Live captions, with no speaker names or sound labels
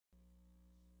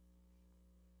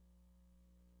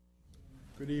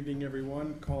Good evening,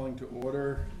 everyone. Calling to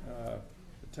order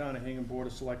the Town of Hingham Board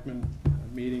of Selectmen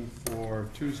meeting for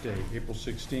Tuesday, April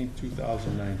 16th,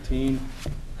 2019.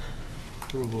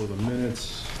 Approval of the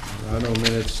minutes. There are no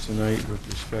minutes tonight with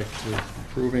respect to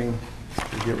approving.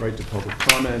 We get right to public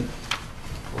comment.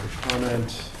 Public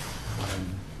comment.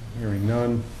 Hearing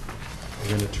none.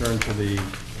 We're going to turn to the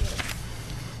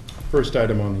first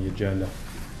item on the agenda,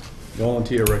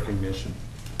 volunteer recognition.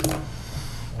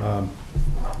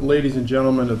 Ladies and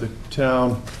gentlemen of the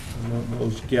town,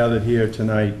 those gathered here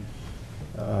tonight,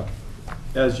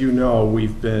 as you know,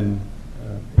 we've been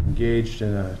engaged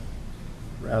in a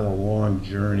rather long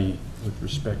journey with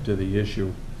respect to the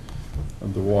issue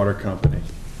of the water company.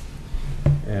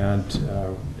 And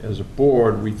as a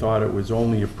board, we thought it was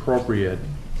only appropriate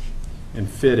and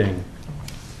fitting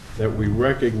that we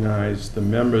recognize the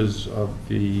members of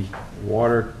the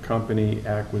Water Company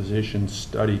Acquisition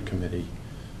Study Committee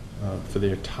for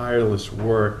their tireless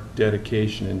work,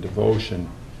 dedication, and devotion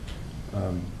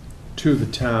to the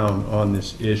town on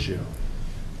this issue.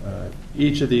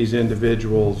 Each of these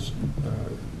individuals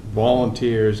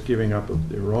volunteers, giving up of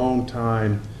their own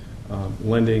time,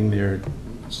 lending their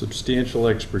substantial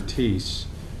expertise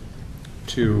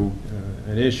to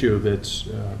an issue that's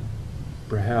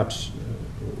perhaps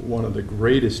one of the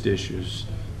greatest issues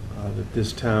that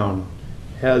this town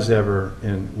has ever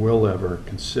and will ever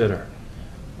consider.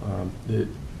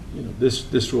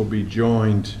 This will be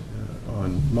joined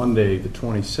on Monday, the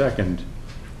 22nd,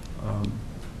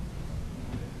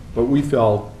 but we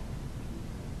felt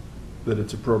that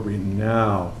it's appropriate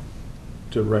now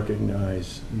to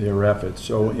recognize their efforts.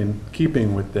 So in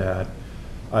keeping with that,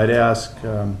 I'd ask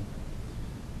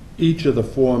each of the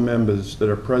four members that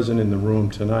are present in the room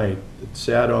tonight that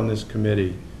sat on this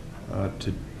committee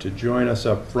to join us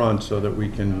up front so that we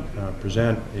can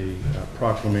present a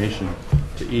proclamation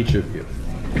to each of you.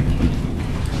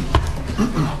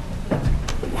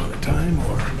 One at a time,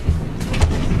 or?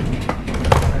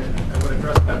 I would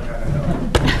address that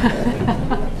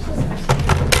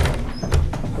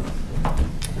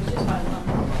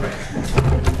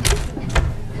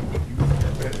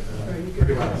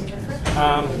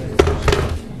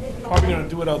Probably going to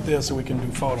do it out there so we can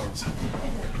do photos.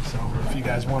 So if you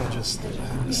guys want to just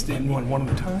stand one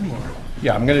at a time, or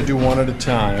yeah, I'm going to do one at a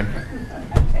time.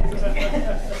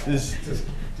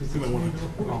 we might want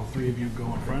to all three of you go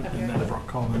in front, and then I'll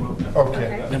call them up.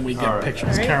 Okay. Then we get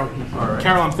pictures. Right.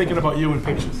 Carol, I'm thinking about you in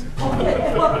pictures.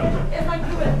 Okay. Well, if I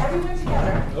do it, everyone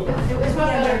together. It was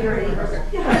together, you're in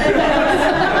perfect.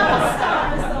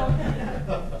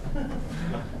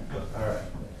 All right.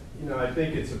 You know, I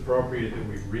think it's appropriate that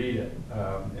we read it,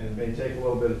 and it may take a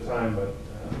little bit of time, but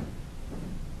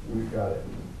we've got it.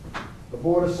 The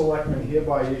Board of Selectmen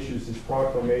hereby issues this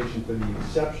proclamation for the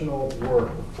exceptional work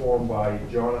performed by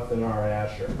Jonathan R.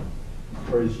 Asher.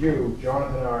 Whereas you,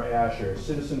 Jonathan R. Asher,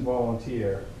 citizen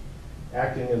volunteer,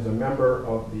 acting as a member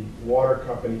of the Water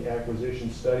Company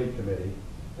Acquisition Study Committee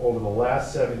over the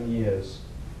last 7 years,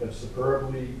 have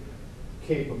superbly,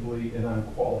 capably, and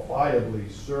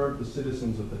unqualifiedly served the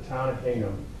citizens of the town of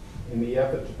Hingham in the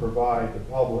effort to provide the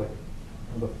public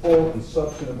with a full and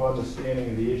substantive understanding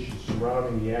of the issues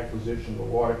surrounding the acquisition of the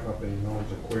water company known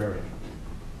as Aquarium.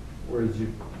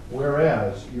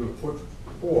 Whereas you have put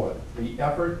forth the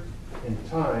effort and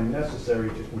time necessary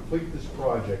to complete this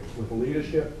project with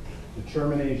leadership,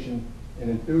 determination, and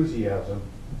enthusiasm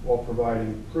while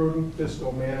providing prudent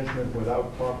fiscal management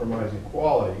without compromising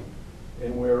quality,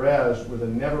 and whereas with a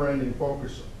never-ending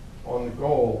focus on the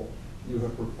goal, you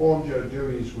have performed your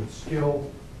duties with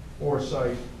skill,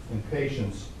 foresight, and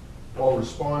patience while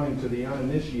responding to the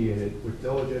uninitiated with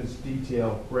diligence,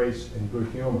 detail, grace, and good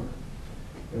humor.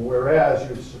 And whereas you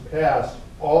have surpassed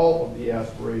all of the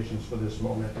aspirations for this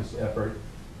momentous effort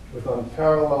with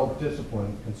unparalleled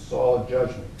discipline and solid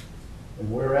judgment.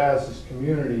 And whereas this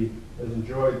community has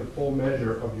enjoyed the full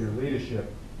measure of your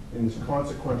leadership in this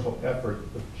consequential effort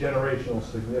of generational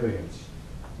significance.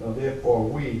 Now therefore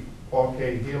we, Paul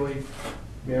K. Healy,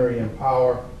 Mary M.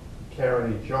 Power,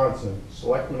 Karen E. Johnson,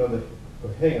 Selectmen of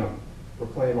Hingham,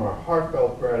 proclaim our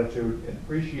heartfelt gratitude and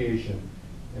appreciation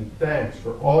and thanks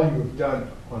for all you have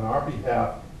done on our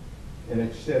behalf, and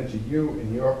extend to you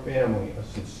and your family a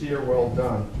sincere well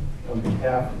done on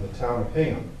behalf of the town of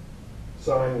Hingham.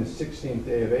 Signed the 16th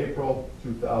day of April,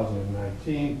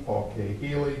 2019, Paul K.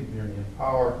 Healy, Mary M.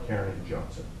 Power, Karen E.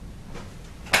 Johnson.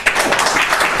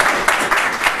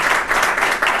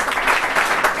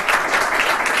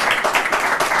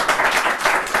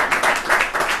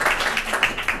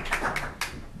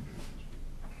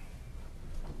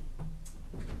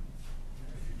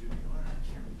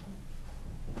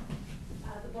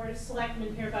 The Board of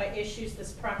Selectmen hereby issues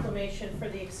this proclamation for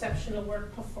the exceptional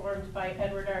work performed by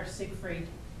Edward R. Siegfried.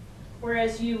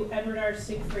 Whereas you, Edward R.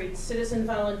 Siegfried, citizen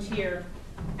volunteer,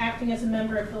 acting as a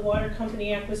member of the Water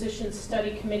Company Acquisition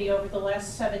Study Committee over the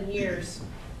last 7 years,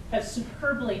 have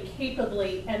superbly,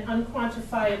 capably, and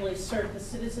unquantifiably served the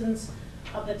citizens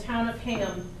of the town of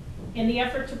Hingham in the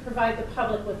effort to provide the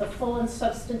public with a full and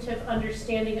substantive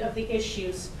understanding of the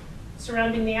issues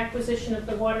surrounding the acquisition of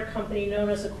the water company known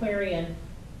as Aquarian.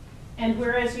 And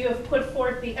whereas you have put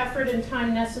forth the effort and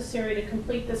time necessary to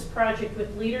complete this project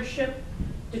with leadership,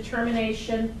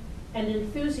 determination, and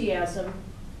enthusiasm,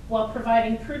 while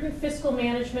providing prudent fiscal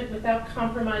management without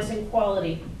compromising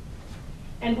quality.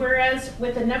 And whereas,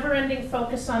 with a never-ending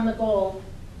focus on the goal,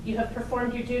 you have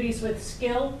performed your duties with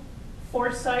skill,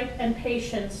 foresight, and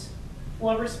patience,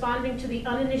 while responding to the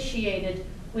uninitiated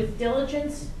with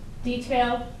diligence,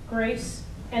 detail, grace,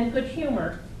 and good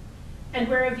humor. And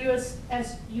whereas you,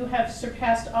 as you have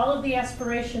surpassed all of the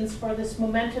aspirations for this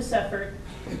momentous effort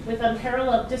with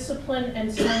unparalleled discipline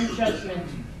and sound judgment.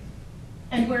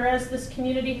 And whereas this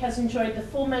community has enjoyed the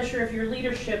full measure of your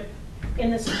leadership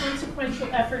in this consequential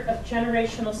effort of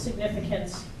generational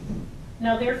significance.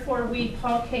 Now therefore we,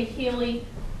 Paul K. Healy,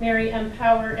 Mary M.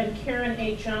 Power, and Karen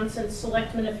A. Johnson,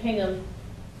 Selectmen of Hingham,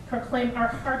 proclaim our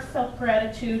heartfelt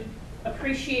gratitude,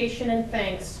 appreciation, and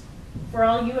thanks for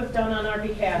all you have done on our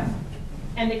behalf,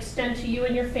 and extend to you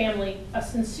and your family a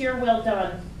sincere well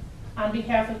done on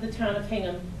behalf of the town of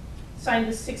Hingham. Signed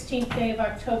the 16th day of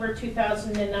October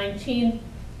 2019,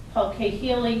 Paul K.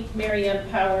 Healy, Mary M.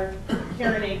 Power,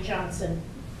 Karen A. Johnson.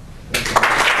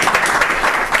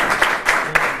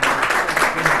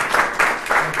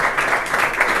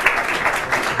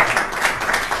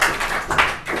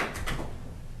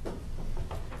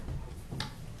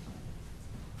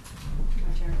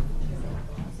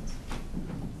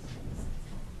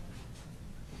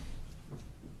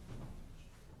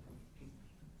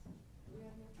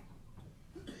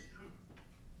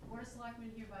 Board of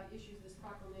Selectmen hereby issues this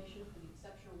proclamation for the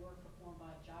exceptional work performed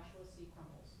by Joshua C.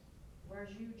 Crumholz.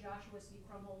 Whereas you, Joshua C.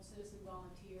 Crumholz, citizen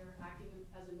volunteer, acting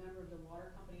as a member of the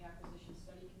Water Company Acquisition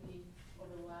Study Committee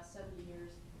over the last 7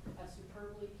 years, have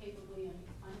superbly, capably, and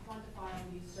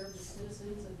unquantifiably served the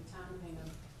citizens of the town of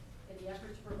Hingham in the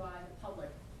effort to provide the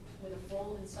public with a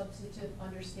full and substantive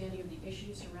understanding of the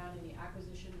issues surrounding the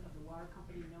acquisition of the water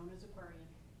company known as Aquarian.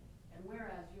 And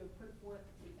whereas you have put forth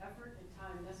the effort and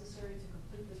time necessary to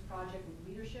complete this project with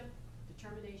leadership,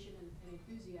 determination, and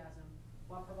enthusiasm,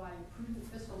 while providing prudent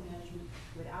fiscal management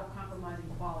without compromising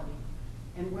quality.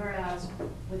 And whereas,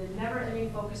 with a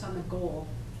never-ending focus on the goal,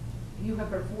 you have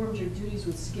performed your duties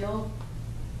with skill,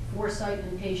 foresight,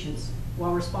 and patience,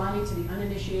 while responding to the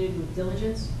uninitiated with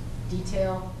diligence,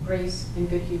 detail, grace, and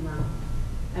good humor.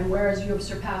 And whereas you have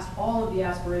surpassed all of the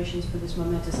aspirations for this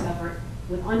momentous effort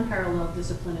with unparalleled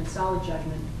discipline and solid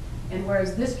judgment, and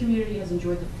whereas this community has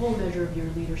enjoyed the full measure of your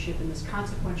leadership in this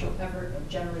consequential effort of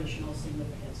generational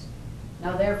significance.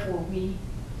 Now therefore we,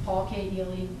 Paul K.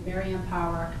 Healy, Mary M.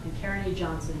 Power, and Karen A.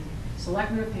 Johnson,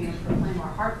 Selectmen of Hingham, proclaim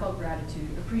our heartfelt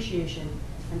gratitude, appreciation,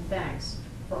 and thanks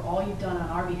for all you've done on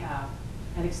our behalf,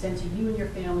 and extend to you and your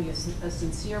family a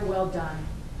sincere well done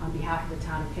on behalf of the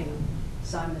town of Hingham.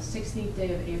 Signed the 16th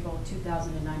day of April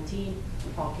 2019,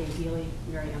 Paul K. Healy,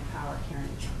 Mary M. Power, Karen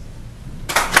A. Johnson.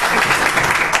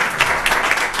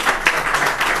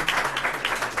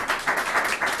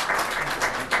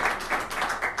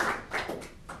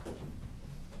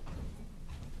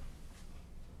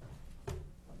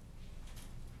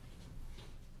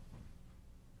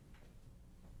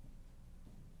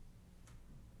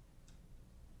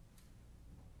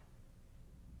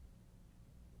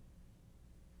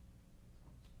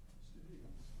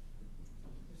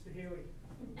 Mr. Healy,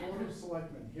 the Board of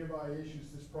Selectmen hereby issues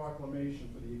this proclamation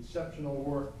for the exceptional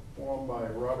work performed by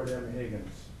Robert M.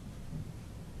 Higgins.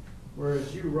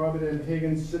 Whereas you, Robert M.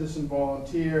 Higgins, citizen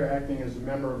volunteer, acting as a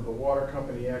member of the Water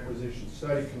Company Acquisition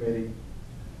Study Committee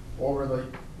over the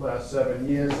last 7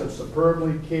 years, have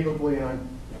superbly, capably, and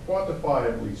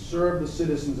unquantifiably served the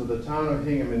citizens of the town of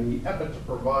Hingham in the effort to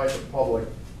provide the public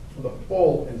with a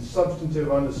full and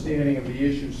substantive understanding of the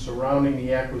issues surrounding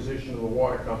the acquisition of the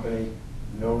water company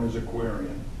known as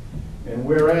Aquarian. And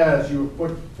whereas you have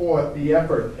put forth the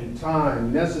effort and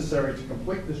time necessary to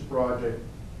complete this project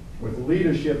with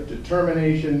leadership,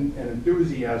 determination, and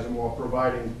enthusiasm while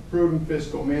providing prudent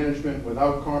fiscal management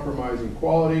without compromising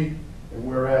quality, and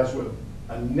whereas with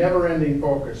a never-ending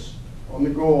focus on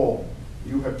the goal,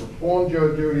 you have performed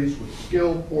your duties with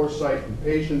skill, foresight, and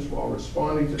patience while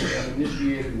responding to the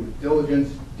uninitiated with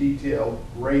diligence, detail,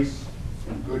 grace,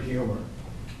 and good humor.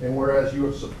 And whereas you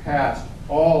have surpassed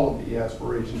all of the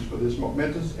aspirations for this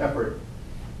momentous effort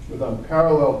with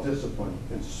unparalleled discipline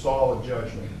and solid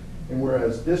judgment. And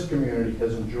whereas this community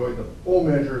has enjoyed the full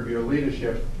measure of your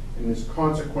leadership in this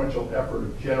consequential effort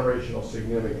of generational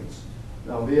significance.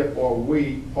 Now therefore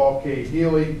we, Paul K.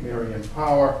 Healy, Mary Ann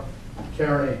Power, and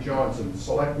Karen A. Johnson,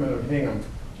 Selectmen of Hingham,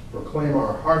 proclaim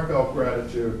our heartfelt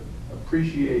gratitude,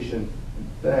 appreciation, and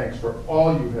thanks for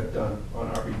all you have done on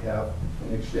our behalf,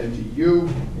 and extend to you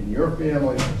and your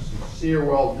family a sincere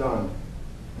well done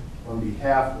on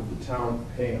behalf of the town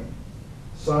of Hingham.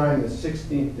 Signed the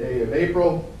 16th day of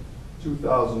April,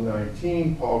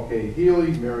 2019, Paul K.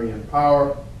 Healy, Mary Ann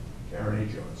Power, Karen A.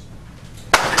 Johnson.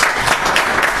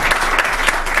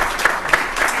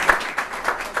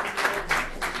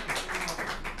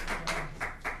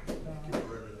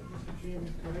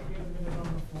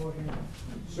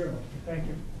 Certainly, thank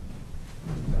you.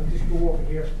 I'll just go over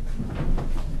here.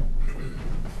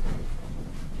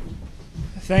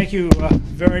 Thank you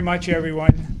very much,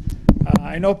 everyone.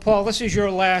 I know, Paul, this is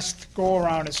your last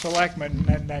go-around as selectman,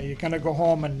 and you're going to go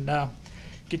home and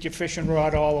get your fishing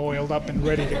rod all oiled up and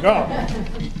ready to go.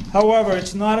 However,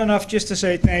 it's not enough just to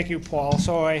say thank you, Paul,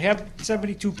 so I have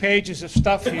 72 pages of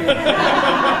stuff here.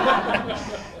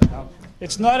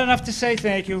 It's not enough to say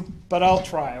thank you, but I'll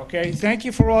try, okay? Thank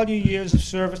you for all your years of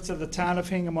service to the town of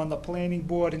Hingham on the planning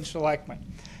board and selectmen,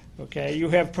 okay? You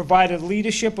have provided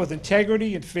leadership with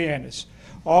integrity and fairness,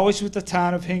 always with the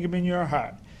town of Hingham in your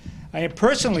heart. I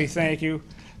personally thank you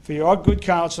for your good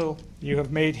counsel. You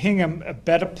have made Hingham a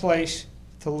better place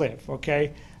to live,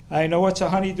 okay? I know it's a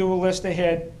honey-do list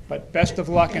ahead, but best of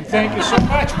luck, and thank you so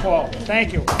much, Paul.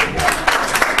 Thank you.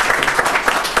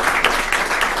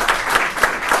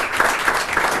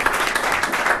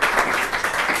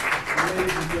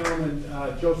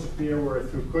 Joseph Beerworth,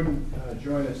 who couldn't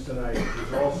join us tonight,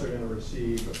 is also going to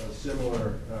receive a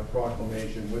similar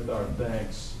proclamation with our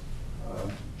thanks.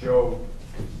 Joe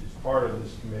is part of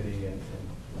this committee and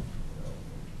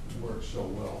works so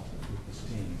well with this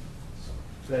team. So,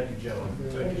 thank you, gentlemen.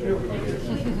 Thank you.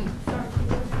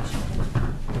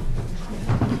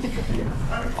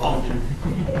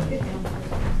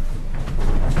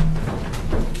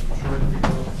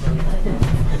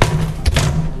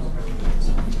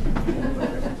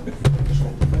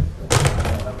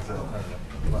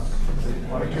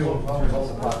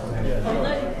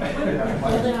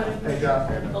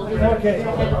 Okay.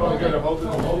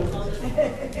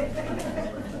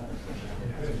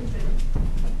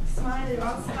 Smiling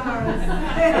all stars.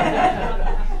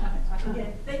 Okay,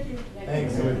 thank you.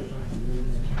 Thanks.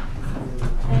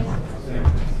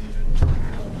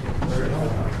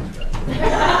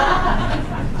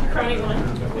 Crying one.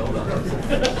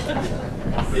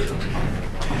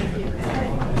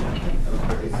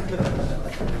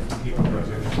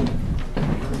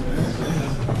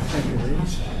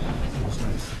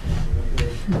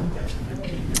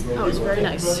 That was very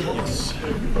nice.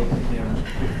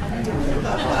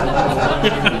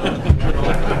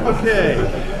 Okay.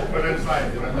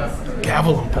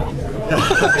 Gavel him, Paul.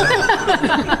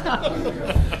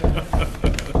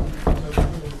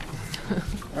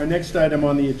 Our next item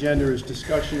on the agenda is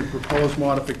discussion of proposed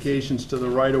modifications to the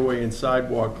right-of-way and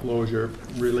sidewalk closure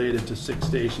related to 6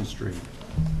 Station Street.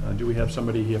 Do we have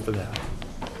somebody here for that?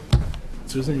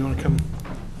 Susan, you want to come?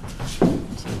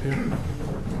 Stand here.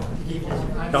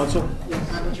 Counsel?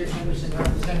 I'm Richard Henderson,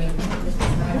 representing Mr.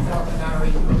 Falconari,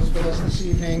 who's with us this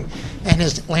evening, and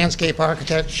his landscape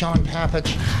architect, Sean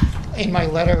Papich. In my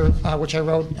letter, which I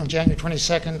wrote on January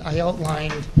 22nd, I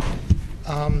outlined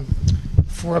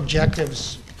 4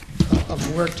 objectives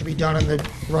of work to be done in the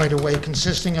right-of-way,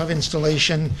 consisting of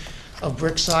installation of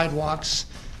brick sidewalks,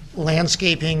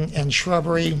 landscaping and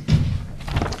shrubbery,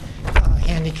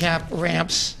 handicap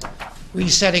ramps,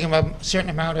 resetting of a certain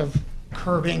amount of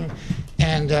curbing,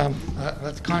 and a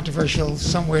controversial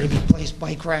somewhere to be placed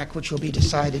bike rack, which will be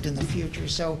decided in the future.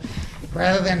 So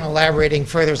rather than elaborating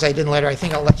further as I did in the letter, I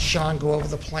think I'll let Sean go over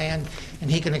the plan and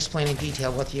he can explain in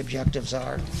detail what the objectives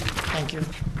are. Thank you.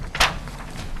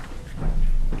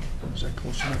 Is that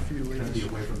close enough for you? Be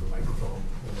away from the microphone.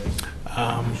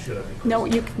 No,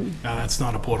 you can. No, that's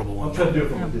not a portable one. I'll try to do it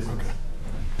from a distance.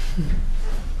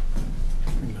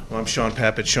 Well, I'm Sean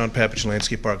Papich,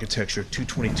 Landscape Architecture,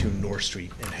 222 North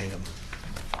Street in Hingham.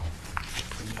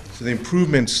 So the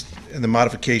improvements and the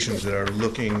modifications that are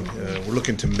we're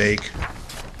looking to make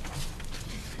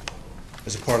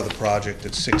as a part of the project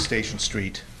at 6 Station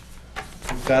Street.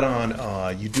 We've got on,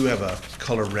 you do have a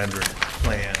color rendered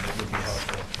plan that would be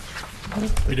helpful.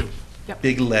 We do.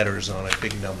 Big letters on it,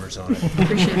 big numbers on it.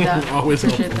 Appreciate that. Always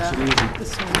Appreciate helpful. that.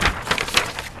 This one.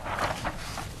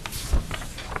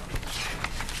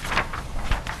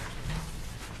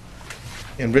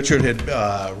 And Richard had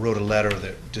wrote a letter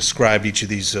that described each of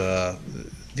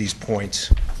these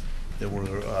points that were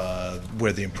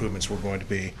where the improvements were going to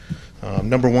be.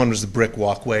 Number one was the brick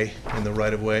walkway in the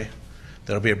right-of-way.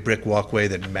 That'll be a brick walkway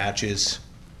that matches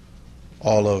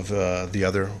all of the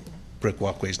other brick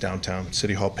walkways downtown,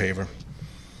 City Hall paver.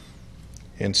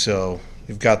 And so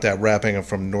you've got that wrapping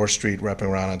from North Street, wrapping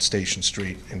around on Station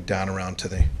Street and down around to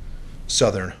the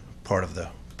southern part of the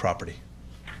property.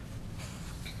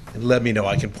 And let me know,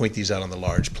 I can point these out on the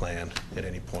large plan at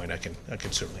any point. I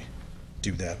can certainly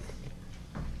do that.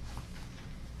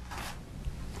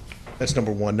 That's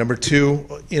number one. Number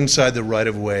two, inside the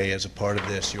right-of-way, as a part of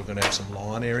this, you're going to have some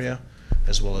lawn area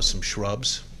as well as some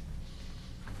shrubs.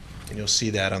 And you'll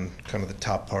see that on kind of the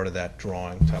top part of that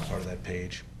drawing, top part of that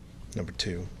page, number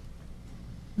two.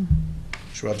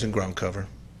 Shrubs and ground cover.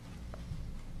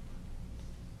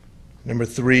 Number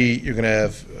three, you're going to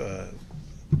have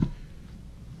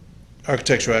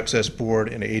architectural access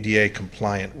board and ADA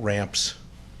compliant ramps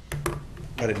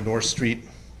right at North Street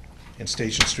and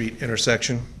Station Street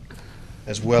intersection,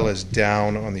 as well as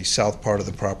down on the south part of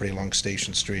the property along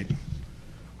Station Street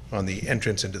on the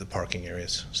entrance into the parking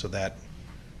areas. So that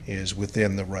is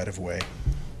within the right-of-way.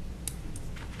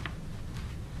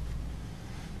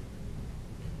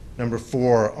 Number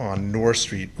four, on North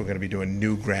Street, we're going to be doing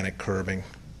new granite curbing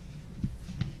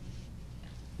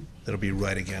that'll be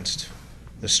right against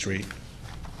the street.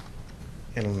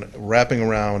 And wrapping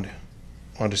around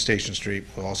onto Station Street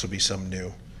will also be some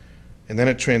new. And then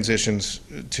it transitions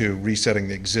to resetting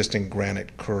the existing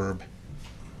granite curb,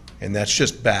 and that's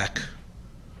just back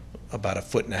about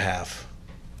 1.5 feet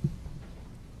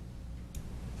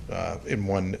in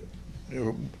one,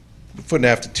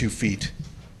 1.5 to 2 feet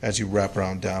as you wrap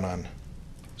around down on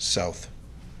South,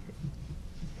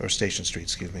 or Station Street,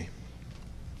 excuse me.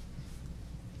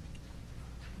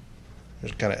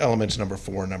 There's kind of elements number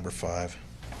 4 and number 5.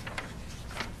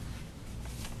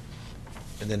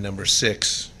 And then number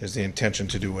 6 is the intention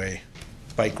to do a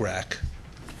bike rack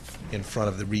in front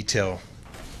of the retail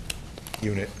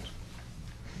unit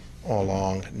all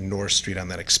along North Street on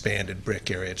that expanded brick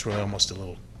area. It's really almost a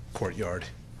little courtyard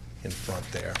in front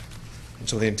there. And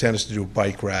so the intent is to do a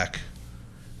bike rack.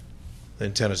 The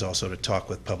intent is also to talk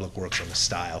with Public Works on the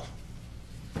style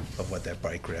of what that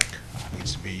bike rack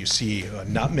needs to be. You see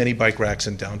not many bike racks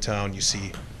in downtown. You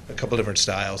see a couple different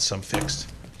styles, some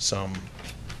fixed, some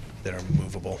that are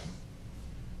movable.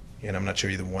 And I'm not sure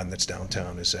either one that's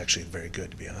downtown is actually very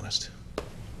good, to be honest.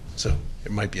 So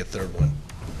it might be a third one.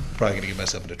 Probably gonna get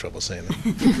myself into trouble saying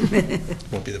that.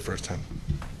 Won't be the first time.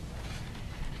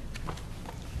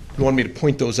 You want me to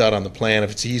point those out on the plan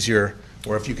if it's easier,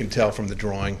 or if you can tell from the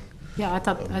drawing? Yeah, I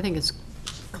think it's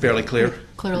Fairly clear?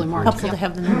 clearly marked. Helpful yeah. to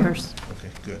have the numbers. Okay,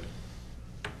 good.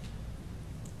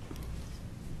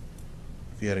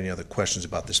 If you had any other questions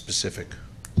about the specific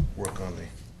work on the...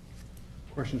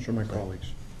 Questions from my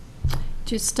colleagues?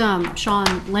 Just,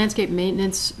 Sean, landscape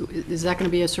maintenance, is that going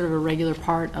to be a sort of a regular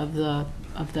part of the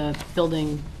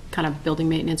building, kind of building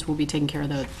maintenance? Will be taking care of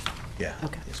the... Yeah.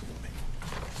 Okay. Yes, it will be.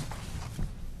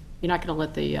 You're not going to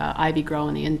let the ivy grow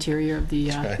in the interior of the...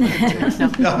 Right. No,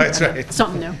 No, that's right.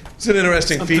 Something new. It's an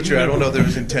interesting feature. I don't know if it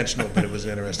was intentional, but it was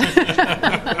an interesting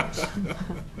feature.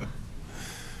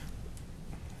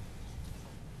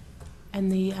 And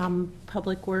the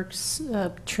Public Works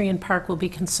Tree and Park will be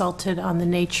consulted on the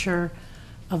nature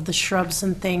of the shrubs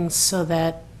and things so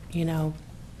that, you know,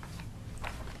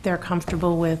 they're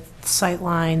comfortable with sight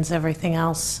lines, everything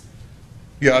else.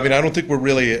 Yeah, I mean, I don't think we're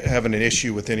really having an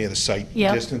issue with any of the site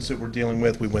Yep. distance that we're dealing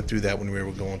with. We went through that when we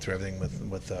were going through everything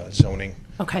with zoning.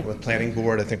 Okay. With planning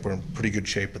board, I think we're in pretty good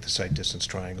shape with the site distance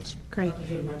triangles. Great. I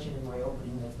should mention in my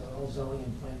opening that the whole zoning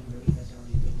and planning really has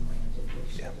already been granted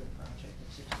with Yeah. the project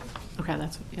at 650. Okay,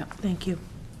 that's, yeah. Thank you.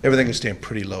 Everything is staying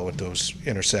pretty low at those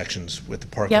intersections with the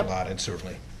parking Yep. lot and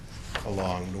certainly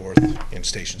along North and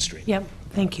Station Street. Yep,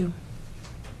 thank you.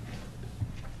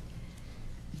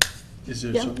 Is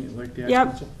there Yep. something you'd like to add, Yep.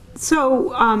 Counsel?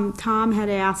 So Tom had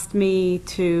asked me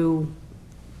to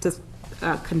just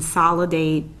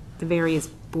consolidate the various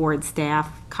board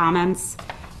staff comments.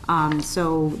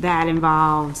 So that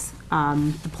involves,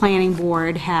 the planning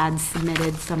board had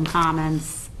submitted some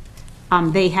comments.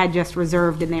 They had just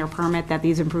reserved in their permit that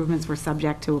these improvements were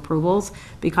subject to approvals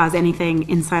because anything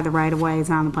inside the right-of-way is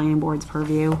on the planning board's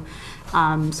purview.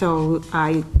 So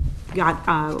I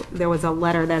got, there was a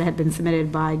letter that had been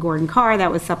submitted by Gordon Carr that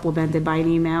was supplemented by an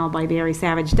email by Barry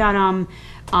Savage Dunham.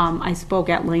 I spoke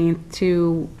at length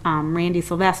to Randy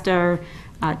Sylvester.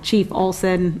 Chief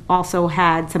Olson also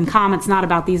had some comments, not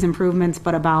about these improvements,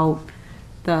 but about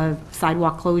the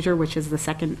sidewalk closure, which is the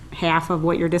second half of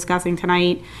what you're discussing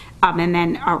tonight. And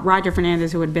then Roger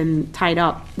Fernandez, who had been tied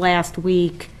up last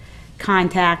week,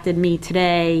 contacted me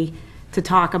today to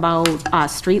talk about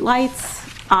streetlights.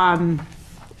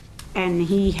 And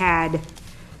he had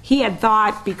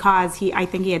thought, because I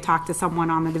think he had talked to someone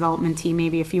on the development team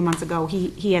maybe a few months ago,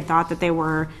 he had thought that they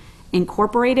were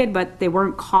incorporated, but they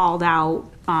weren't called out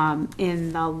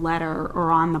in the letter or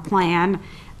on the plan.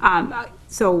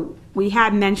 So we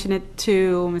had mentioned it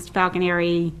to Mr.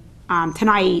 Falconeri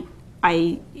tonight.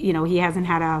 He hasn't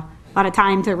had a lot of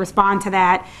time to respond to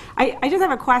that. I just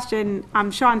have a question,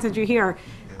 Sean, since you're here,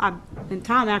 and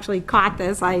Tom actually caught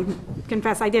this, I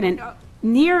confess I didn't.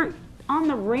 On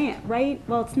the ramp, right?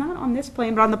 Well, it's not on this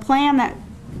plan, but on the plan that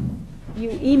you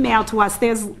emailed to us,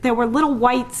 there were little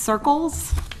white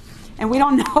circles, and we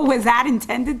don't know, was that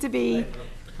intended to be?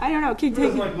 I don't know. Can you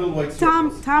take like little white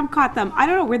Tom caught them. I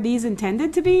don't know, were these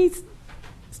intended to be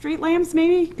street lamps,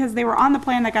 maybe? Because they were on the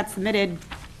plan that got submitted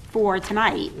for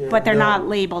tonight, but they're not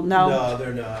labeled, no? No,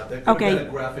 they're not. That could Okay. have been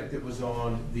a graphic that was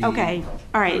on the. Okay,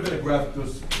 all right. Could have been a graphic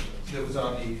that was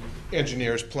on the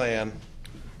engineer's plan,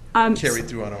 carried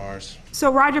through on ours.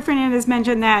 So Roger Fernandez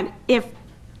mentioned that if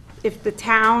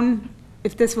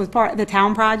this was part of the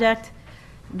town project,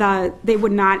 they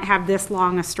would not have this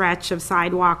long a stretch of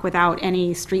sidewalk without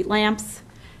any street lamps.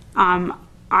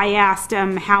 I asked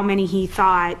him how many he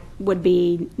thought would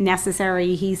be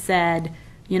necessary. He said,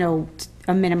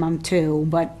 a minimum 2,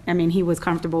 but, I mean, he was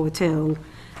comfortable with 2.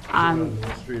 On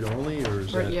North Street only, or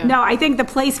is that? No, I think the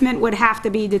placement would have to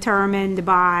be determined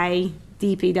by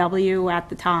DPW at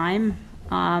the time.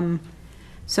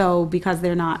 So because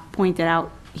they're not pointed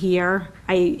out here,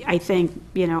 I think,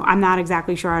 I'm not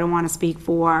exactly sure, I don't want to speak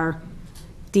for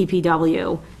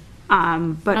DPW.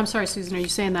 But I'm sorry, Susan, are you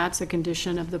saying that's a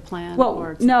condition of the plan? Well,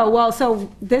 or it's- no, well,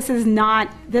 so this was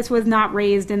not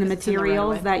raised in the It's in the right of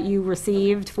materials way. that you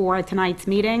received for tonight's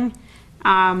meeting.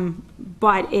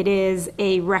 But it is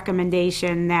a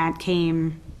recommendation that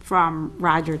came from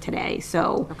Roger today,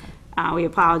 so we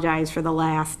apologize for the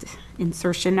last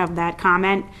insertion of that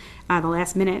comment, the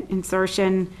last minute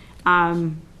insertion.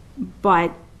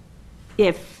 But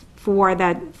if for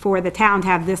the town to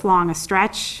have this long a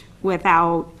stretch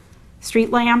without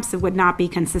street lamps, it would not be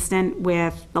consistent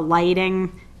with the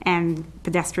lighting and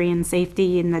pedestrian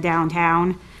safety in the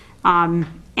downtown.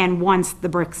 And once the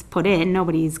brick's put in,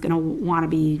 nobody's gonna wanna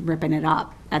be ripping it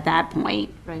up at that point.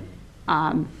 Right.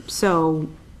 So,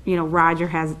 Roger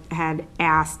had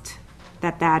asked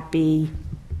that be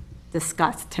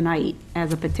discussed tonight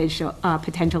as a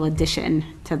potential addition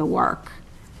to the work.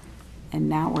 And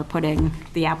now we're putting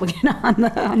the applicant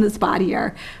on the spot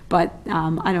here, but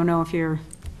I don't know if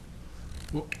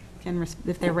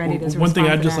if they're ready to respond to that. One thing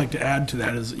I'd just like to add to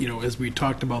that is, as we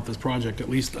talked about this project, at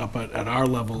least up at our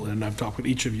level, and I've talked with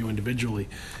each of you individually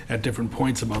at different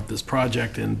points about this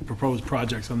project and proposed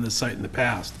projects on this site in the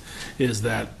past, is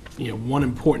that, one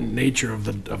important nature of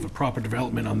the proper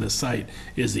development on this site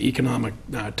is the economic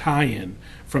tie-in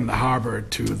from the harbor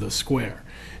to the square.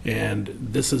 And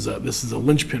this is a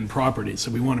linchpin property,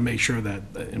 so we want to make sure that,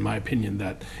 in my opinion,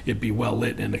 that it be well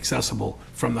lit and accessible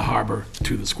from the harbor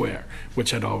to the square,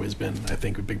 which had always been, I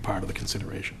think, a big part of the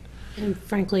consideration. And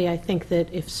frankly, I think that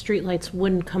if streetlights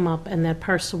wouldn't come up and that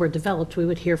parcel were developed, we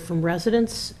would hear from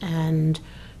residents and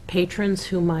patrons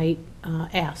who might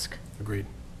ask. Agreed.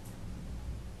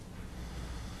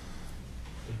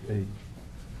 I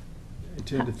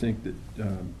tend to think that,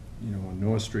 on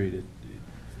North Street,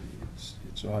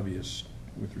 it's obvious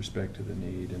with respect to the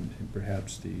need, and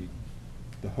perhaps the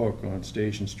hook on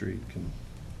Station Street can,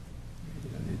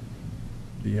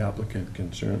 the applicant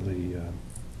can certainly have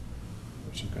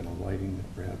some kind of lighting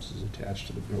that perhaps is attached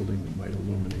to the building that might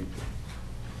illuminate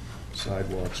the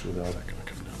sidewalks without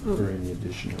incurring the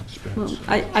additional expense.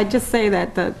 I'd just say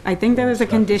that I think there is a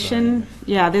condition,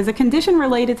 there's a condition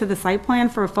related to the site plan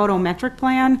for a photometric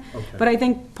plan. Okay. But I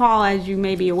think, Paul, as you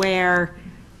may be aware,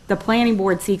 the planning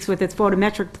board seeks with its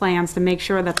photometric plans to make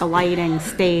sure that the lighting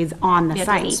stays on the Yeah, it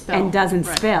doesn't site spill. and doesn't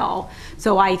Right. spill.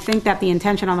 So I think that the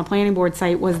intention on the planning board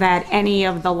site was that any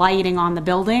of the lighting on the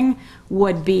building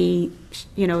would be,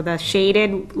 the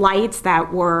shaded lights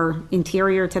that were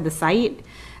interior to the site.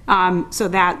 So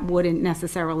that wouldn't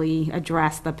necessarily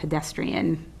address the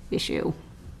pedestrian issue.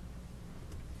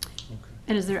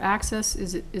 And is there access,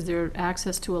 is there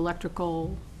access to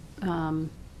electrical,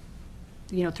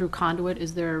 through conduit?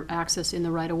 Is there access in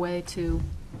the right-of-way to be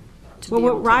Well, able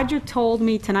what to- Roger told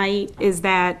me tonight is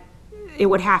that it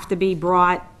would have to be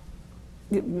brought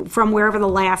from wherever the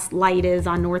last light is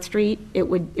on North Street, it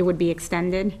would be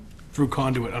extended. Through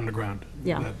conduit underground.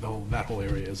 Yeah. That whole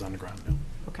area is underground now.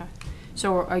 Okay.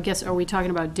 So I guess, are we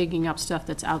talking about digging up stuff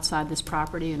that's outside this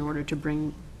property in order to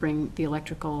bring the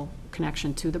electrical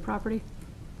connection to the property?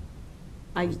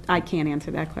 I can't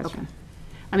answer that question.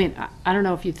 I mean, I don't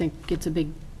know if you think it's a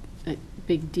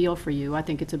big deal for you. I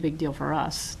think it's a big deal for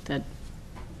us that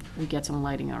we get some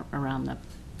lighting around the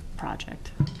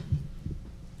project.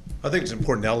 I think it's an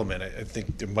important element. I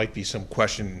think there might be some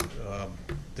question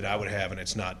that I would have, and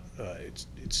it's not,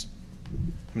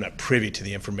 I'm not privy to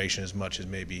the information as much as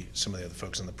maybe some of the other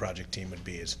folks on the project team would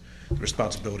be, is the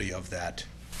responsibility of that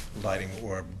lighting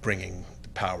or bringing the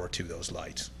power to those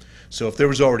lights. So if there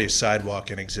was already a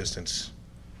sidewalk in existence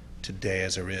today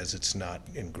as there is, it's not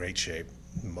in great shape.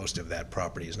 Most of that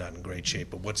property is not in great shape,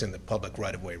 but what's in the public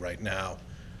right-of-way right now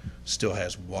still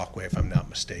has walkway, if I'm not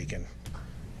mistaken.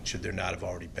 Should there not have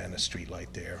already been a street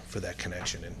light there for that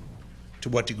connection? And to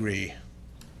what degree,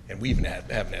 and we even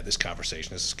haven't had this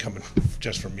conversation, this is coming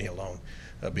just from me alone,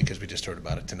 because we just heard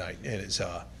about it tonight, is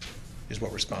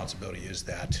what responsibility is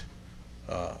that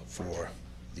for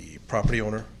the property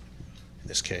owner, in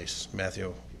this case,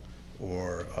 Matthew,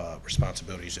 or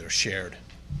responsibilities that are shared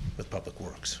with Public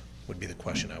Works, would be the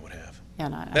question I would have.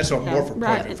 Yeah, That's more for point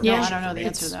of information. Yeah, I don't know for the me.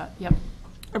 answer to that. Yep.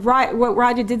 What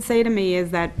Roger did say to me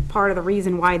is that part of the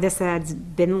reason why this has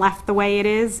been left the way it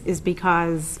is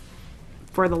because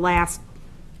for the last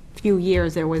few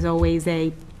years, there was always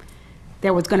going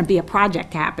to be a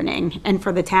project happening, and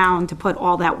for the town to put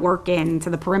all that work into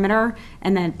the perimeter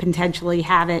and then potentially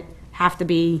have to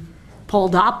be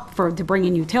pulled up to bring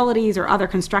in utilities or other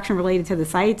construction related to the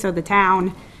site, so the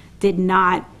town did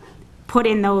not put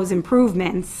in those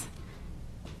improvements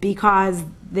because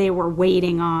they were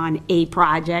waiting on a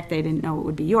project. They didn't know it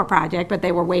would be your project, but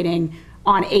they were waiting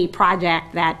on a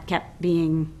project that kept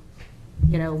being,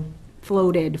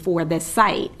 floated for this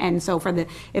site. And so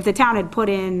if the town had put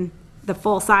in the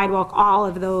full sidewalk, all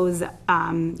of those,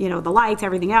 the lights,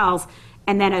 everything else,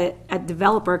 and then a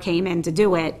developer came in to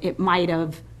do it, it might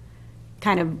have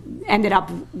kind of ended up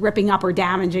ripping up or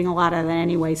damaging a lot of that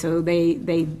anyway. So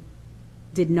they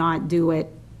did not do it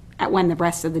when the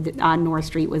rest of the North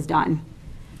Street was done.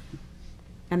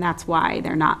 And that's why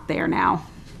they're not there now.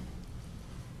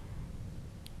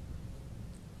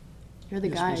 You're the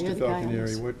guy. You're Mr. the guy. on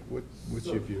Falconeri, this. what's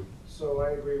your view? So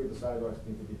I agree with the sidewalks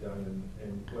need to be done,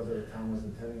 and whether the town was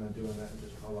intending on doing that and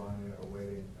just prolonging it or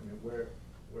waiting, I mean, we're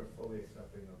fully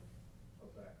accepting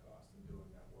of that cost and doing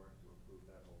that work to improve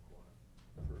that whole corner.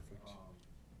 Perfect.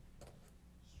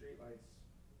 Streetlights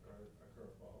are a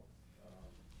curveball, that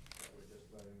we're just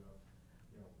letting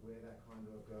where that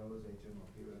conduit goes,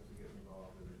 HMOP would have to get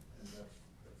involved in it, and that's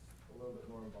a little bit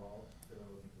more involved than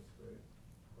I was anticipating,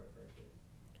 quite frankly.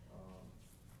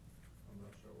 I'm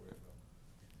not sure where to go.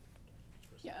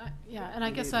 Yeah, and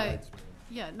I guess I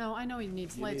know he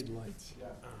needs lights. You need lights.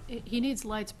 He needs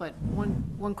lights, but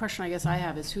one question I guess I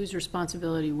have is whose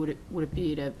responsibility would it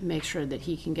be to make sure that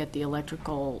he can get the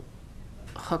electrical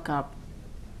hookup,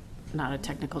 not a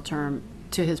technical term,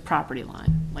 to his property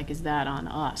line? Like, is that on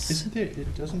us?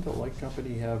 Doesn't the light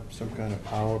company have some kind of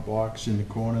power box in the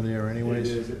corner there anyways?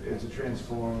 It is, it's a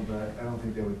transformer, but I don't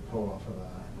think they would pull off of that.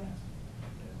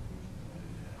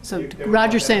 So They would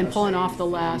Roger's put that saying in the pulling same off the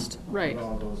feed last, right. with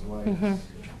all those lights.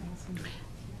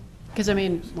 Because, I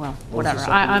mean, well, Well, whatever. is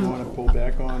this something I'm. you want to pull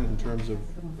back on in terms of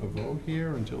a vote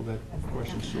here until that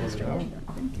question's sorted out?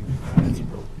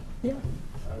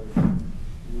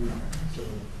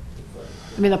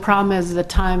 I mean, the problem is the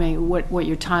timing, what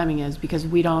your timing is, because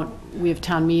we have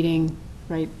town meeting,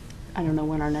 right? I don't know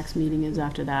when our next meeting is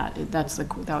after that.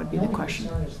 That would be the question.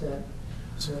 The only concern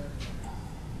is that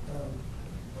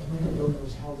the window building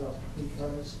was held up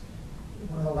because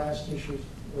one of the last issues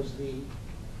was the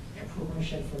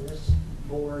permission from this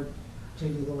board to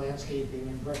do the landscaping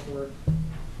and brickwork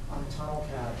on the tunnel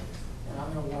cap. And I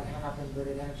don't know what happened, but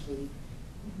it actually,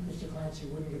 Mr. Clancy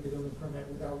wouldn't get the building permit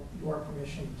without your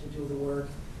permission to do the work,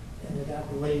 and it got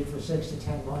delayed for 6 to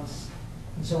 10 months.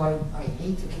 And so I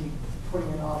hate to keep putting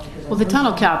it off because. Well, the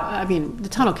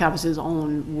tunnel cap is his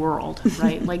own world,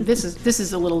 right? Like, this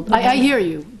is a little, I hear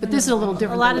you, but this is a little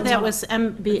different. A lot than of the that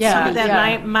tunnel. was, Yeah, some of that,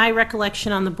 yeah. my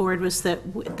recollection on the board was that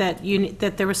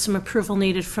there was some approval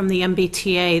needed from the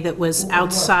MBTA that was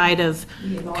outside of,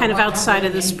 kind of outside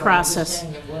of this process.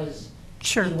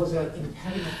 Sure. It was an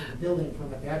impediment to the building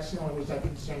permit. That's the only reason I'm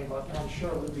concerned about, and I'm sure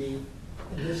it would be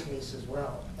in this case as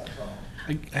well, that's all.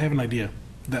 I have an idea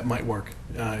that might work,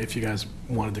 if you guys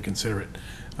wanted to consider it.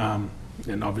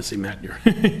 And obviously, Matt,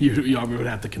 you would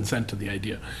have to consent to the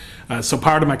idea. So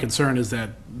part of my concern is that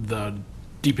the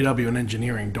DPW and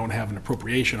engineering don't have an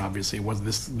appropriation, obviously.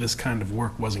 This kind of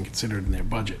work wasn't considered in their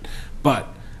budget. But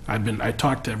I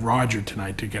talked to Roger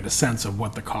tonight to get a sense of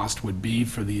what the cost would be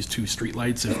for these 2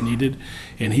 streetlights if needed,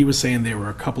 and he was saying they were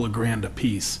a couple of grand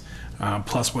apiece,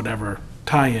 plus whatever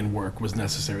tie-in work was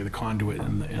necessary, the conduit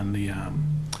and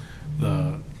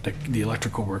the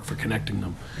electrical work for connecting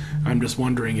them. I'm just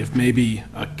wondering if maybe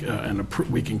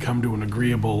we can come to an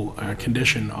agreeable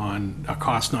condition on a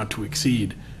cost not to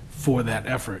exceed for that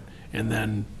effort, and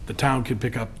then the town could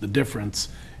pick up the difference.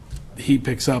 He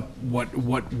picks up what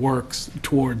works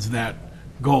towards that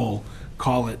goal,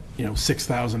 call it,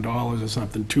 $6,000 or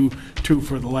something, two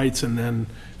for the lights, and then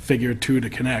figure 2 to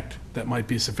connect. That might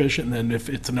be sufficient, and then if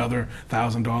it's another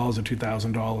 $1,000 or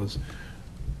 $2,000,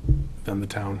 then the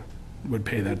town would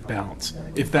pay that balance.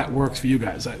 If that works for you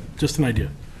guys, just an idea.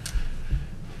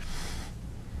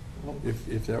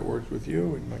 If that works with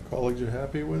you and my colleagues are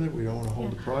happy with it, we don't want to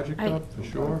hold the project up, for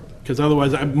sure. Because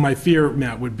otherwise, my fear,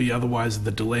 Matt, would be otherwise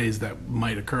the delays that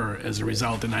might occur as a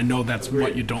result, and I know that's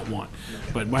what you don't want.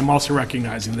 But I'm also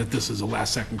recognizing that this is a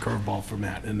last-second curveball for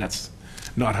Matt, and that's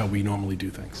not how we normally do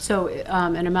things. So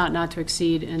an amount not to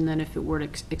exceed, and then if it were to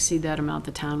exceed that amount,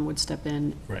 the town would step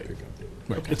in? Right.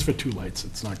 Right. It's for 2 lights.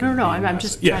 It's not No, going to be I'm massive.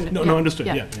 just Yeah, trying to. no, understood,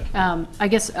 yeah. I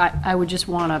guess I would just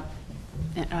want to,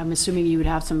 I'm assuming you would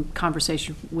have some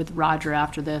conversation with Roger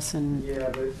after this, and, Yeah,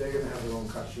 they're gonna have their own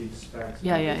cut sheet specs. and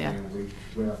Yeah. everything, and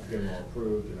we have to get them all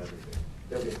approved and everything.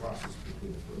 There'll be a process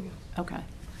between the 2. okay.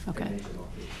 And they should all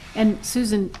be- And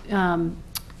Susan,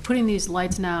 putting these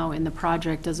lights now in the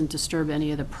project doesn't disturb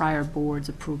any of the prior board's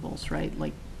approvals, right?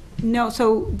 Like, No,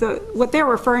 so what they're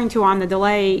referring to on the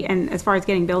delay, and as far as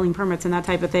getting building permits and that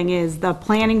type of thing, is the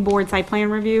planning board site plan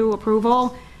review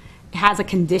approval has a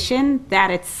condition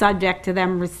that it's subject to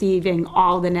them receiving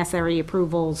all the necessary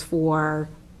approvals for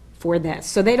this.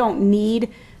 So they don't need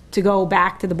to go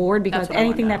back to the board, because That's what I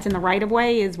anything wanna that's in the right of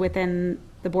way is within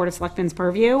the Board of Selectmen's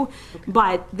purview.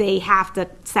 But they have to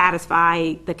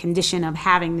satisfy the condition of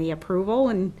having the approval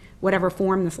in whatever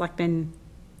form the selectmen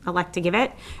elect to give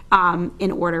it,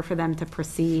 in order for them to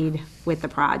proceed with the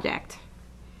project.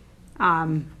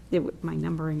 My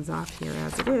numbering's off here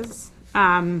as it is.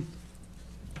 Item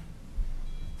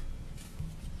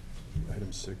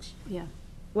 6. yeah.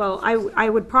 Well, I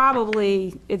would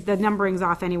probably, if the numbering's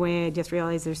off anyway, I just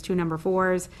realized there's 2 number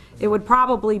 4s. It would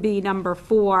probably be number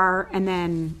 4, and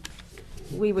then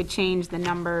we would change the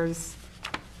numbers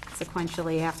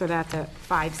sequentially after that to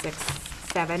 5, 6,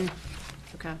 7.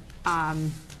 Okay.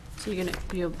 So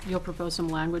you'll propose some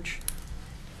language?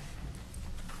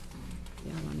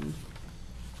 Yeah, let me-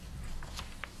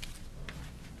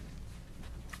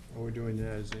 While we're doing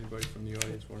that, does anybody from the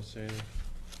audience want to say anything?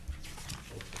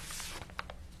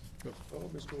 Oh,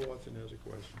 Mr. Watson has a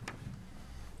question.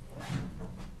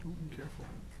 Careful.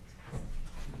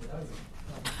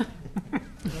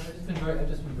 I've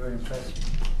just been very impressed.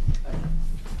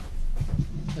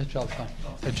 That's all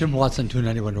fine. Jim Watson,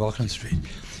 291 Rockland Street.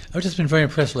 I've just been very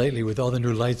impressed lately with all the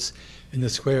new lights in the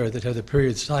square that have the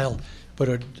period style, but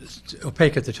are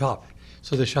opaque at the top,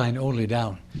 so they shine only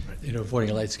down,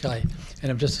 avoiding a light sky.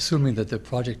 And I'm just assuming that the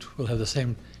project will have the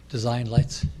same design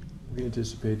lights, We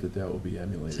anticipate that will be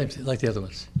emulated. same like the other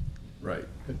ones. Right.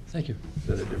 Good. Thank you.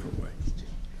 Said a different way.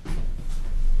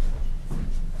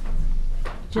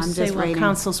 Just I'm say just while writing.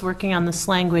 council's working on this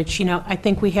language, I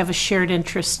think we have a shared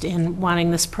interest in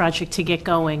wanting this project to get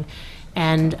going.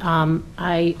 And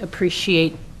I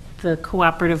appreciate the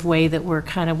cooperative way that we're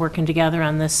kind of working together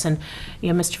on this. And,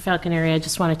 Mr. Falconeri, I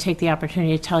just want to take the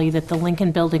opportunity to tell you that the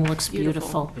Lincoln Building looks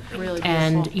beautiful. Really beautiful.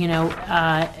 And,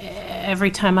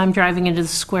 every time I'm driving into the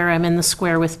square, I'm in the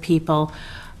square with people.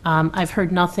 I've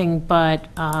heard nothing but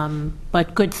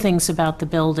good things about the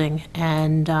building.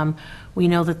 And we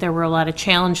know that there were a lot of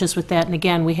challenges with that. And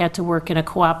again, we had to work in a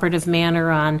cooperative manner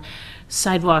on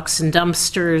sidewalks and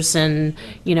dumpsters and,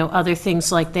 other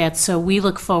things like that. So we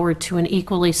look forward to an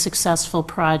equally successful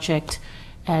project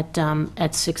at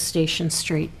 6 Station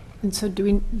Street. And so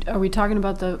are we talking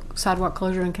about the sidewalk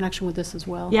closure in connection with this as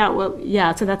well? Yeah, well,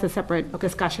 yeah, so that's a separate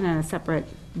discussion and a separate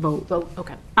vote.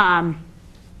 Okay.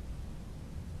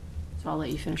 So I'll let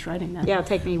you finish writing that. Yeah, it'll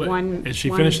take me But one. as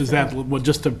she one finishes that, second. well,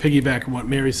 just to piggyback on what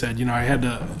Mary said, I had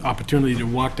the opportunity to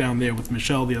walk down there with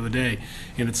Michelle the other day,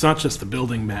 and it's not just the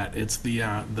building, Matt, it's the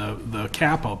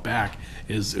cap out back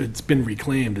it's been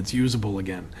reclaimed, it's usable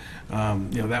again.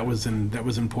 That was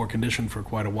in poor condition for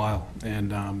quite a while,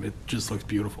 and it just looks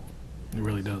beautiful. It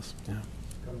really does, yeah.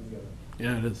 Coming together.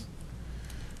 Yeah, it is.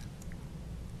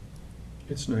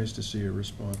 It's nice to see a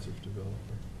responsive developer.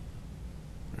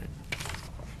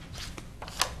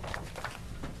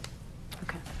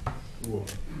 Okay. Whoa.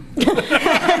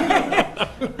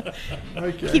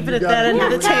 Keep it at that end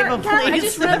of the table,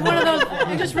 please.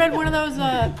 I just read one of those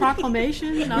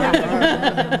proclamations.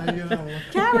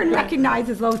 Karen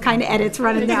recognizes those kind of edits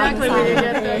running down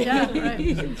the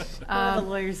Exactly. side. Yeah, right. The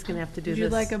lawyer's going to have to do Would this. you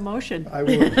like a motion? I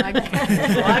will.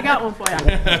 I got one for you.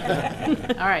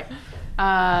 All right.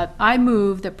 I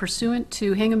move that pursuant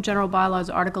to Hingham General Bylaws,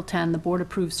 Article 10, the board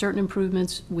approves certain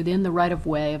improvements within the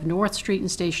right-of-way of North Street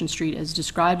and Station Street as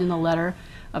described in the letter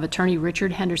of Attorney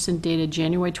Richard Henderson dated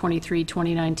January 23,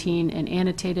 2019, and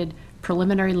annotated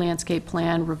preliminary landscape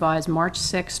plan revised March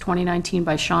 6, 2019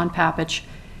 by Sean Papich.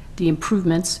 The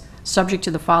improvements, subject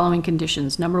to the following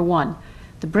conditions. Number 1,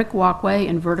 the brick walkway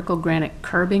and vertical granite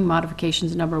curbing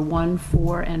modifications number 1,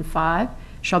 4, and 5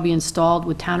 shall be installed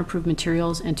with town-approved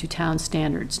materials and to town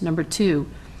standards. Number 2,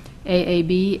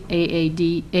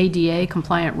 AAB, ADA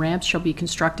compliant ramps shall be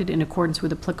constructed in accordance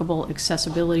with applicable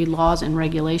accessibility laws and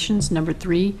regulations. Number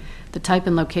 3, the type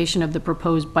and location of the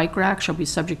proposed bike rack shall be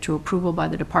subject to approval by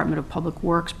the Department of Public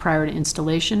Works prior to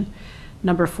installation.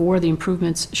 Number 4, the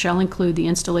improvements shall include the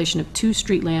installation of 2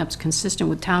 street lamps consistent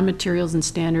with town materials and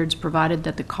standards, provided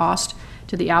that the cost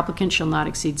to the applicant shall not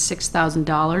exceed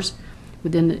 $6,000,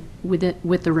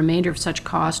 with the remainder of such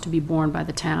cost to be borne by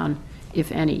the town,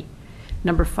 if any.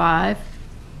 Number 5,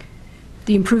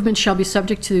 the improvements shall be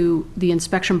subject to the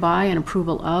inspection by and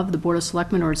approval of the Board of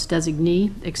Selectmen or its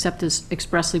designee, except as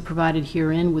expressly provided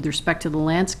herein with respect to the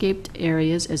landscaped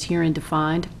areas as herein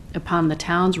defined. Upon the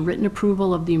town's written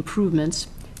approval of the improvements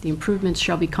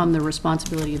shall become the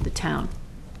responsibility of the town.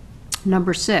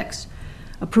 Number 6,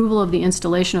 approval of the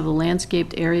installation of the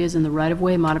landscaped areas in the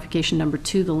right-of-way. Modification number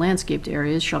 2, the landscaped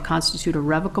areas shall constitute a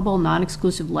revocable,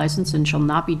 non-exclusive license and shall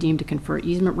not be deemed to confer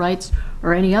easement rights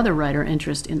or any other right or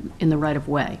interest in the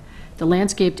right-of-way. The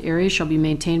landscaped areas shall be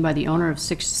maintained by the owner of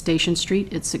 6 Station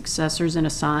Street, its successors and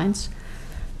assigns,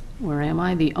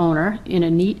 the owner, in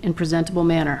a neat and presentable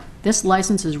manner. This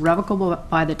license is revocable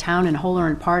by the town in whole or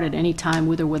in part at any time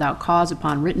with or without cause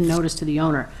upon written notice to the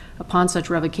owner. Upon such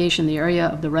revocation, the area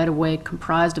of the right-of-way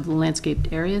comprised of the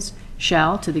landscaped areas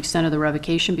shall, to the extent of the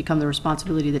revocation, become the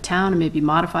responsibility of the town and may be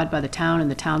modified by the town in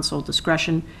the town's sole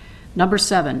discretion. Number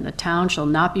 7, the town shall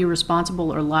not be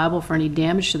responsible or liable for any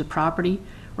damage to the property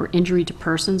or injury to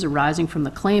persons arising from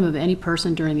the claim of any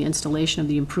person during the installation of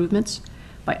the improvements.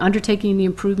 By undertaking the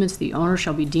improvements, the owner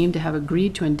shall be deemed to have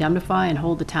agreed to indemnify and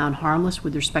hold the town harmless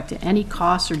with respect to any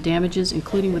costs or damages,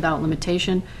 including without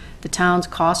limitation the town's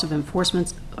cost of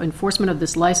enforcement of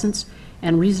this license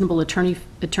and reasonable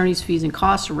attorney's fees and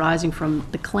costs arising from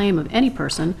the claim of any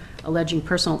person alleging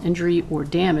personal injury or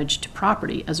damage to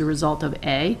property as a result of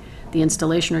A, the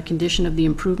installation or condition of the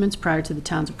improvements prior to the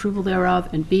town's approval thereof,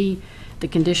 and B, the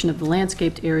condition of the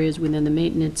landscaped areas within the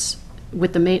maintenance, the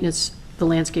condition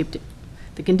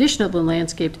of the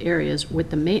landscaped areas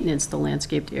with the maintenance of the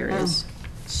landscaped areas,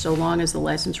 so long as the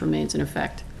license remains in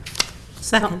effect.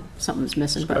 Second. Something's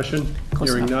missing. but Discussion, close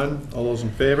hearing enough. none, all those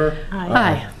in favor?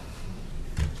 Aye.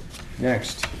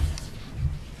 Next.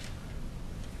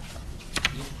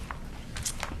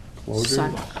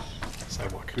 Closure.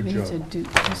 Sidewalk. Do we Good need to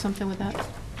job. do something with that?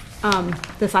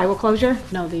 The sidewalk closure?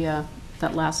 No,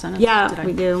 that last sentence? Yeah, Did I-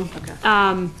 we do.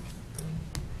 Okay.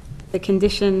 The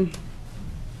condition,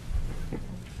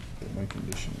 My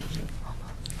condition is it.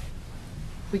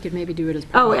 We could maybe do it as.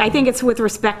 oh, I think it's with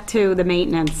respect to the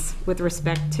maintenance,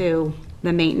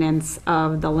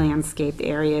 of the landscaped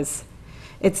areas.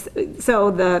 It's,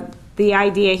 so the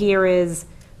idea here is,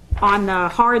 on the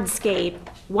hardscape,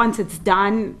 once it's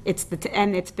done,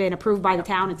 and it's been approved by the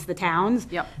town, it's the town's.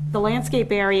 Yep. The landscape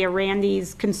area,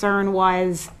 Randy's concern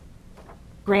was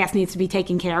grass needs to be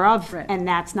taken care of. Right. And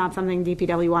that's not something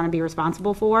DPW want to be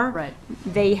responsible for. Right.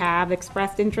 They have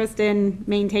expressed interest in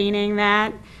maintaining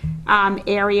that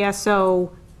area,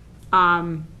 so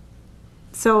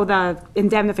the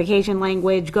indemnification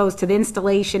language goes to the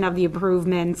installation of the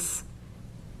improvements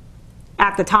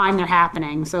at the time they're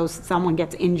happening, so someone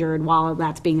gets injured while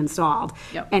that's being installed.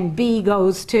 Yep. And B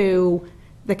goes to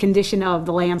the condition of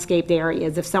the landscaped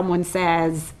areas. If someone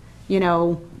says,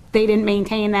 they didn't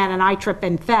maintain that and I tripped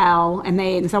and fell,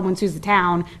 and someone sues the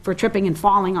town for tripping and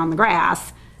falling on the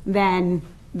grass, then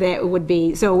that would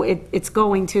be, so it's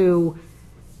going to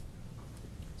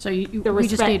So we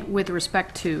just need with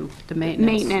respect to the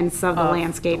maintenance of the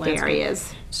landscaped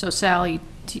areas. So Sally,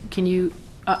 can you,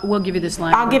 we'll give you this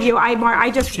language. I'll give you,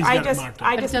 I just She's got it marked up.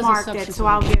 I It just doesn't marked it, so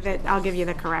substantively. I'll give you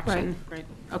the correction. Right,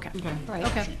 okay. Right.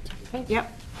 Okay.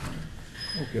 Yep.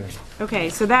 Okay. Okay,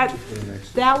 so that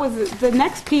was, the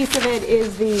next piece of it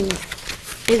is the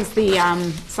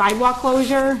sidewalk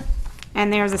closure,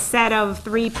 and there's a set of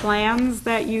 3 plans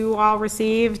that you all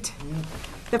received.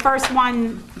 The first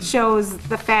one shows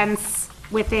the fence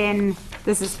within,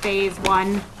 this is phase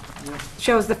 1,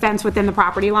 shows the fence within the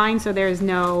property line, so there's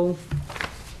no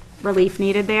relief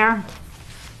needed there.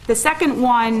 The second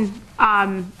one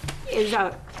is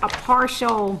a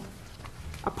partial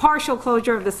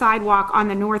closure of the sidewalk on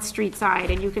the North Street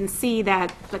side, and you can see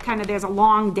that there's a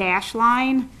long dash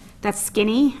line that's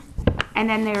skinny, and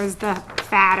then there's the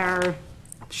fatter,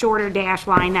 shorter dash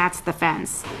line, that's the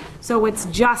fence. So it's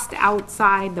just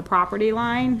outside the property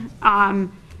line.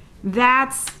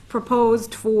 That's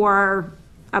proposed for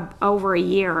over a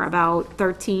year, about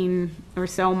 13 or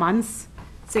so months,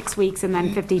 6 weeks and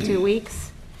then 52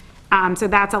 weeks. So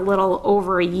that's a little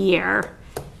over a year.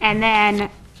 And then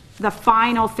the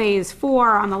final phase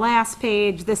 4 on the last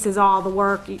page, this is all the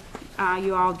work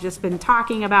you all just been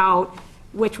talking about,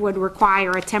 which would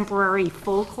require a temporary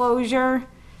full closure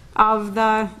of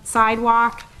the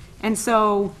sidewalk. And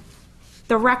so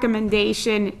the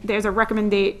recommendation, there's a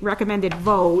recommended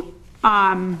vote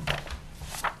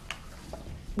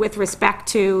with respect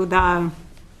to the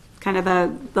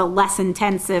the less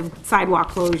intensive sidewalk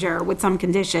closure with some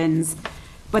conditions.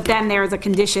 But then there's a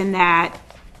condition that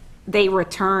they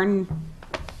return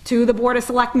to the Board of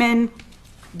Selectmen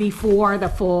before the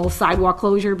full sidewalk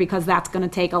closure, because that's going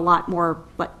to take a lot more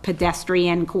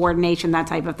pedestrian coordination, that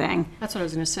type of thing. That's what I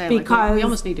was going to say. Because we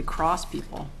almost need to cross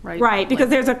people, right? Right, because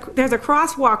there's a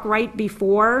crosswalk right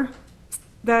before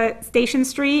the Station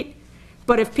Street,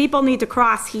 but if people need to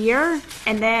cross here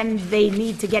and then they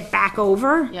need to get back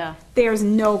over, Yeah. there's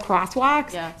no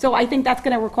crosswalks. Yeah. So I think that's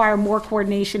going to require more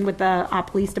coordination with the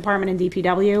police department and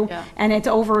DPW. Yeah. And it's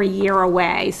over a year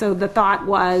away. So the thought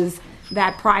was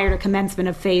that prior to commencement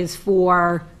of phase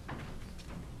 4,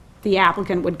 the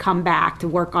applicant would come back to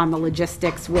work on the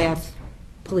logistics with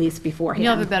police beforehand.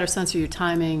 You'll have a better sense of your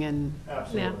timing and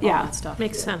Absolutely. all Yeah. that stuff.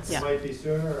 Makes sense. It might be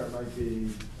sooner, or it might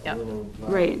be a Yep. little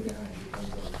Right. behind.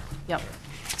 Depends on- Yep.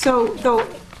 So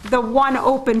the one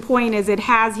open point is it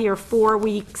has here 4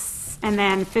 weeks and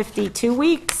then 52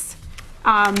 weeks.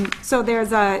 So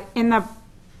there's in the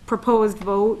proposed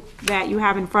vote that you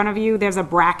have in front of you, there's a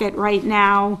bracket right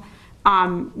now.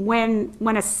 When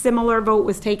a similar vote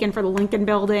was taken for the Lincoln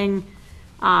Building,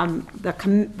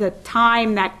 the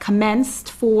time that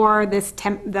commenced for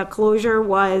the closure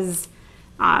was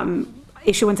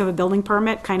issuance of a building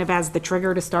permit, kind of as the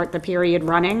trigger to start the period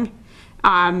running.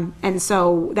 And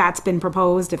so that's been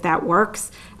proposed, if that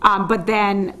works. But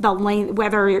then the length,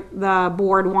 whether the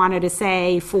board wanted to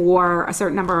say for a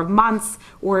certain number of months,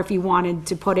 or if you wanted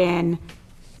to put in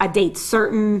a date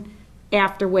certain,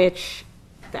 after which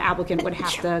the applicant would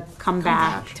have to come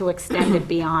back to extend it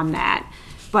beyond that.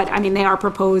 But, I mean, they are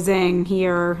proposing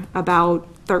here about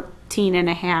 13 and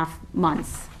a half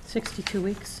months. 62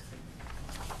 weeks?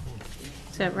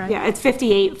 Is that right? Yeah, it's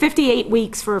 58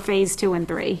 weeks for phase 2 and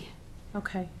 3.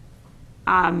 Okay.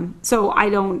 So I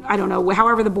don't know,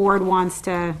 however the board wants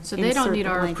to So they don't insert need the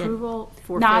our blanket. approval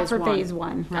for phase 1? Not for phase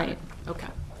 1, Got right. it. Okay.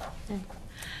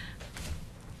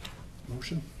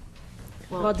 Motion?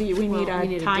 Well, we need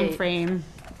a time date. frame.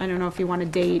 I don't know if you want a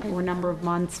date or number of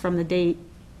months from the date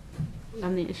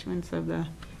on the issuance of the.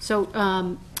 So,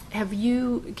 have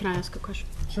you, can I ask a question?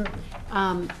 Sure.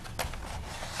 I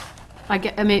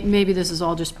mean, maybe this is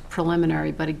all just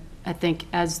preliminary, but I think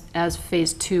as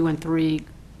phase 2 and 3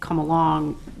 come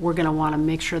along, we're gonna wanna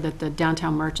make sure that the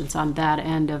downtown merchants on that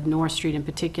end of North Street in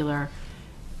particular,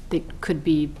 that could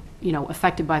be,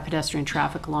 affected by pedestrian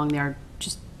traffic along there,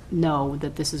 just know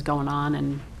that this is going on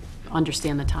and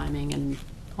understand the timing and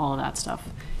all of that stuff.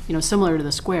 Similar to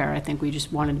the square, I think we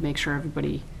just wanted to make sure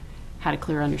everybody had a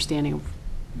clear understanding of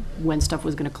when stuff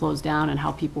was gonna close down and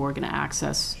how people were gonna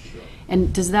access.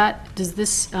 And does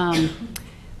this,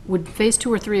 would phase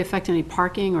 2 or 3 affect any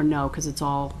parking, or no, because it's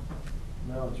all,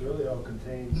 No, it's really all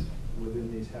contained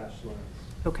within these hash lines.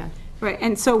 okay. Right,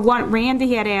 and so what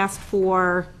Randy had asked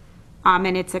for,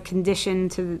 and it's a condition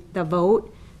to the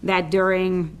vote, that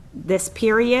during this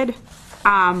period,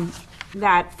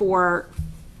 that 4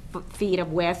 feet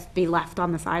of width be left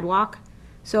on the sidewalk.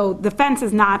 So the fence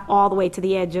is not all the way to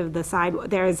the edge of the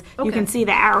sidewalk. You can Okay. see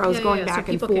the arrows Yeah, going yeah, so back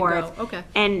and people can forth. go, okay.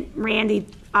 And Randy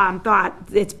thought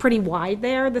it's pretty wide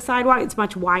there, the sidewalk. It's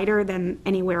much wider than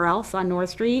anywhere else on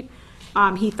North Street.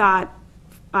 He thought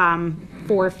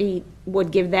 4 feet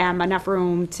would give them enough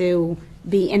room to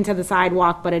be into the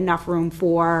sidewalk, but enough room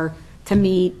to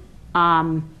meet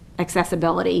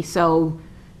accessibility. So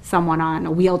someone on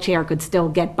a wheelchair could still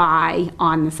get by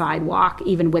on the sidewalk,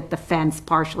 even with the fence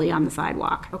partially on the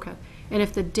sidewalk. Okay. And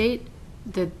if the date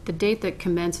that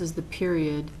commences the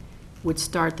period would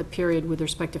start the period with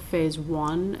respect to phase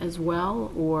 1 as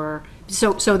well, or,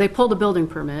 so they pulled a building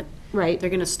permit, Right. They're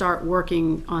gonna start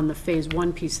working on the phase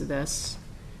 1 piece of this.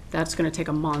 That's gonna take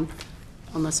a month,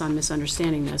 unless I'm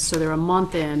misunderstanding this. So they're a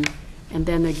month in, and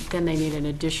then they need an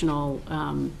additional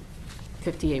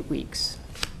 58 weeks.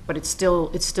 But it's still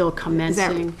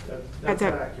commencing. That's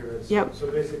accurate. Yep.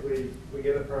 So basically, we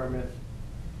get a permit,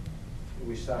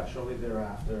 we start shortly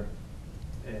thereafter,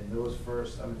 and those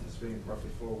first, I'm anticipating roughly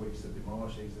 4 weeks to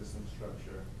demolish the existing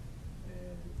structure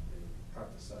and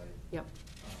prep the site. Yep.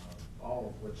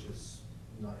 All of which is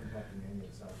not impacting any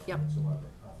of the sidewalk Yep. whatsoever,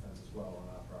 our fence as well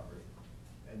on our property.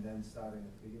 And then starting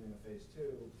at the beginning of phase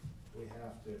 2, we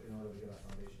have to, in order to get our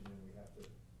foundation in, we have to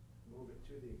move it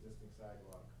to the existing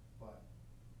sidewalk. But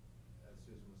as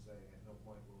Susan was saying, at no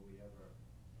point will we ever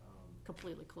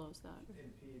Completely close that.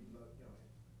 impede,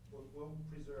 we'll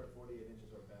preserve 48 inches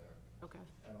or better Okay,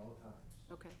 at all times.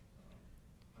 okay.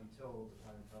 Until the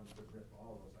time comes to rip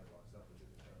all those sidewalks up and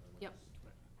determine which Yep.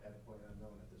 is at a point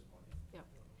unknown at this point. Yep.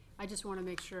 I just want to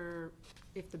make sure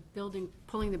if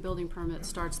pulling the building permit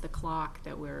starts the clock,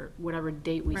 that whatever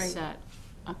date we Right. set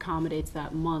accommodates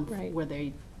that month Right. where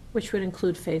they, Which would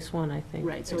include phase 1, I think.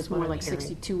 right, so is it's what more I'm like hearing.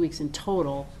 62 weeks in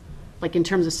total, like in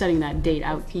terms of setting that date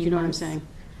out, you know what I'm saying?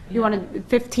 You wanted,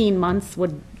 15 months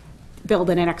would build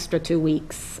in an extra 2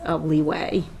 weeks of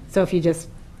leeway. So if you just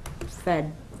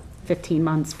said 15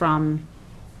 months from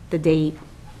the date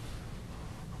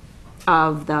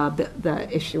of the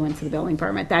issuance of the building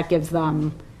permit, that gives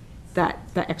them the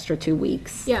extra 2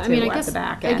 weeks Yeah, I mean, at the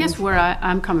back I guess end. where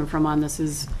I'm coming from on this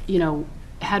is,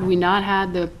 had we not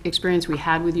had the experience we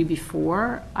had with you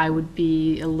before, I would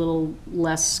be a little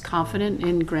less confident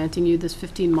in granting you this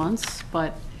 15 months,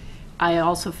 but I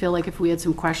also feel like if we had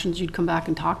some questions, you'd come back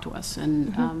and talk to us,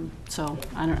 and so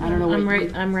I don't know.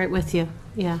 I'm right with you,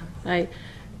 yeah.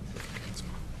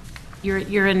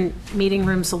 You're in meeting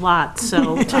rooms a lot,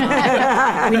 so. We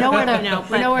know where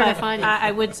to find you.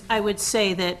 I would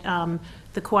say that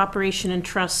the cooperation and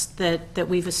trust that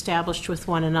we've established with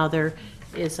one another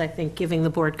is, I think, giving the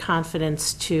board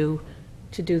confidence to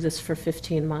do this for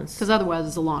 15 months. Because otherwise,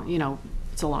 it's a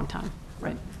long time,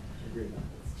 right?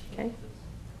 Okay?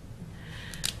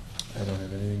 I don't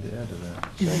have anything to add to that.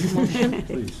 You make a motion?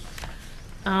 Please.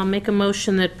 I'll make a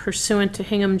motion that pursuant to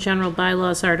Hingham General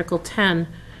Bylaws, Article 10,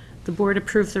 the board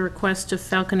approve the request of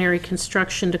Falconary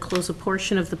Construction to close a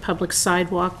portion of the public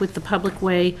sidewalk with the public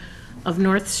way of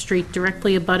North Street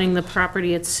directly abutting the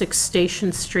property at 6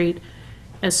 Station Street,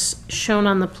 as shown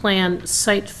on the plan,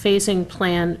 site phasing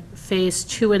plan, Phase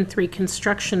 2 and 3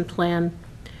 construction plan,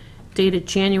 dated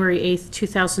January 8th,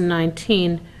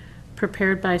 2019,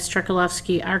 prepared by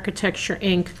Strekalowski Architecture,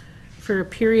 Inc., for a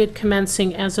period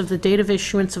commencing as of the date of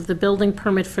issuance of the building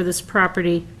permit for this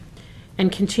property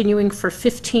and continuing for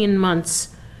 15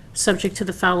 months, subject to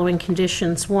the following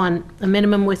conditions. 1, a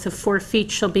minimum width of 4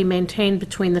 feet shall be maintained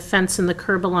between the fence and the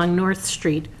curb along North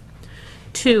Street.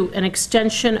 2, an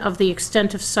extension of the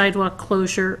extent of sidewalk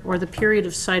closure or the period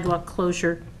of sidewalk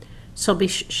closure shall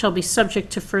be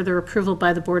subject to further approval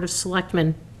by the Board of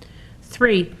Selectmen.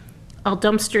 3, all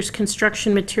dumpsters,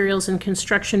 construction materials, and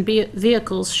construction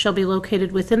vehicles shall be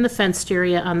located within the fenced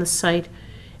area on the site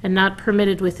and not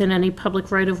permitted within any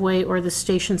public right-of-way or the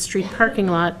Station Street parking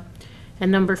lot.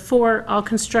 And number 4, all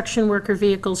construction worker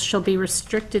vehicles shall be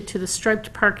restricted to the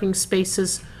striped parking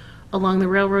spaces along the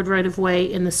railroad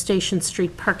right-of-way in the Station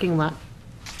Street parking lot.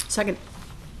 Second.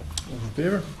 All in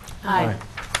favor? Aye.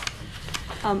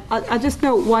 I'll just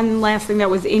note one last thing that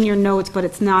was in your notes, but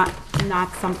it's not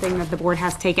something that the board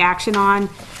has to take action on.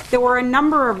 There were a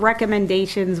number of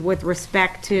recommendations with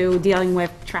respect to dealing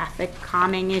with traffic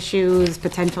calming issues,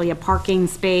 potentially a parking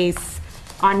space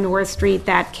on North Street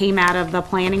that came out of the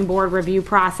planning board review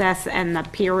process and the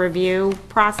peer review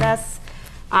process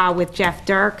with Jeff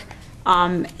Dirk.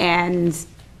 And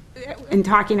in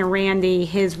talking to Randy,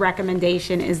 his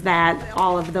recommendation is that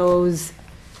all of those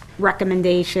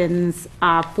recommendations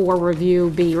for review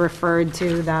be referred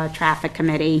to the traffic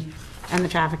committee, and the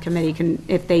traffic committee can,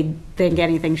 if they think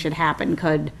anything should happen,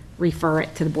 could refer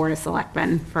it to the Board of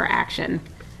Selectmen for action.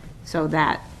 So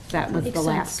that was Makes the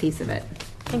last sense. piece of it.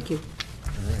 Thank you.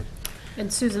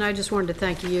 And Susan, I just wanted to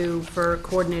thank you for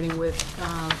coordinating with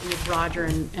Roger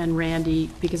and Randy,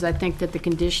 because I think that the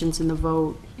conditions in the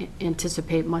vote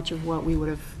anticipate much of what we would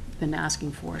have been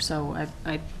asking for. So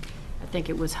I think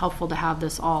it was helpful to have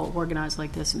this all organized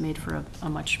like this and made for a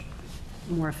much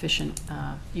more efficient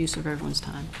use of everyone's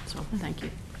time. So thank you.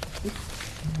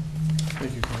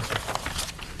 Thank you, Council.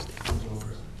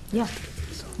 Yeah,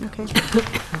 okay.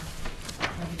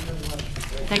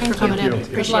 Thanks for coming in. you.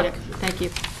 Appreciate it. Thank you.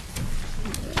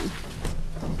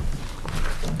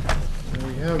 And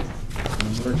we have an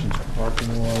emergency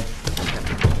parking lot.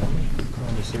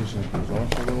 conversation goes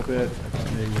off a little bit,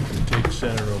 maybe we can take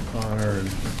Senator O'Connor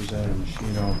and Representative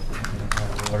Machino in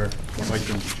hot order, invite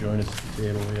them to join us at the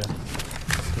table here.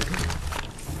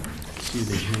 See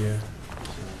they're here.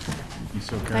 So, be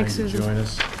so kind Thanks, to Susan. join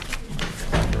us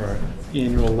for our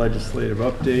annual legislative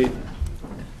update.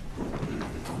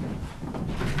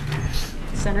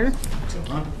 Senator?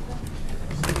 Thank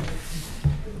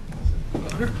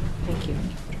you.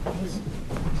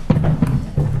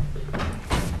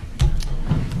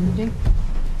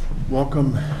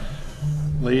 Welcome,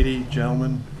 lady,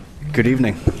 gentlemen. Good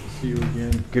evening. See you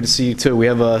again. Good to see you too. We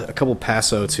have a couple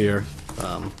pass outs here.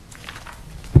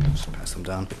 Just pass them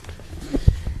down.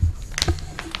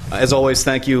 As always,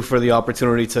 thank you for the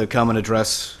opportunity to come and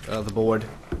address the board.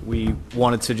 We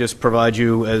wanted to just provide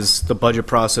you, as the budget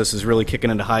process is really kicking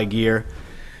into high gear,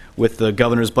 with the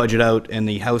governor's budget out and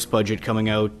the House budget coming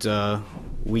out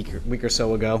week or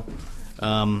so ago.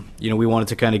 We wanted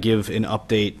to kind of give an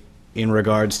update in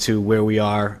regards to where we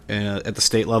are at the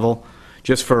state level.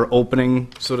 Just for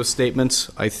opening sort of statements,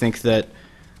 I think that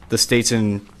the state's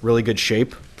in really good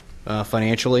shape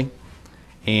financially,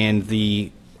 and the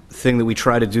thing that we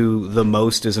try to do the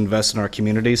most is invest in our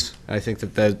communities. I think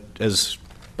that as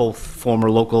both former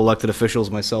local elected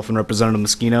officials, myself and Representative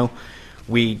Moschino,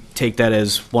 we take that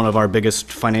as one of our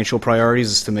biggest financial priorities,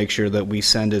 is to make sure that we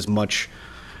send as much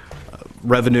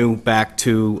revenue back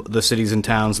to the cities and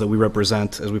towns that we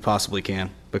represent as we possibly can,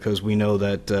 because we know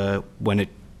that when it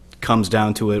comes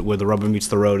down to it, where the rubber meets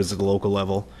the road is at the local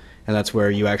level, and that's where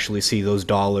you actually see those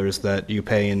dollars that you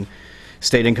pay in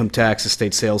state income tax,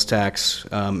 state sales tax,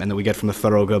 and that we get from the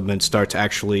federal government start to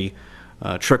actually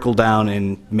trickle down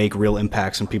and make real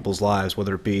impacts in people's lives,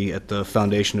 whether it be at the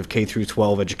foundation of K through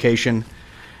 12 education,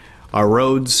 our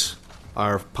roads,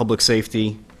 our public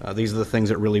safety. These are the things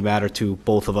that really matter to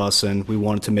both of us, and we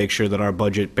wanted to make sure that our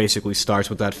budget basically starts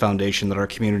with that foundation, that our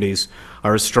communities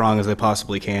are as strong as they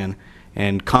possibly can.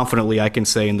 And confidently, I can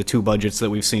say in the two budgets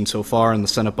that we've seen so far, and the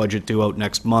Senate budget due out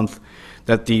next month,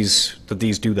 that these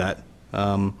do that.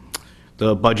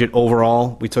 The budget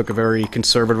overall, we took a very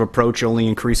conservative approach. It only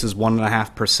increases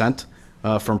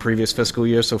 1.5% from previous fiscal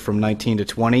year, so from 19 to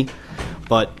 20.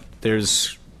 But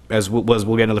there's, as we'll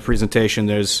get into the presentation,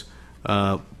 there's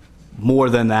more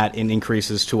than that in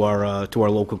increases to our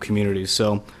local communities.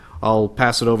 So I'll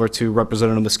pass it over to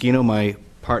Representative Moschino, my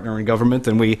partner in government,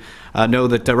 and we know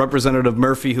that Representative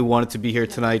Murphy, who wanted to be here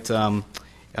tonight,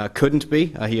 couldn't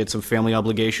be. He had some family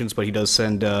obligations, but he does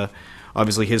send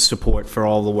obviously his support for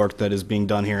all the work that is being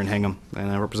done here in Hingham.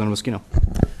 And Representative Moschino.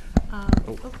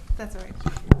 That's all right.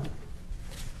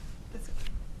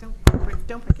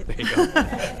 Don't break it. There you go.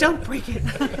 Don't break it.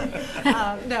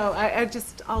 No, I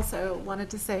just also wanted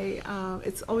to say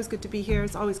it's always good to be here.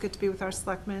 It's always good to be with our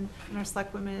selectmen and our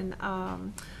selectwomen,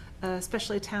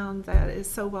 especially a town that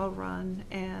is so well run.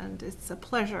 And it's a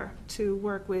pleasure to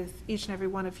work with each and every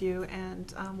one of you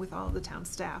and with all of the town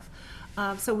staff.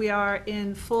 So we are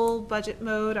in full budget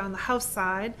mode on the House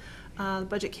side. The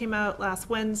budget came out last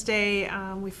Wednesday.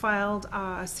 We filed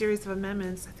a series of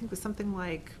amendments. I think it was something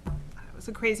like, it was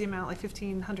a crazy amount, like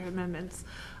 1,500 amendments,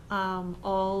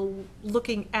 all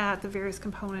looking at the various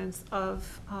components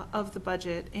of the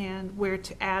budget and where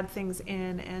to add things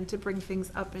in and to bring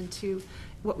things up into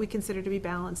what we consider to be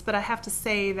balanced. But I have to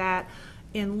say that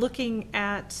in looking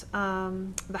at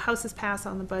the House's pass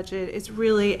on the budget, it's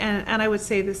really, and I would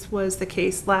say this was the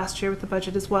case last year with the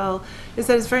budget as well, is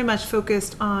that it's very much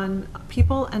focused on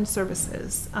people and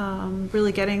services,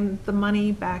 really getting the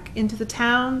money back into the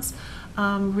towns,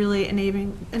 really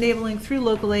enabling through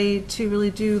local aid to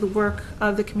really do the work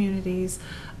of the communities.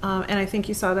 And I think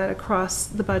you saw that across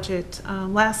the budget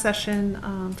last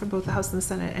session for both the House and the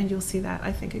Senate, and you'll see that,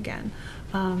 I think, again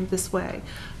this way.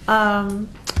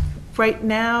 Right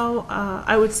now,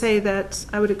 I would say that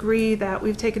I would agree that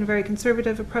we've taken a very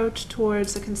conservative approach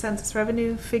towards the consensus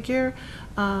revenue figure.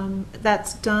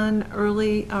 That's done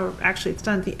early, or actually it's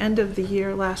done at the end of the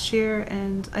year last year,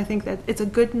 and I think that it's a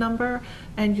good number,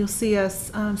 and you'll see us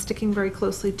sticking very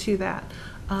closely to that.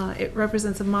 It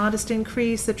represents a modest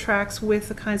increase that tracks with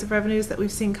the kinds of revenues that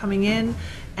we've seen coming in,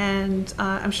 and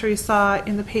I'm sure you saw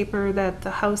in the paper that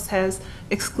the House has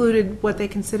excluded what they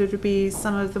consider to be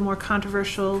some of the more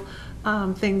controversial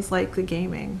things like the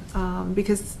gaming,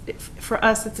 because for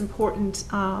us it's important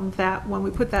that when we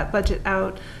put that budget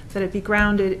out, that it be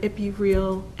grounded, it be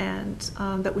real, and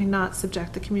that we not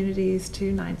subject the communities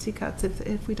to 9C cuts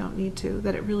if we don't need to,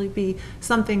 that it really be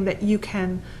something that you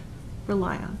can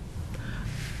rely on.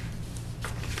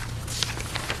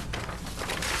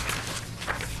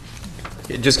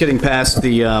 Just getting past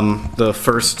the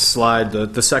first slide,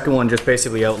 the second one just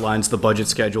basically outlines the budget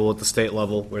schedule at the state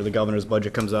level, where the governor's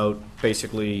budget comes out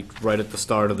basically right at the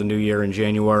start of the new year in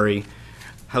January.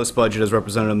 House budget, as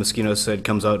Representative Mosquito said,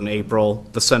 comes out in April.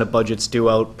 The Senate budget's due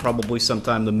out probably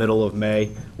sometime the middle of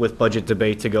May, with budget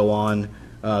debate to go on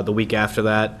the week after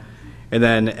that. And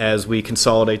then as we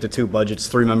consolidate the two budgets,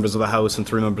 3 members of the House and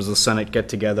 3 members of the Senate get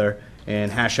together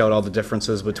and hash out all the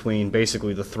differences between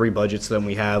basically the 3 budgets that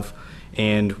we have.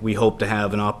 And we hope to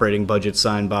have an operating budget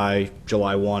signed by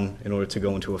July 1 in order to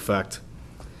go into effect.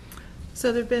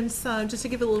 So there've been some, just to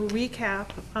give a little recap,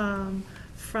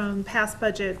 from past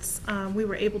budgets, we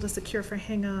were able to secure for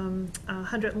Hingham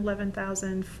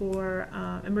 $111,000 for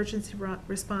emergency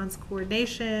response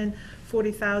coordination,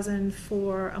 $40,000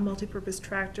 for a multipurpose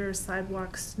tractor,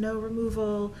 sidewalk snow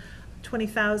removal,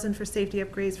 $20,000 for safety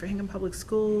upgrades for Hingham Public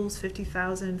Schools,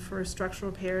 $50,000 for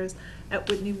structural repairs at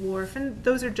Whitney Wharf. And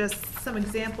those are just some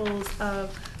examples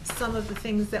of some of the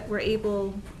things that we're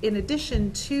able, in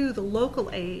addition to the local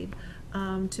aid,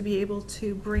 to be able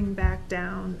to bring back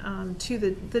down to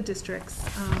the districts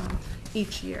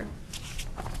each year.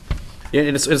 Yeah,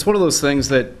 and it's one of those things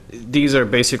that these are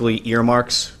basically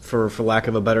earmarks, for lack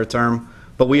of a better term.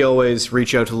 But we always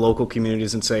reach out to local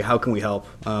communities and say, how can we help?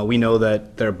 We know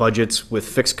that their budgets with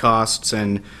fixed costs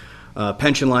and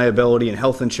pension liability and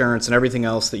health insurance and everything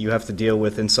else that you have to deal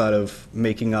with inside of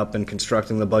making up and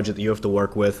constructing the budget that you have to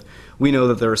work with. We know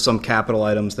that there are some capital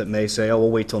items that may say, oh,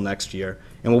 we'll wait till next year.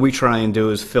 And what we try and do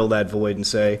is fill that void and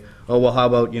say, oh, well, how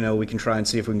about, we can try and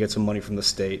see if we can get some money from the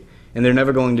state. And they're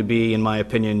never going to be, in my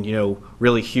opinion,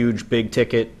 really huge, big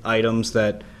ticket items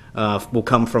that will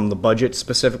come from the budget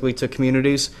specifically to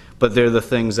communities, but they're the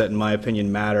things that, in my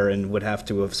opinion, matter and would have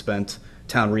to have spent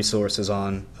town resources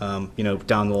on,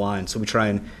 down the line. So we try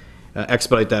and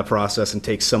expedite that process and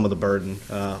take some of the burden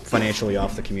financially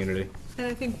off the community. And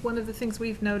I think one of the things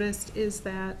we've noticed is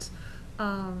that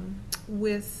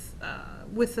with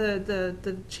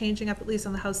the changing up, at least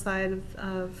on the House side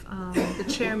of the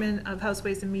chairman of House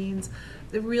Ways and Means,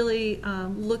 they're really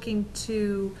looking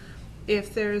to,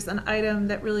 if there's an item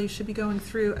that really should be going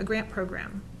through a grant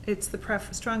program, it's the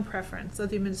strong preference of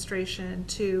the administration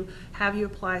to have you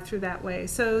apply through that way.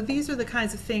 So these are the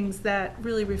kinds of things that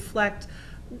really reflect,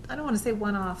 I don't want to say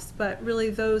one-offs, but really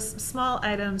those small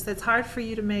items that's hard for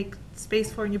you to make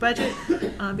space for in your budget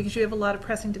because you have a lot of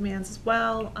pressing demands as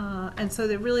well. And so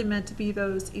they're really meant to be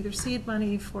those either seed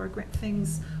money for grant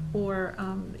things or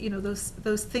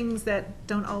those things that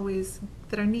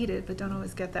are needed but don't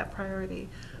always get that priority.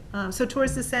 So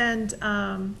towards this end,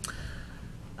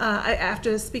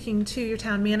 after speaking to your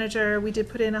town manager, we did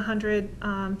put in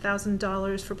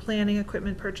 $100,000 for planning,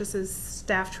 equipment purchases,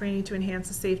 staff training to enhance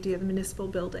the safety of the municipal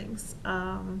buildings,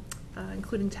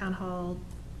 including town hall,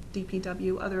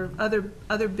 DPW,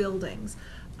 other buildings.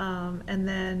 And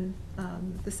then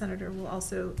the senator will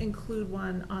also include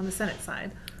one on the Senate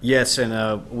side. Yes, and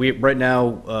right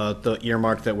now the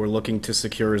earmark that we're looking to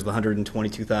secure is the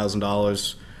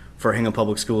 $122,000 for Hingham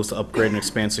Public Schools to upgrade and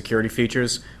expand security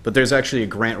features. But there's actually a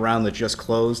grant round that just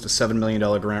closed, a $7 million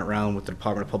grant round with the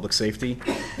Department of Public Safety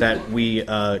that we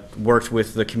worked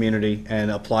with the community and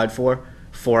applied for.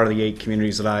 4 out of the 8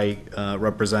 communities that I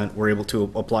represent were able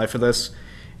to apply for this.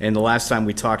 And the last time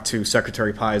we talked to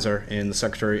Secretary Pizer and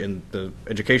the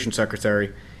Education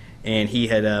Secretary, and he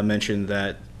had mentioned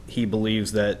that he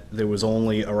believes that there was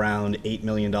only around $8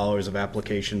 million of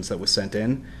applications that was sent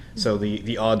in. So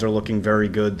the odds are looking very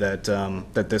good that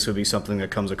that this would be something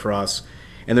that comes across.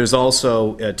 And there's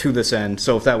also, to this end,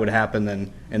 so if that would happen,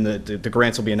 then, and the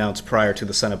grants will be announced prior to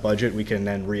the Senate budget, we can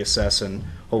then reassess and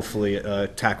hopefully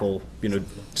tackle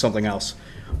something else.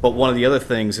 But one of the other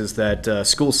things is that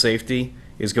school safety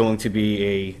is going to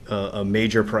be a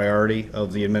major priority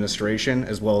of the administration,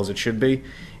 as well as it should be.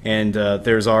 And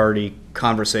there's already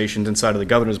conversations inside of the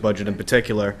governor's budget in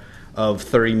particular of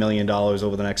 $30 million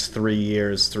over the next 3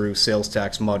 years through sales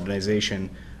tax modernization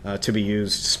to be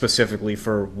used specifically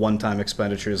for one-time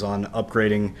expenditures on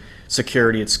upgrading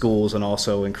security at schools and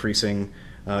also increasing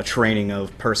training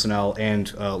of personnel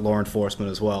and law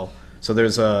enforcement as well. So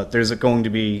there's going to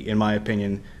be, in my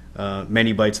opinion,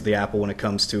 many bites of the apple when it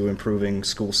comes to improving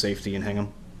school safety in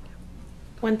Hingham.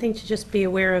 One thing to just be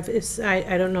aware of is,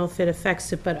 I don't know if it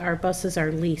affects it, but our buses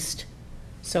are leased.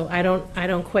 So I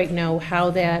don't quite know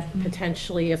how that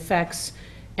potentially affects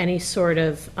any sort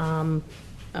of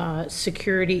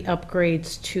security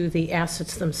upgrades to the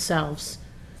assets themselves.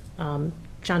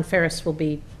 John Ferris will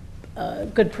be a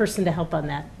good person to help on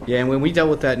that. Yeah, and when we dealt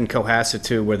with that in Cohasset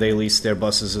too, where they lease their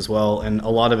buses as well, and a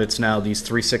lot of it's now these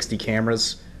 360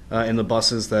 cameras in the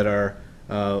buses that are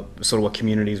sort of what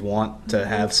communities want to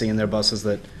have seeing their buses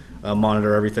that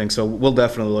monitor everything. So we'll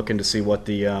definitely look into see what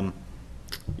the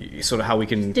sort of how we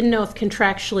can. Didn't know if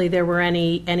contractually there were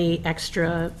any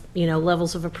extra,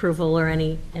 levels of approval or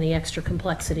any extra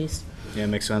complexities. Yeah,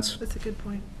 makes sense. That's a good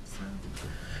point.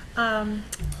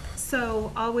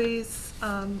 So always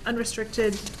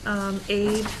unrestricted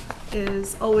aid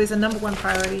is always a #1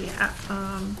 priority.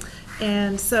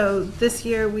 And so this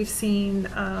year we've seen,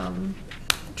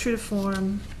 true to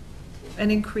form,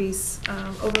 an increase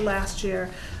over last year.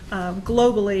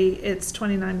 Globally, it's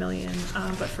 29 million,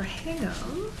 but for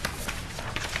Hingham,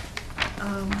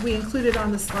 we included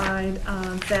on the slide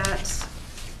that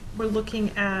we're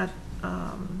looking at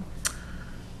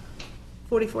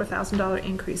 $44,000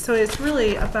 increase. So it's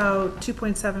really about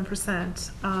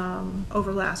 2.7%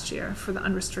 over last year for the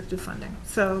unrestricted funding.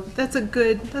 So that's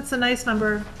a nice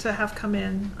number to have come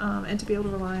in and to be able to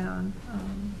rely on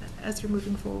as you're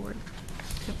moving forward.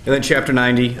 And then Chapter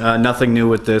 90, nothing new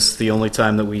with this. The only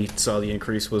time that we saw the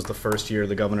increase was the first year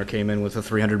the governor came in with a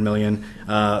 $300 million.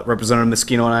 Representative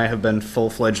Moschino and I have been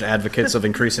full-fledged advocates of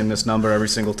increasing this number every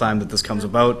single time that this comes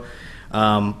about.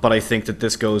 But I think that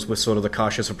this goes with sort of the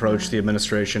cautious approach the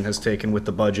administration has taken with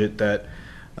the budget that,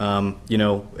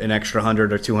 an extra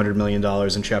 $100 or $200 million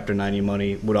in Chapter 90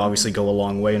 money would obviously go a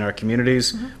long way in our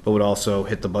communities, but would also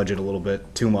hit the budget a little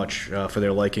bit too much for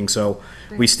their liking. So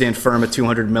we stand firm at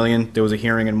 $200 million. There was a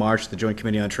hearing in March. The Joint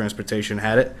Committee on Transportation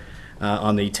had it.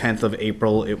 On the 10th of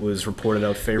April, it was reported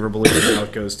out favorably. Now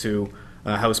it goes to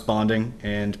House bonding,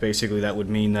 and basically that would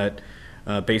mean that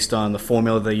based on the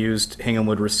formula they used, Hingham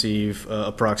would receive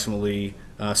approximately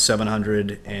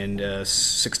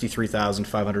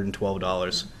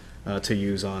 $763,512 to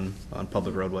use on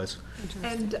public roadways.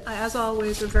 And as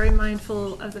always, we're very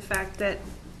mindful of the fact that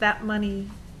that money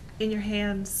in your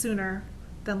hands sooner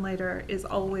than later is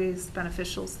always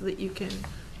beneficial, so that you can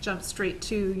jump straight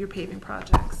to your paving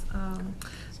projects.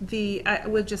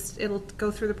 It'll go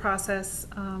through the process.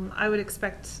 I would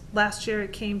expect, last year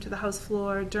it came to the House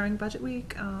floor during budget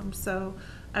week, so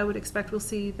I would expect we'll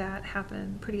see that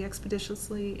happen pretty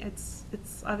expeditiously. It's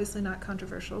obviously not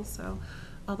controversial, so,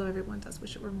 although everyone does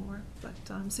wish it were more, but,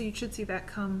 so you should see that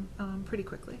come pretty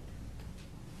quickly.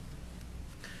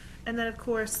 And then, of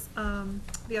course,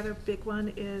 the other big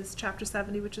one is Chapter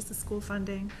 70, which is the school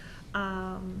funding.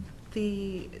 So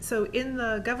in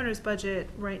the governor's budget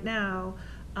right now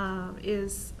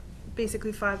is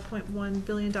basically $5.1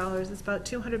 billion. It's about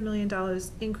 $200 million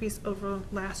increase over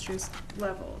last year's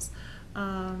levels.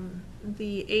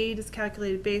 The aid is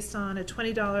calculated based on a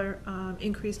 $20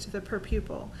 increase to the per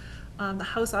pupil. The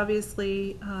House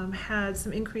obviously had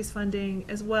some increased funding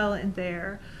as well in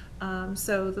there.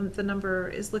 So the number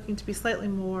is looking to be slightly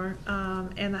more,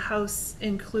 and the House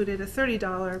included a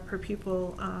 $30 per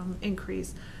pupil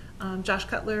increase. Josh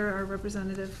Cutler, our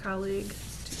representative colleague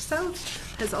to the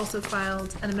south, has also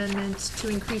filed an amendment to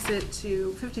increase it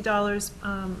to $50.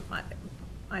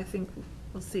 I think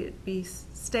we'll see it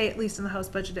stay at least in the House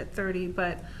budget at 30,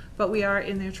 but we are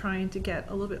in there trying to get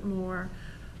a little bit more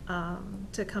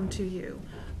to come to you.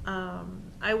 I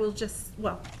was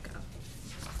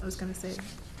going to say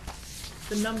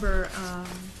the number,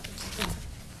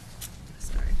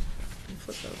 sorry, let me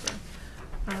flip over.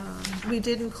 We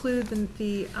did include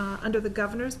the under the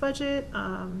governor's budget,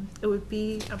 it would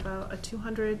be about a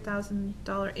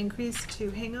 $200,000 increase to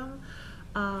Hingham.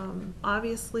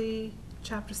 Obviously,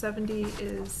 Chapter 70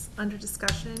 is under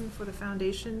discussion for the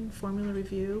foundation formula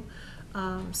review.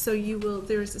 So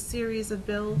there's a series of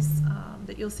bills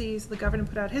that you'll see. So the governor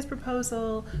put out his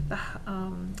proposal, the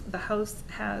House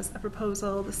has a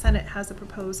proposal, the Senate has a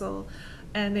proposal,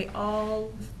 and they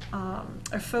all are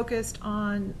focused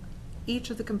on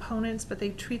each of the components, but they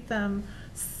treat them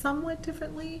somewhat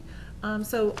differently.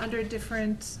 So under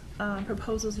different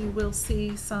proposals, you will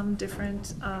see some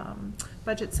different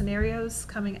budget scenarios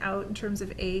coming out in terms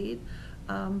of aid.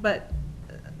 But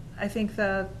I think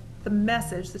the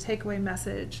message, the takeaway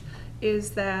message, is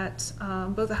that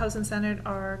both the House and Senate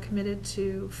are committed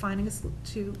to finding a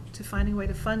way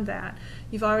to fund that.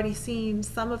 You've already seen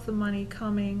some of the money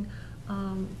coming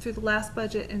through the last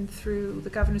budget and through the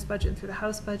governor's budget and through the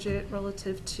House budget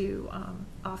relative to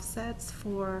offsets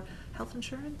for health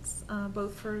insurance,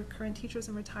 both for current teachers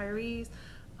and retirees.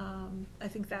 I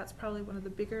think that's probably one of the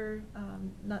bigger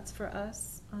nuts for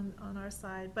us on our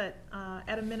side. But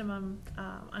at a minimum,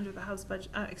 under the House budget,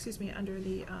 under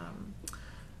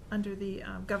the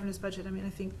governor's budget, I mean, I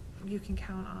think you can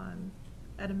count on,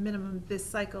 at a minimum, this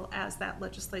cycle as that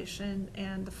legislation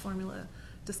and the formula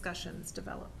discussions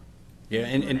develop. Yeah,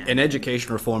 and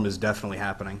education reform is definitely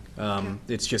happening.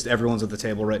 It's just everyone's at the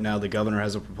table right now. The governor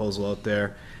has a proposal out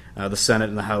there. The Senate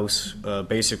and the House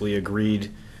basically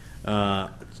agreed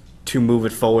to move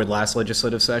it forward last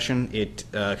legislative session. It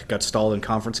got stalled in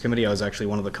conference committee. I was actually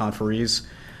one of the conferees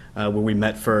where we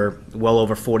met for well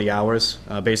over 40 hours,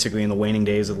 basically in the waning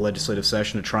days of the legislative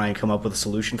session to try and come up with a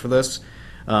solution for this.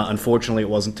 Unfortunately, it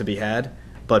wasn't to be had.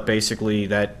 But basically,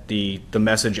 that the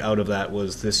message out of that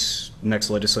was this next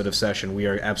legislative session, we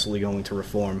are absolutely going to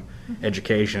reform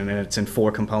education, and it's in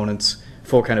 4 components,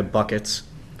 4 kind of buckets.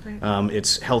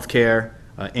 It's healthcare,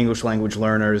 English language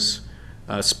learners,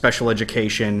 special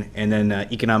education, and then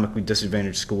economically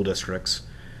disadvantaged school districts.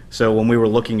 So when we were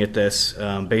looking at this,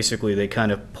 basically they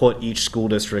kind of put each school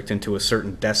district into a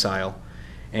certain decile,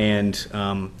 and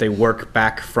they work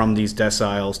back from these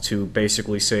deciles to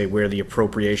basically say where the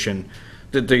appropriation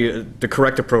the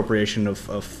correct appropriation of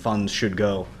funds should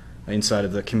go inside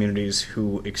of the communities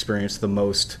who experience the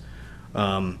most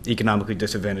economically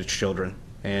disadvantaged children.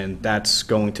 And that's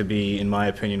going to be, in my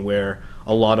opinion, where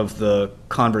a lot of the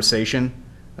conversation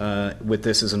with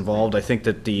this is involved. I think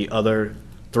that the other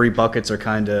 3 buckets are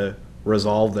kind of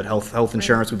resolved, that health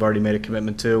insurance we've already made a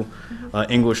commitment to.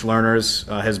 English learners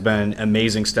has been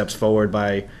amazing steps forward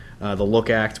by the Look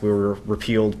Act. We were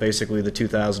repealed basically the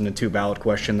 2002 ballot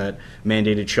question that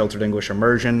mandated sheltered English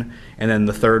immersion. And then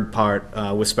the third part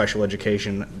was special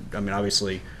education. I mean,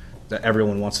 obviously, that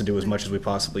everyone wants to do as much as we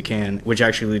possibly can, which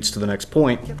actually leads to the next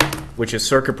point, which is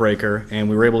circuit breaker. And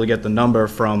we were able to get the number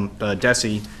from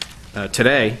DESE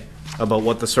today about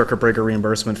what the circuit breaker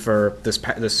reimbursement for this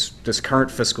current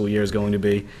fiscal year is going to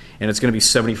be. And it's going to be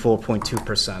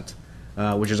 74.2%.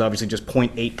 Which is obviously just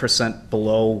 0.8%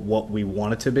 below what we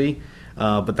want it to be,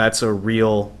 but that's a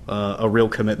real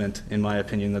commitment, in my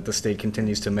opinion, that the state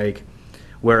continues to make.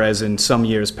 Whereas in some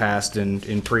years past,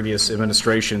 in previous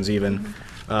administrations even,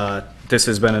 this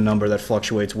has been a number that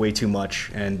fluctuates way too much,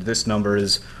 and this number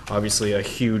is obviously a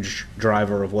huge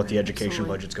driver of what the education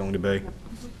budget's going to be.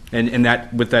 And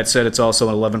that, with that said, it's also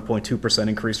an 11.2%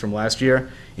 increase from last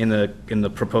year in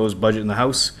the proposed budget in the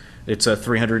House. It's a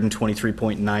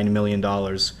 $323.9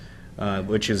 million,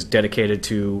 which is dedicated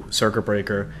to circuit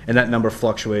breaker, and that number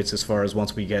fluctuates as far as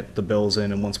once we get the bills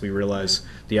in and once we realize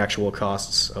the actual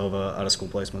costs of out-of-school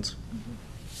placements.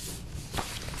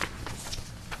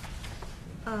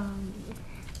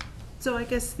 So I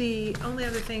guess the only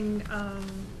other thing,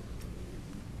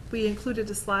 we included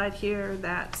a slide here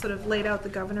that sort of laid out the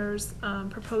governor's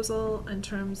proposal in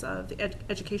terms of the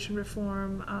education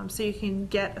reform, so you can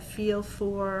get a feel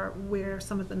for where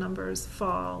some of the numbers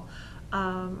fall.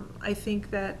 I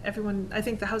think that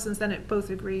the House and Senate both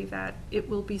agree that it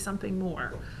will be something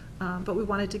more, but we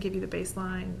wanted to give you the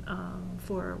baseline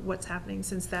for what's happening,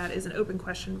 since that is an open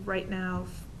question right now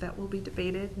that will be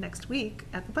debated next week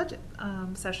at the budget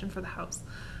session for the House.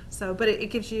 So, but it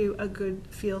gives you a good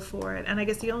feel for it. And I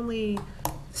guess the only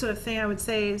sort of thing I would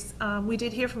say is we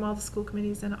did hear from all the school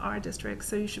committees in our district,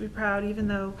 so you should be proud, even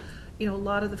though, you know, a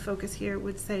lot of the focus here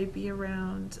would say be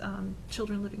around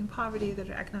children living in poverty that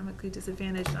are economically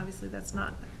disadvantaged. Obviously, that's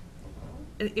not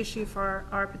an issue for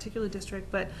our particular district,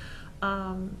 but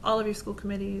all of your school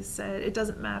committees said it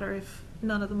doesn't matter if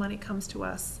none of the money comes to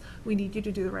us. We need you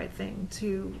to do the right thing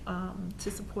to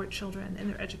support children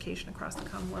in their education across the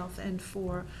Commonwealth and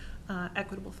for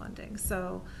equitable funding.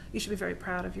 So you should be very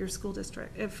proud of your school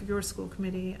district, if your school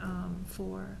committee,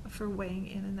 for weighing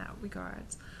in that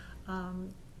regards.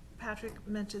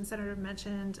 Senator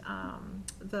mentioned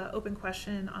the open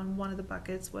question on one of the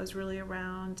buckets was really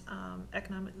around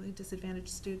economically disadvantaged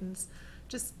students.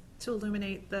 Just to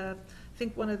illuminate I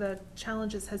think one of the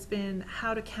challenges has been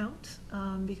how to count,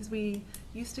 because we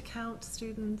used to count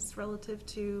students relative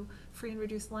to free and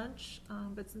reduced lunch,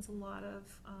 but since a lot of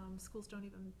schools don't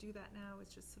even do that now,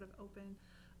 it's just sort of open.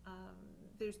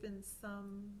 There's been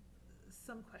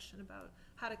some question about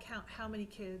how to count how many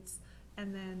kids,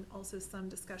 and then also some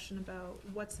discussion about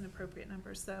what's an appropriate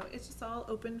number. So it's just all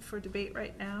open for debate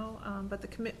right now, but the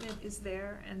commitment is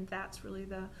there, and that's really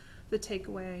the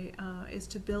takeaway, is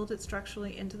to build it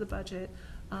structurally into the budget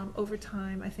over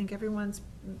time. I think everyone's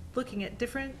looking at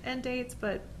different end dates,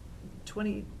 but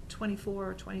 2024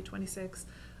 or 2026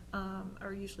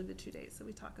 are usually the 2 dates that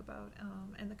we talk about,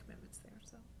 and the commitments there.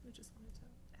 So we just wanted to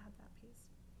add that piece.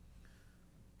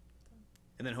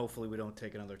 And then hopefully we don't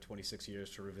take another 26 years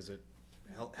to revisit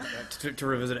to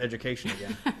revisit education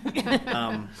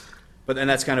again. But then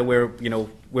that's kind of where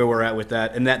we're at with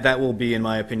that, and that will be, in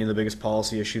my opinion, the biggest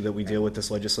policy issue that we deal with this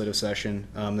legislative session,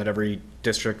 that every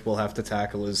district will have to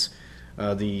tackle is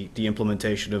the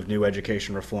implementation of new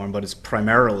education reform, but it's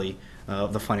primarily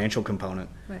the financial component.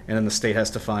 Right. And then the state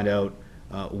has to find out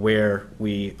where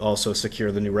we also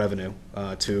secure the new revenue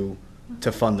to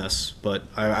fund this. But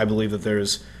I believe that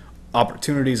there's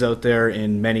opportunities out there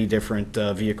in many different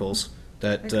vehicles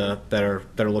that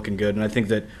are looking good. And I think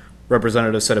that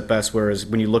Representative said it best, whereas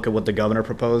when you look at what the governor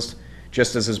proposed,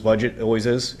 just as his budget always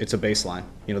is, it's a baseline.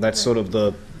 You know, that's sort of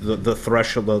the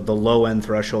threshold, the low end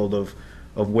threshold of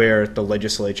where the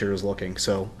legislature is looking.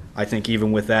 So I think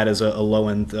even with that as a low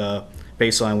end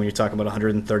baseline, when you're talking about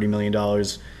 $130 million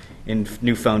in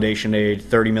new foundation aid,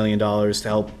 $30 million to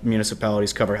help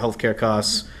municipalities cover healthcare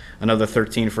costs, another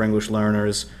 13 for English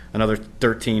learners, another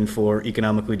 13 for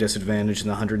economically disadvantaged, and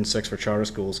 106 for charter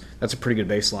schools. That's a pretty good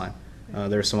baseline.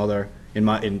 There's some other,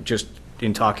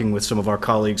 in talking with some of our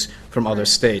colleagues from other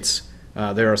states,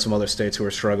 there are some other states who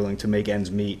are struggling to make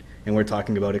ends meet, and we're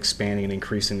talking about expanding and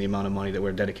increasing the amount of money that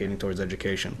we're dedicating towards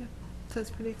education. Yeah. So it's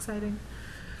pretty exciting.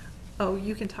 Oh,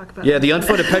 you can talk about Yeah, the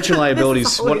unfunded pension liability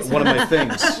is one of my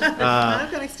things.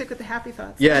 I'm going to stick with the happy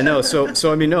thoughts. Yeah, no,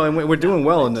 so I mean, no, and we're doing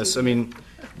well in this. I mean,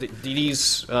 these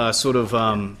sort of,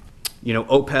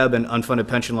 OPEB and unfunded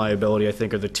pension liability, I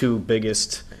think, are the two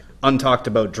biggest untalked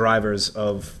about drivers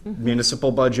of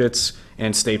municipal budgets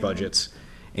and state budgets.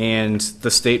 And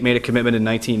the state made a commitment in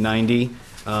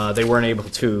 1990. They weren't able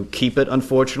to keep it,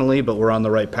 unfortunately, but we're on the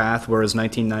right path. Whereas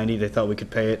 1990, they thought we could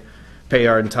pay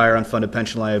our entire unfunded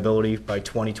pension liability by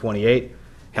 2028.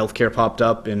 Healthcare popped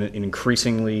up in an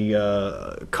increasingly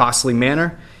costly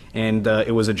manner, and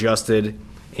it was adjusted,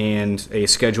 and a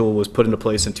schedule was put into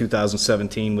place in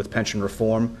 2017 with pension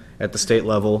reform at the state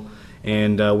level.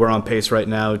 And we're on pace right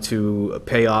now to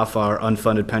pay off our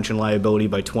unfunded pension liability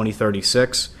by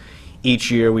 2036.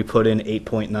 Each year we put in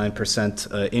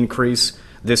 8.9% increase.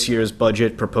 This year's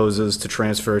budget proposes to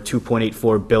transfer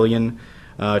 $2.84 billion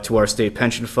to our state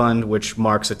pension fund, which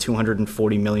marks a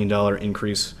 $240 million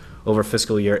increase over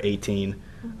fiscal year 18.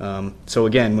 So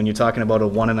again, when you're talking about a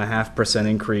 1.5%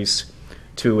 increase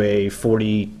to a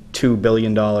 $42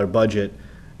 billion budget,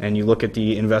 and you look at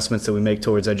the investments that we make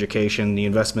towards education, the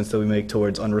investments that we make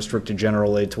towards unrestricted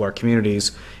general aid to our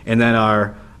communities, and then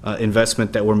our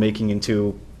investment that we're making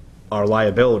into our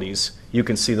liabilities, you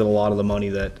can see that a lot of the money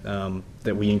that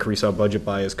that we increase our budget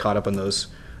by is caught up in those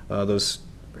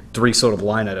three sort of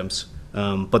line items.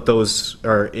 But those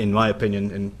are, in my opinion,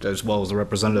 and as well as the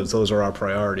representatives, those are our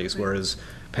priorities, whereas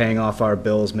paying off our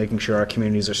bills, making sure our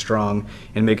communities are strong,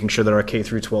 and making sure that our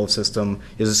K-12 system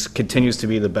continues to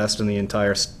be the best in the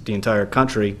entire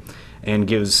country, and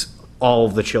gives all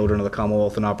of the children of the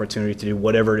Commonwealth an opportunity to do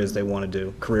whatever it is they want to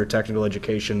do: career technical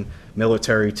education,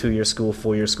 military, 2-year school,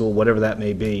 4-year school, whatever that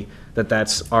may be.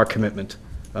 That's our commitment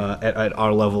at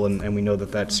our level, and we know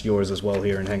that that's yours as well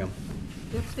here in Hingham.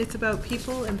 Yep. It's about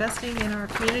people, investing in our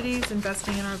communities,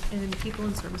 investing in people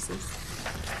and services.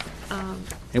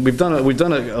 And we've done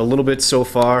a little bit so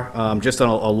far, just on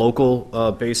a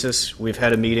local basis. We've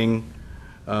had a meeting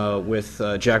with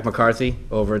Jack McCarthy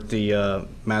over at the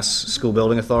Mass School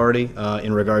Building Authority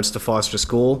in regards to Foster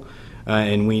School,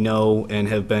 and we know and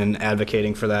have been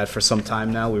advocating for that for some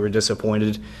time now. We were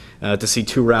disappointed to see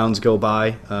 2 rounds go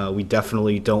by. We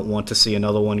definitely don't want to see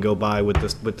another one go by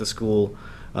with the school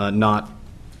not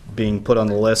being put on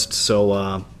the list.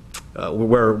 So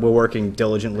we're working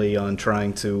diligently on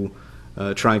trying to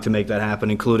make that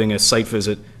happen, including a site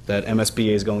visit that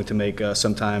MSBA is going to make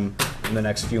sometime in the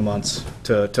next few months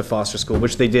to Foster School,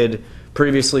 which they did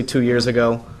previously 2 years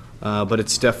ago. But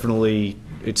it's definitely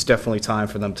time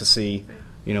for them to see,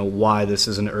 why this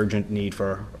is an urgent need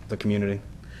for the community.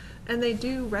 And they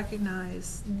do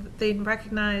recognize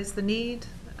the need.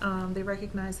 They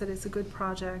recognize that it's a good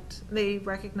project. They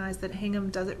recognize that Hingham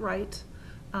does it right.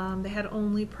 They had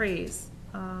only praise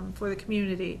for the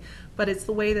community, but it's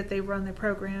the way that they run their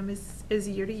program is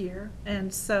year to year.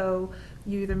 And so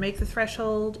you either make the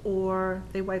threshold or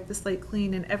they wipe the slate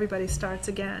clean and everybody starts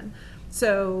again.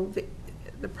 So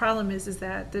the problem is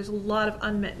that there's a lot of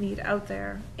unmet need out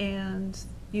there, and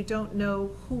you don't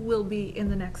know who will be in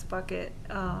the next bucket,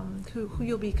 who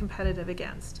you'll be competitive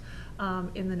against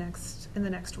in the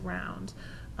next round.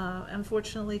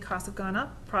 Unfortunately, costs have gone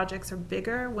up. Projects are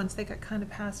bigger once they got kind of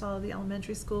past all of the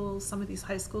elementary schools. Some of these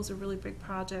high schools are really big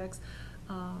projects,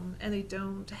 and they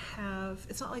don't have.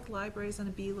 It's not like libraries on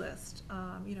a B list,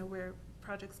 where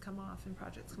projects come off and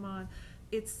projects come on.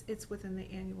 It's within the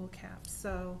annual cap.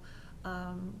 So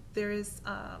there is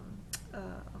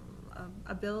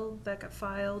a bill that got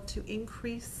filed to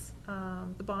increase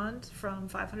the bond from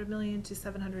 500 million to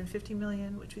 750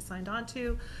 million, which we signed on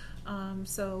to.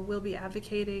 So we'll be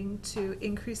advocating to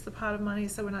increase the pot of money,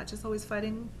 so we're not just always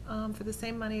fighting for the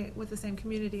same money with the same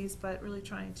communities, but really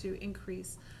trying to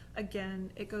increase. Again,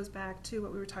 it goes back to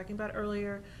what we were talking about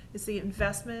earlier, is the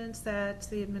investments that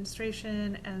the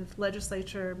administration and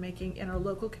legislature are making in our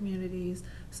local communities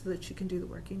so that you can do the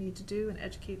work you need to do and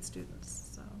educate students,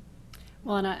 so.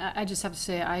 Well, and I just have to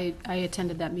say, I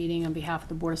attended that meeting on behalf of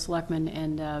the Board of Selectmen,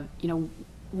 and, you know,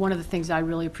 one of the things I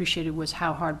really appreciated was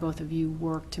how hard both of you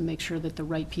worked to make sure that the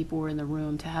right people were in the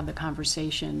room to have the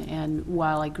conversation. And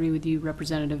while I agree with you,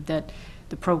 Representative, that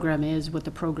the program is what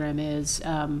the program is,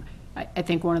 I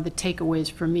think one of the takeaways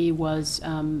for me was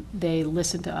they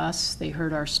listened to us, they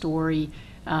heard our story.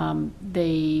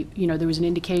 There was an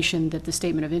indication that the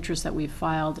statement of interest that we've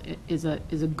filed is a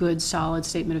good, solid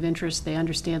statement of interest. They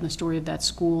understand the story of that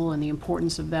school and the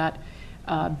importance of that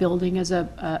building as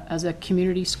a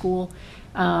community school.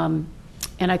 And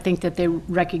I think that they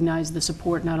recognize the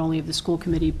support not only of the school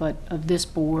committee, but of this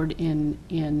board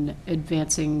in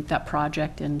advancing that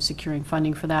project and securing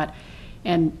funding for that.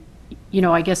 And, you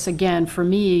know, I guess, again, for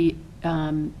me,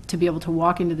 to be able to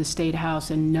walk into the State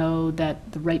House and know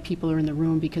that the right people are in the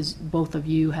room because both of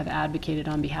you have advocated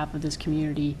on behalf of this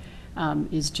community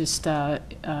is just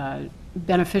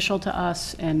beneficial to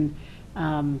us. And,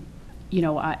 you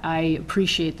know, I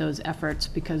appreciate those efforts,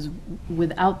 because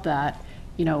without that,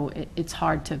 you know, it's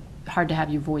hard to have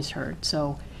your voice heard.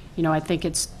 So, you know, I think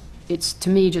it's to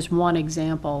me just one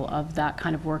example of that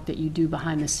kind of work that you do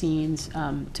behind the scenes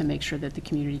to make sure that the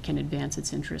community can advance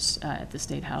its interests at the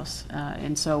State House.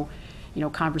 And so, you know,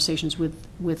 conversations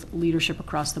with leadership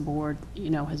across the board, you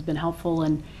know, has been helpful.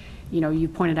 And, you know, you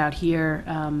pointed out here,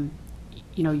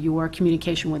 you know, your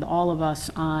communication with all of us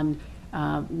on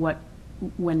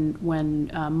when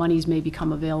monies may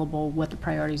become available, what the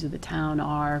priorities of the town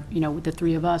are, you know, with the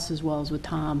three of us as well as with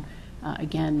Tom.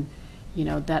 Again, you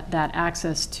know, that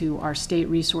access to our state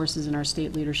resources and our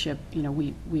state leadership, you know,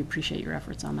 we appreciate your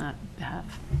efforts on that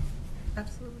behalf.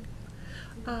 Absolutely.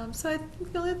 So I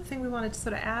think the other thing we wanted to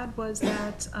sort of add was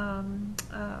that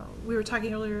we were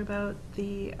talking earlier about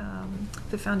the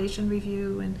foundation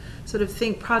review and sort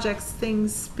of projects,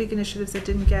 things, big initiatives that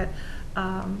didn't get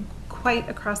quite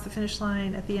across the finish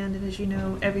line at the end, and as you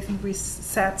know, everything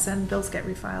resets and bills get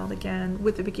refiled again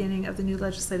with the beginning of the new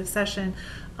legislative session.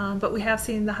 But we have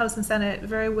seen the House and Senate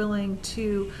very willing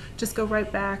to just go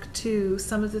right back to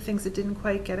some of the things that didn't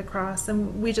quite get across,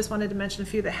 and we just wanted to mention a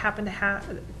few that happened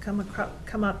to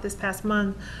come up this past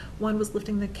month. One was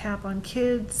lifting the cap on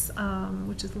kids,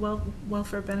 which is the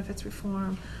welfare benefits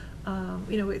reform.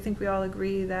 You know, I think we all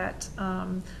agree that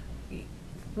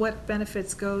what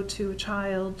benefits go to a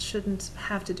child shouldn't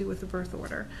have to do with the birth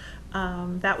order.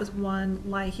 That was one.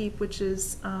 LIHEAP, which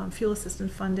is fuel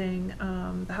assistance funding.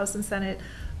 The House and Senate,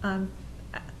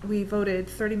 we voted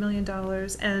 $30 million,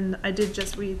 and I did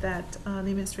just read that the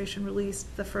administration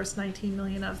released the first $19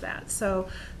 million of that. So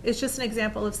it's just an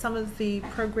example of some of the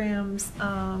programs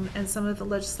and some of the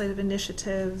legislative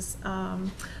initiatives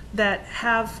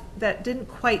that didn't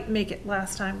quite make it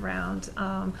last time round.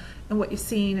 And what you've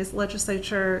seen is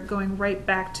legislature going right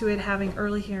back to it, having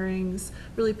early hearings,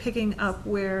 really picking up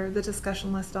where the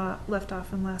discussion left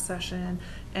off in last session,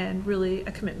 and really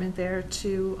a commitment there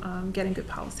to getting good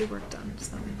policy work done.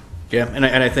 So. Yeah, and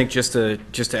I think just to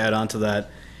add on to that,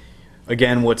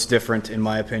 again, what's different, in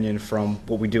my opinion, from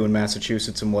what we do in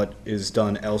Massachusetts and what is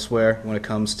done elsewhere when it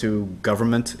comes to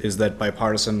government is that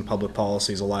bipartisan public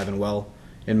policy is alive and well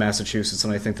in Massachusetts,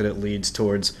 and I think that it leads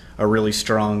towards a really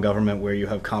strong government where you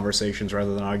have conversations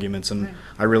rather than arguments. And right.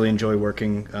 I really enjoy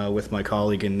working with my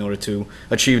colleague in order to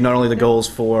achieve not only the goals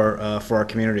for our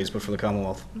communities, but for the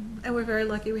Commonwealth. And we're very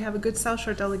lucky. We have a good South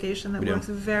Shore delegation that works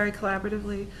very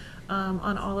collaboratively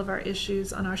on all of our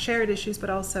issues, on our shared issues, but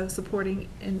also supporting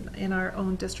in our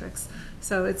own districts.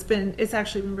 So it's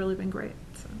actually really been great.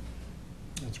 So.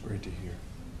 That's great to hear.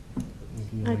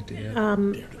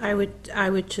 I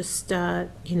would just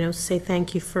you know, say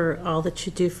thank you for all that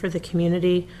you do for the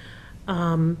community.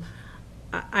 I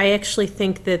actually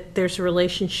think that there's a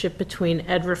relationship between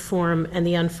ed reform and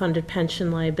the unfunded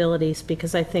pension liabilities,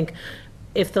 because I think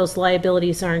if those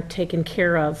liabilities aren't taken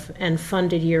care of and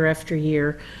funded year after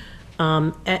year,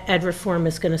 ed reform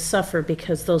is going to suffer,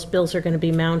 because those bills are going to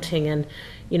be mounting. And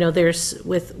you know, there's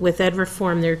with ed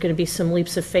reform, there are going to be some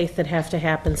leaps of faith that have to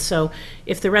happen. So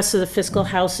if the rest of the fiscal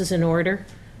house is in order,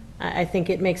 I think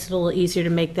it makes it a little easier to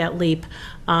make that leap.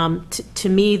 To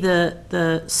me,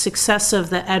 the success of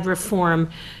the ed reform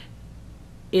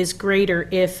is greater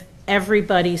if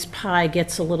everybody's pie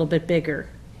gets a little bit bigger.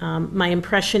 My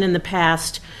impression in the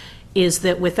past is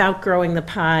that without growing the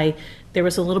pie, there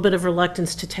was a little bit of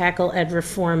reluctance to tackle ed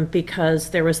reform because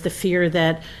there was the fear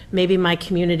that maybe my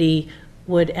community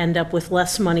would end up with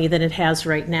less money than it has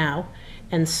right now.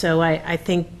 And so I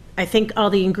think all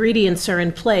the ingredients are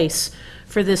in place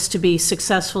for this to be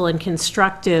successful and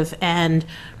constructive. And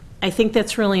I think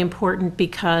that's really important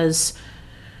because,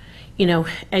 you know,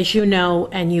 as you know,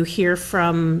 and you hear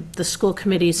from the school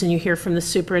committees and you hear from the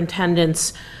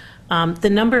superintendents, the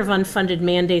number of unfunded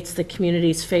mandates that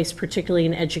communities face, particularly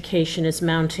in education, is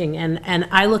mounting. And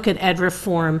I look at ed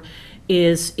reform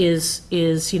is,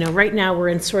 you know, right now we're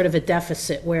in sort of a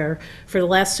deficit where for the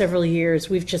last several years,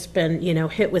 we've just been, you know,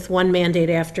 hit with one mandate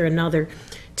after another.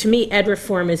 To me, ed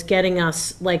reform is getting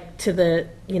us like to the,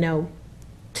 you know,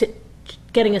 to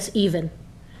getting us even.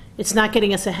 It's not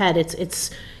getting us ahead.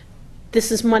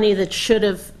 This is money that should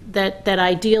have, that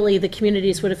ideally the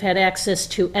communities would have had access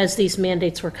to as these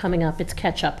mandates were coming up. It's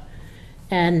catch up.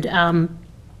 And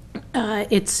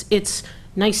it's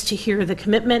nice to hear the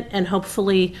commitment, and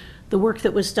hopefully the work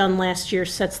that was done last year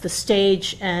sets the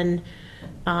stage, and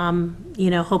you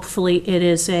know, hopefully it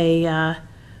is a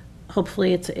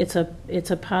hopefully it's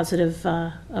a positive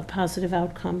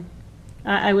outcome.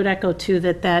 I would echo too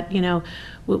that you know,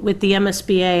 with the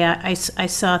MSBA, I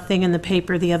saw a thing in the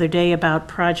paper the other day about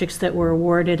projects that were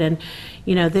awarded, and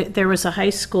you know, there was a high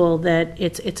school that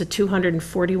it's a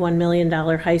 $241 million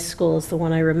high school is the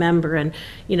one I remember, and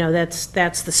you know, that's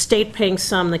the state paying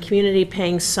some, the community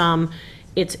paying some.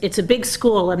 It's a big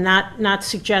school. I'm not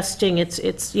suggesting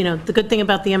it's you know, the good thing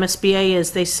about the MSBA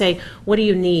is they say, what do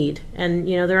you need? And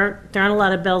you know, there aren't a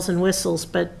lot of bells and whistles,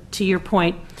 but to your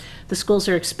point, the schools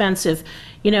are expensive.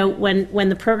 You know, when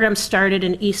the program started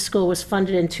and East School was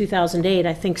funded in 2008,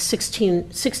 I think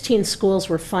 16 schools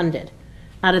were funded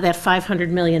out of that $500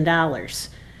 million.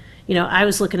 You know, I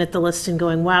was looking at the list and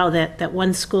going, wow, that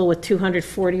one school with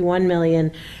 $241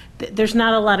 million, there's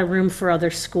not a lot of room for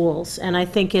other schools. And I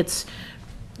think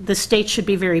the state should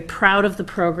be very proud of the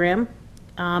program.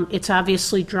 It's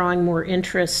obviously drawing more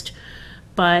interest.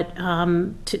 But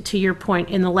to your point,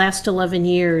 in the last 11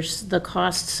 years, the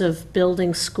costs of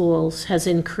building schools has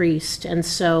increased. And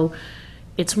so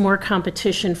it's more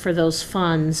competition for those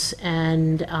funds.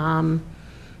 And I'm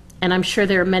sure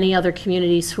there are many other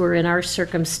communities who are in our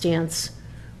circumstance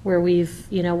where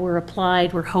we're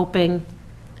applied, we're hoping.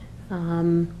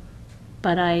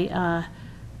 But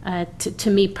to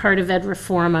me, part of ed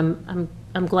reform,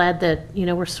 I'm glad that, you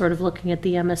know, we're sort of looking at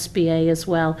the MSBA as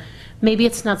well. Maybe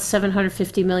it's not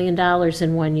 $750 million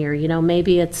in 1 year, you know,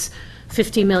 maybe it's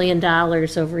 $50 million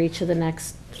over each of the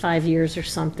next 5 years or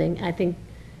something. I think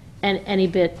any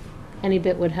bit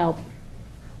would help.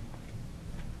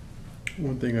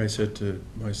 One thing I said to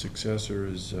my successor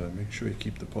is make sure you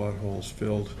keep the potholes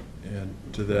filled, and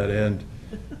to that end,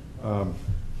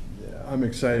 I'm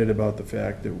excited about the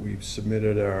fact that we've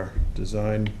submitted our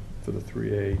design for the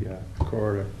 3A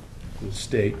corridor to the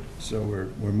state, so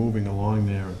we're moving along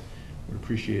there. We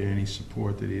appreciate any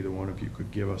support that either one of you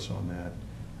could give us on that.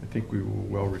 I think we were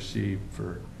well received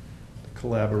for the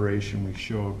collaboration we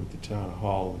showed with the town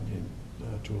hall and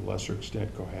to a lesser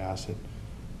extent Cohasset.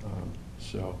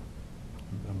 So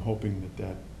I'm hoping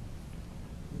that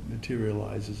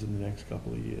materializes in the next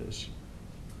couple of years.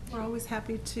 We're always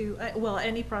happy to, well,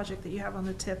 any project that you have on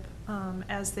the tip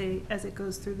as it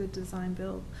goes through the design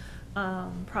build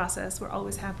process, we're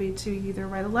always happy to either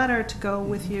write a letter to go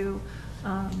with you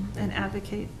and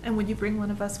advocate. And when you bring one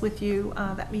of us with you,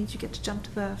 that means you get to jump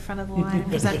to the front of the line and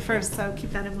present first, so keep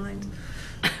that in mind.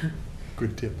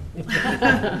 Good tip.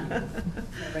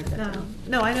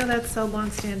 No, I know that's a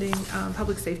longstanding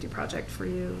public safety project for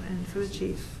you and for the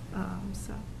chief,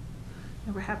 so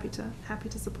and we're happy to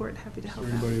support, happy to help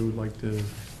out. Anybody who would like to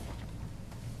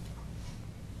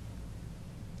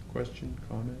question,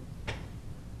 comment?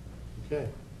 Okay,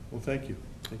 well, thank you.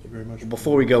 Thank you very much.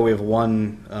 Before we go, we have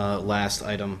one last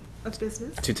item Of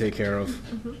business? to take care of.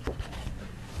 Mhm.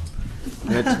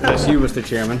 That's you, Mr.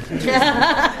 Chairman.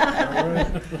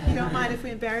 You don't mind if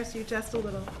we embarrass you just a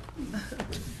little? Do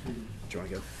you want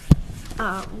to go?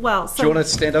 Well, Do you want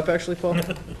to stand up, actually, Paul?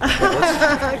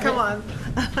 Come on.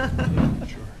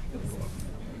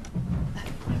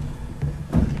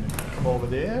 Come over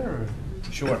there, or?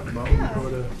 Sure. Yeah. Go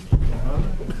to,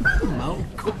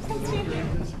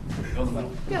 Go in the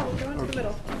middle. Yeah, we'll go into the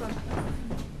middle. Come on.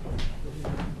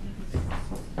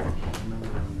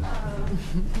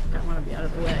 I want to be out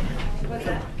of the way. What's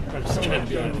that? I'm just trying to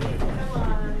be on the way. Come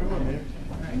on. Come on, man.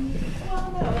 Well,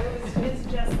 no, it's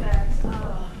just that,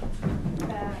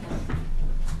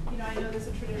 you know, I know there's a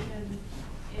tradition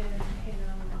in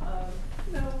Hingham of,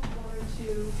 you know, one or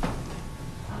two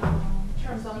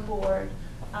terms on the board,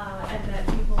 and that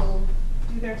people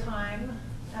do their time.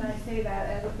 And I say that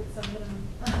as if it's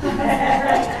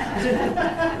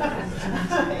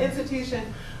some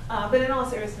institution. But in all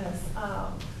seriousness,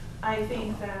 I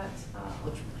think that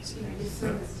your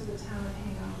service to the town of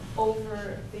Hingham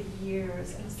over the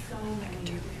years in so many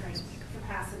different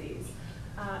capacities.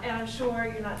 And I'm sure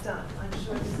you're not done. I'm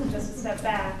sure this is just a step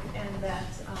back, and that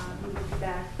you will be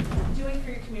back doing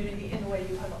for your community in the way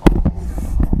you have always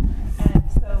done. And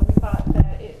so we thought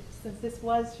that since this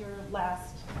was your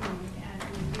last meeting,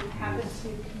 and you happened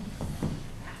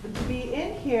to be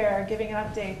in here giving an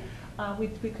update,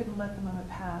 we couldn't let the moment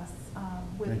pass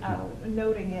without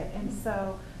noting it. And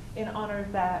so in honor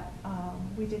of that,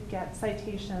 we did get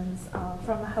citations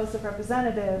from the House of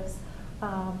Representatives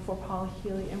for Paul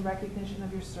Healy in recognition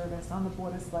of your service on the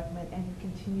Board of Selectmen and your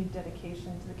continued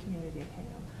dedication to the community of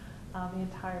Hingham. The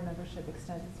entire membership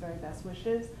extends its very best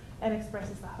wishes and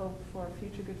expresses the hope for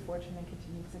future good fortune and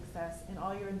continued success in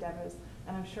all your endeavors.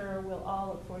 And I'm sure we'll all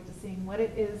look forward to seeing what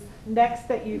it is next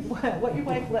that what your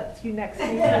wife lets you next do.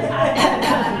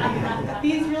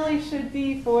 These really should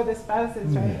be for the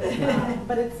spouses, right?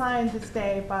 But it's signed this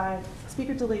day by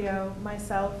Speaker DeLeo,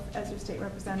 myself as your state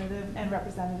representative, and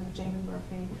Representative Jamie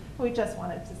Murphy. We just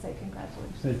wanted to say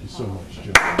congratulations. Thank you so much,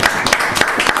 Joe.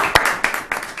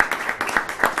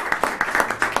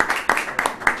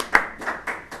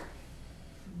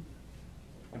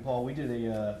 Paul, we did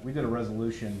a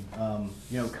resolution,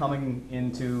 coming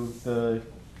into the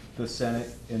Senate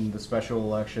in the special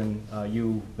election.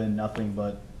 You've been nothing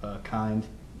but kind,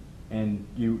 and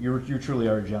you truly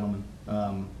are a gentleman.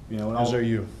 As are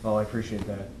you. Oh, I appreciate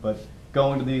that. But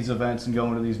going to these events and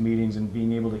going to these meetings and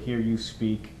being able to hear you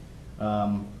speak,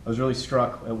 I was really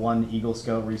struck at one Eagle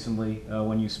Scout recently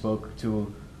when you spoke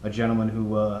to a gentleman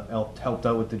who helped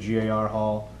out with the GAR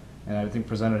Hall, and I think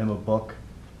presented him a book.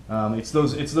 It's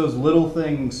those little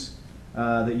things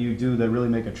that you do that really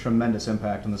make a tremendous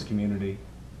impact on this community,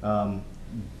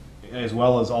 as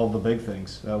well as all the big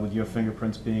things, with your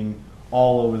fingerprints being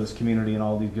all over this community and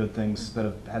all these good things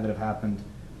that have happened.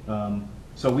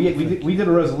 So we did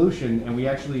a resolution, and we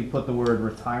actually put the word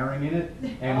retiring in it,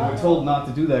 and we were told not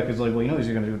to do that because, like, well, he's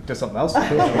going to do something else. So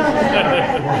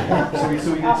we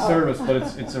did service, but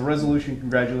it's a resolution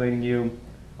congratulating you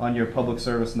on your public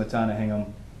service in the town of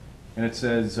Hingham. And it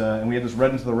says, and we had this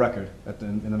read into the record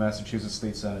in the Massachusetts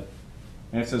State Senate.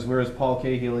 And it says, whereas Paul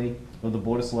K. Healy of the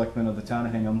Board of Selectmen of the town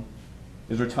of Hingham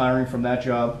is retiring from that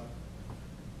job,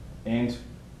 and to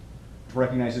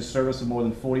recognize his service of more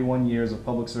than 41 years of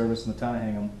public service in the town of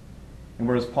Hingham. And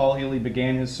whereas Paul Healy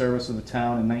began his service of the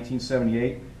town in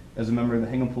 1978 as a member of the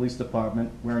Hingham Police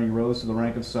Department, wherein he rose to the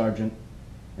rank of sergeant.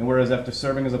 And whereas after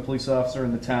serving as a police officer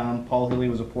in the town, Paul Healy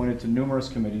was appointed to numerous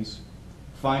committees,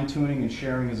 fine-tuning and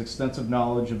sharing his extensive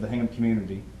knowledge of the Hingham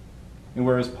community. And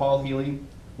whereas Paul Healy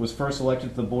was first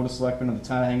elected to the Board of Selectmen of the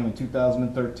town of Hingham in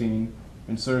 2013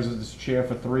 and serves as its chair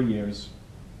for 3 years.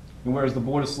 And whereas the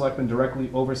Board of Selectmen directly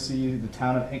oversee the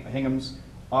town of Hingham's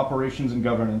operations and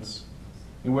governance.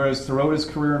 And whereas throughout his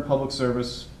career in public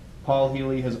service, Paul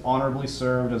Healy has honorably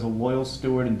served as a loyal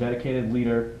steward and dedicated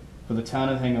leader for the town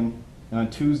of Hingham. And on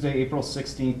Tuesday, April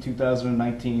 16,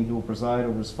 2019, he will preside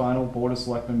over his final Board of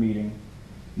Selectmen meeting.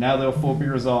 Now therefore be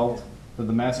resolved that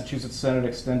the Massachusetts Senate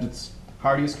extends its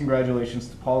heartiest congratulations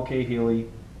to Paul K. Healy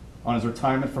on his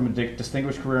retirement from a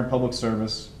distinguished career in public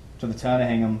service to the town of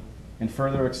Hingham, and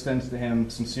further extends to him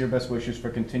sincere best wishes for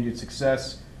continued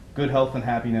success, good health and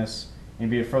happiness, and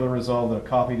be it further resolved that a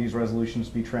copy of these resolutions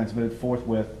be transmitted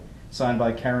forthwith, signed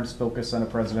by Karen Spilka, Senate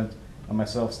President, and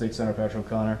myself, State Senator Patrick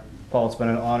O'Connor. Paul, it's been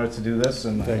an honor to do this,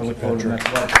 and I look forward to the next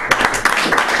one.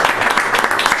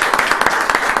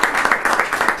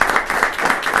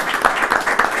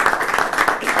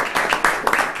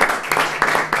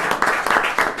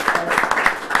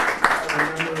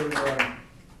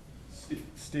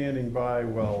 Standing by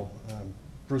while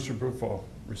Brewster Brufo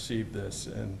received this,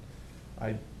 and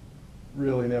I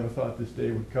really never thought this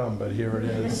day would come, but here it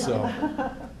is. So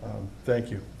thank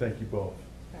you both.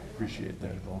 Appreciate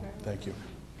that. Thank you.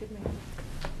 Good man.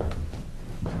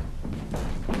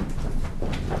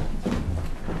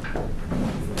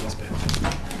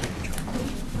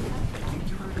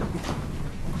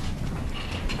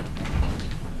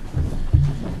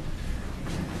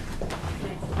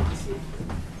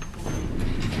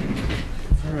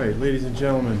 All right, ladies and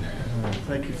gentlemen,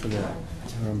 thank you for that.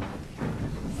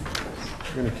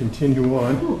 We're going to continue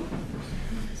on.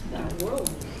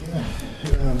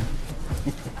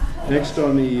 Next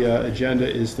on the agenda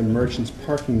is the merchants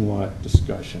parking lot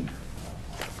discussion.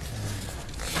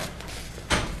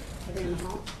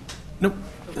 Nope.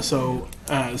 So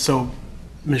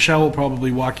Michelle will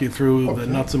probably walk you through the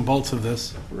nuts and bolts of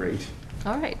this. Great.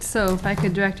 All right, so if I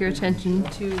could direct your attention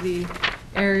to the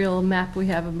aerial map we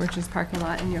have of Merchants Parking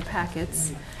Lot in your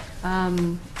packets.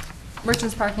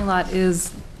 Merchants Parking Lot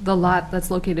is the lot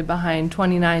that's located behind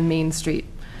 29 Main Street.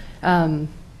 And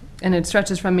it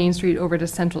stretches from Main Street over to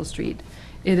Central Street.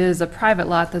 It is a private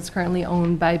lot that's currently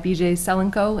owned by BJ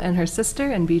Selenko and her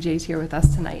sister, and BJ's here with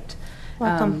us tonight.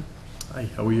 Welcome. Hi,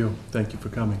 how are you? Thank you for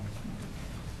coming.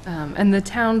 And the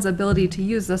town's ability to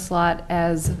use this lot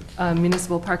as a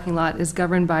municipal parking lot is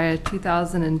governed by a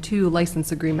 2002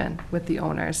 license agreement with the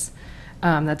owners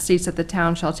that states that the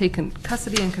town shall take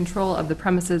custody and control of the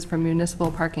premises for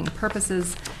municipal parking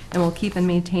purposes and will keep and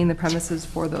maintain the premises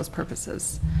for those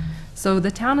purposes. So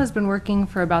the town has been working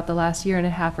for about the last year and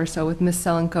a half or so with Ms.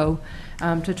 Selenko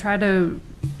to try to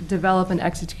develop and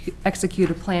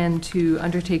execute a plan to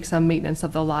undertake some maintenance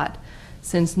of the lot,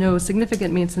 since no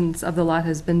significant maintenance of the lot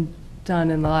has been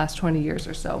done in the last 20 years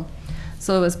or so.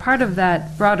 So as part of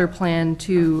that broader plan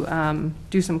to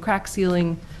do some crack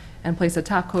sealing and place a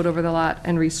top coat over the lot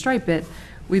and restripe it,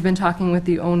 we've been talking with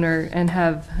the owner and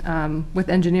have, with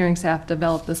engineering staff,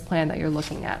 developed this plan that you're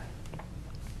looking at.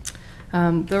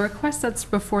 The request that's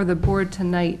before the board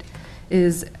tonight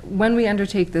is, when we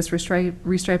undertake this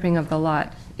restriping of the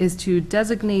lot, is to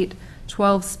designate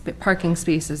 12 parking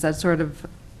spaces that sort of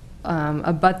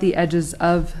abut the edges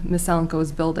of Ms.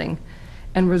 Selenko's building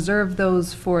and reserve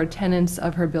those for tenants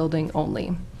of her building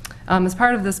only. As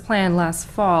part of this plan last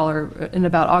fall, or in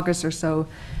about August or so,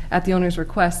 at the owner's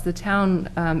request, the town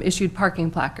issued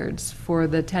parking placards for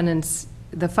the tenants,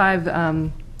 the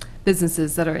 5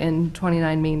 businesses that are in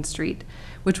 29 Main Street,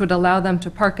 which would allow them to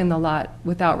park in the lot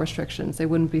without restrictions. They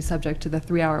wouldn't be subject to the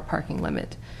 3-hour parking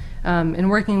limit. In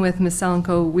working with Ms.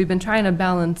 Selenko, we've been trying to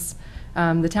balance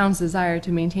the town's desire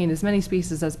to maintain as many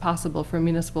spaces as possible for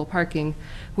municipal parking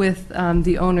with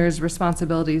the owner's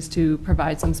responsibilities to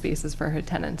provide some spaces for her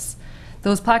tenants.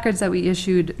 Those placards that we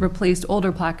issued replaced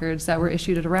older placards that were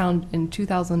issued at around in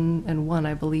 2001,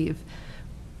 I believe,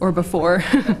 or before.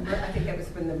 I think that was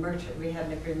when we had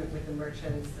an agreement with the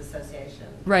Merchants Association.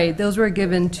 Right, those were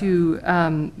given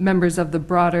to members of the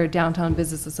broader Downtown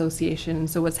Business Association.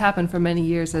 So what's happened for many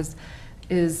years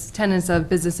is tenants of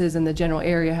businesses in the general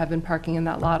area have been parking in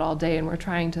that lot all day, and we're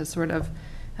trying to sort of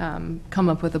come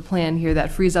up with a plan here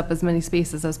that frees up as many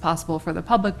spaces as possible for the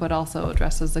public, but also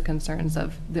addresses the concerns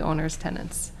of the owner's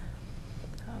tenants.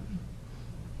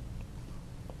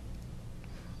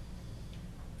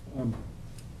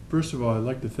 First of all, I'd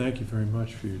like to thank you very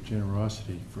much for your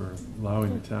generosity for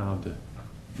allowing the town to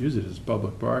use it as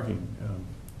public parking.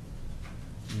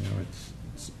 You know,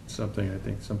 it's something I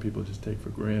think some people just take for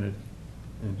granted,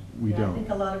 and we don't. I think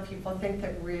a lot of people think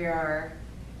that we are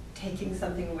taking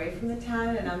something away from the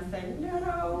town, and I'm saying,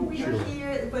 no, we are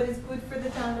here, but it's good for the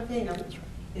town of Hingham.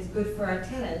 It's good for our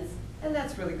tenants, and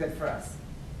that's really good for us.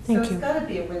 Thank you. So it's got to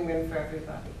be a win-win for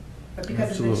everybody. But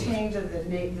because of the change of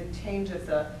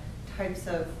the types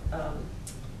of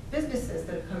businesses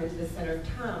that have come into the center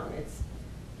of town, it's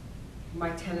my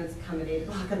tenants come at 8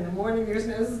 o'clock in the morning, there's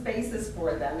no spaces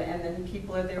for them, and then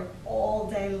people are there all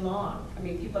day long. I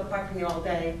mean, people are parking there all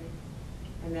day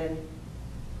and then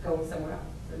going somewhere else.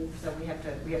 And so we have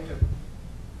to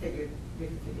figure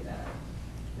that out.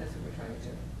 That's what we're trying to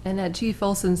do. And at Chief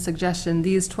Olson's suggestion,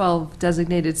 these 12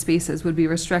 designated spaces would be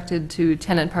restricted to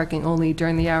tenant parking only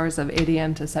during the hours of 8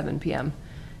 a.m. to 7 p.m.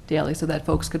 daily, so that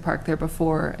folks could park there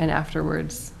before and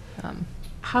afterwards.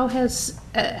 How has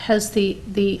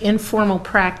the informal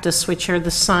practice, which are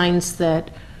the signs that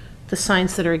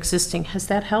are existing, has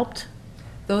that helped?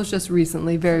 Those just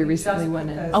recently, very recently went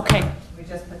in. Okay. We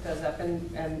just put those up,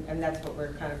 and that's what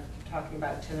we're kind of talking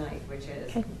about tonight, which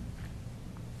is we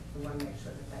want to make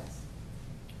sure that that's.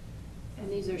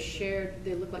 And these are shared,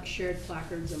 they look like shared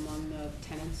placards among the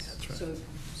tenants? That's right.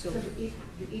 So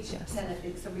each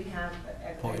tenant, so we have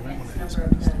Paul, you might X wanna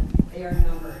number of them, they are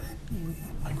numbered.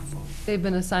 They've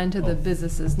been assigned to the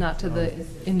businesses, not to the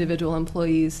individual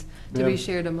employees, to be Ma'am,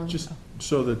 shared among. Just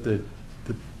so that the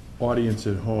audience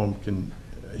at home can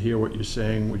hear what you're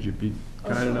saying, would you be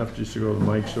kind enough just to go to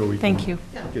the mic so we can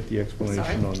get the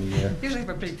explanation on the air? Usually have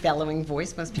a pretty bellowing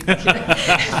voice, most people hear it.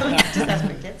 Just ask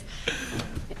my kids.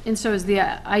 And so is the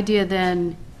idea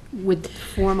then, with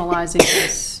formalizing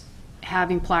this,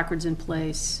 having placards in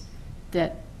place,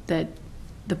 that the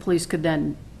police could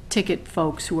then ticket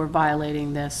folks who are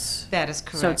violating this? That is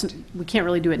So we can't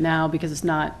really do it now because it's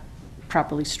not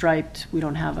properly striped. We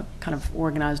don't have a kind of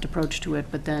organized approach to it,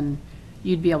 but then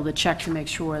you'd be able to check to make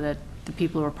sure that the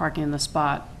people who are parking in the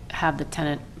spot have the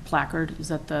tenant placard. Is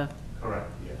that the?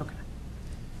 Correct, yes. Okay.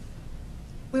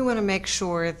 We want to make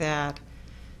sure that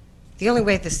the only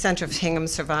way the center of Hingham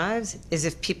survives is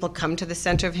if people come to the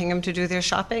center of Hingham to do their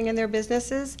shopping and their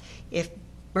businesses. If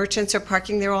merchants are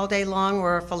parking there all day long,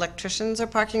 or if electricians are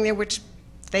parking there, which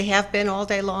they have been all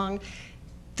day long,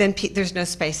 then there's no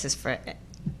spaces for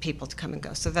people to come and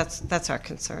go. So that's our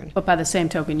concern. But by the same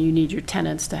token, you need your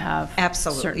tenants to have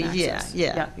Absolutely, certain access.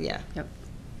 yeah. Yep.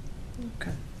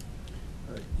 Okay.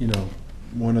 You know,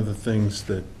 one of the things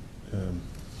that,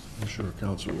 I'm sure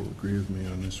council will agree with me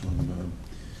on this one,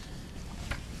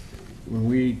 when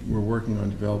we were working on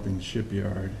developing the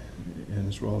shipyard, and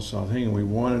as well as South Hingham, we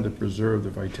wanted to preserve the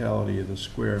vitality of the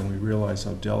square, and we realized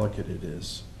how delicate it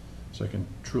is. So I can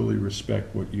truly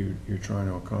respect what you're trying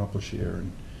to accomplish here,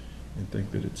 and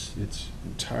think that it's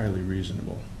entirely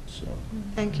reasonable. So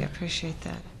Thank you, I appreciate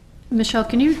that. Michelle,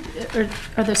 can you,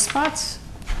 are there spots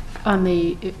on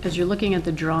the, as you're looking at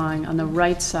the drawing, on the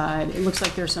right side, it looks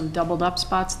like there's some doubled up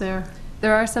spots there?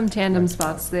 There are some tandem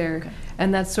spots there, Okay.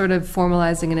 and that's sort of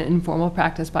formalizing an informal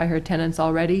practice by her tenants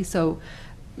already. So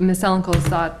Ms. Ellenco's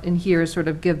thought in here is sort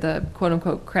of give the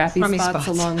quote-unquote crappy Crummy spots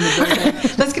spots. along the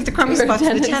building. Let's give the crummy For spots to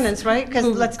the tenants tenants, right? Because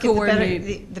who let's give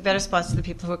coordinate. the better spots to the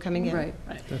people who are coming in. Right.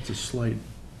 that's a slight.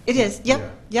 It is,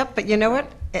 yep, but you know what?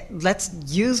 Let's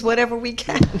use whatever we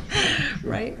can,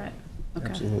 right? Right, okay.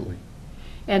 Absolutely.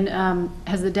 And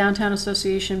has the Downtown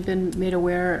Association been made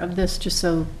aware of this, just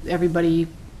so everybody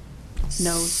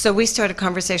knows? So we started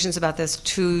conversations about this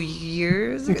 2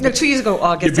 years ago, no, 2 years ago,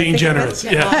 August. You're being I think it was.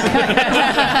 generous,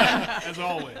 yeah. As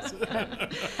always.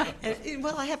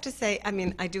 Well, I have to say, I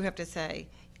mean, I do have to say,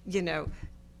 you know,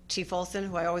 Chief Olson,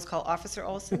 who I always call Officer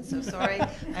Olson, so sorry.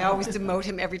 I always demote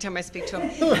him every time I speak to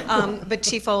him. But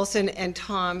Chief Olson and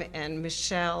Tom and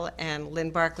Michelle and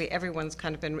Lynn Barkley, everyone's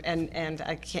kind of been,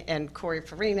 and Corey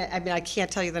Farina. I mean, I can't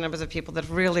tell you the numbers of people that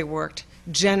have really worked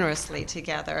generously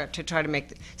together to try to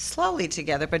make, slowly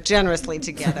together, but generously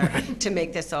together to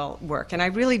make this all work. And I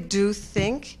really do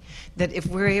think that if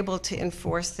we're able to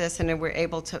enforce this and if we're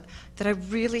able to, that I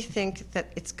really think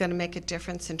that it's going to make a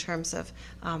difference in terms of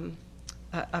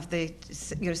the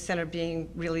center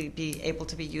be able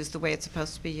to be used the way it's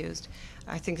supposed to be used.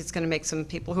 I think it's going to make some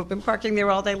people who've been parking there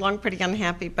all day long pretty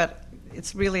unhappy, but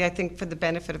it's really, I think, for the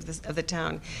benefit of the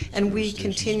town. And we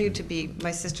continue to be,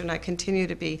 my sister and I continue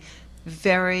to be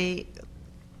very,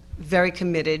 very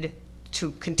committed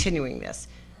to continuing this.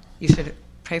 You should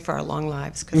pray for our long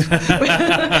lives, because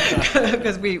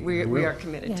we are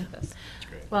committed to this.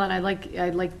 Well, and I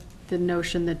like the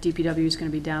notion that DPW is going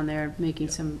to be down there making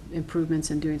some improvements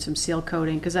and doing some seal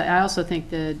coating, because I also think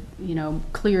the,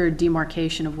 clear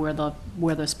demarcation of where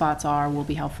the spots are will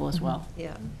be helpful as well.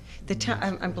 Yeah. The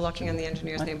town, I'm blocking on the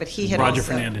engineer's name, but he had Roger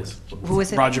also. Fernandez. Who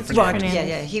was it? Roger Fernandez.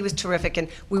 Yeah, he was terrific, and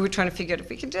we were trying to figure out if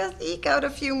we could just eke out a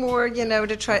few more,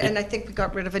 to try, and I think we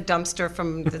got rid of a dumpster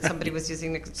that somebody was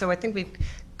using, so I think we've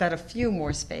got a few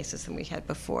more spaces than we had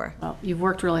before. Well, you've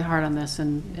worked really hard on this,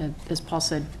 and as Paul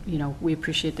said, we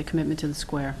appreciate the commitment to the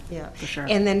square. Yeah. For sure.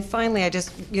 And then finally, I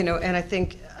just, and I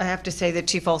think I have to say that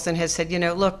Chief Olson has said,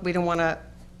 look, we don't want to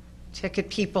ticket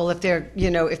people if they're,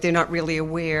 if they're not really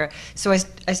aware. So I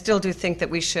still do think that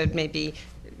we should maybe,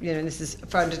 and this is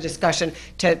for under discussion,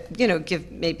 to,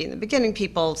 give maybe in the beginning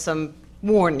people some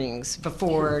warnings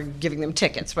before giving them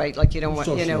tickets, right? Like you don't want,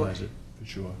 Socialize it, for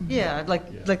sure. Yeah,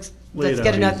 let's Lay it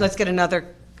get out let's get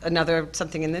another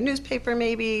something in the newspaper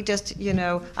maybe. Just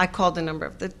I called a number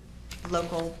of the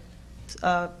local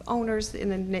owners in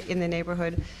the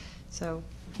neighborhood, so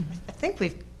I think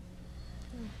we've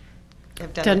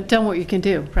done what you can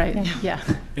do, right? Yeah.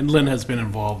 And Lynn has been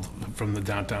involved from the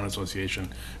Downtown Association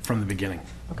from the beginning,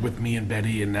 with me and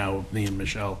Betty, and now me and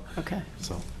Michelle. Okay.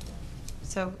 So,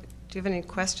 do you have any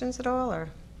questions at all, or?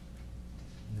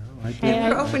 No,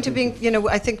 We're open to being,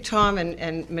 I think Tom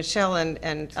and Michelle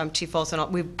and Chief Olson,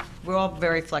 we're all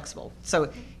very flexible.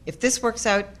 So if this works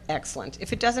out, excellent.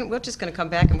 If it doesn't, we're just going to come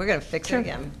back and we're going to fix it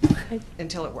again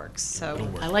until it works.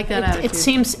 So I like that attitude.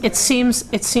 It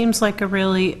seems like a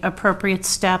really appropriate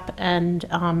step, and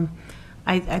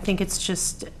I think it's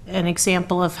just an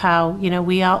example of how,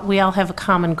 we all have a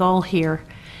common goal here,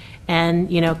 and,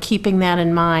 keeping that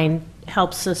in mind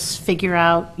helps us figure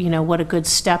out, what a good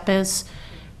step is.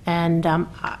 And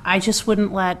I just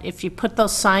wouldn't if you put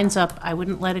those signs up, I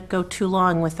wouldn't let it go too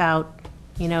long without,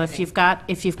 if you've got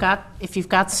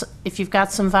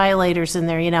some violators in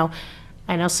there,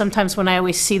 I know sometimes when I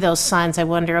always see those signs, I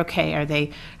wonder, okay, are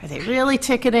they really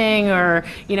ticketing, or,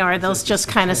 are those just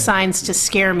kind of signs to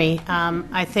scare me?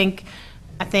 I think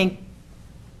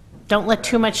don't let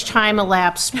too much time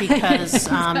elapse, because,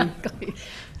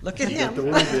 look at him.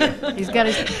 He's got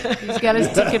his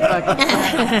ticket book.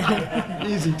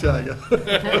 Easy, Tiger.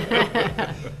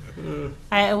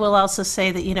 I will also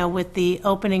say that, with the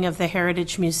opening of the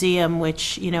Heritage Museum,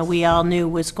 which, we all knew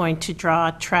was going to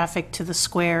draw traffic to the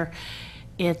square,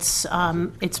 it's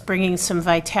bringing some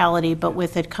vitality, but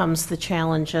with it comes the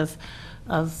challenge of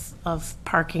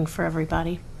parking for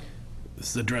everybody.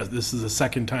 This is the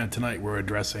second time tonight we're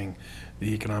addressing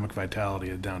the economic vitality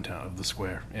of downtown, of the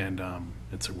square, and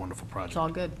it's a wonderful project. It's all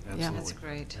good. Yeah. Absolutely. That's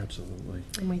great. Absolutely.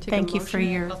 Can we take a Thank you for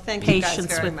motion? your Well, thank you guys patience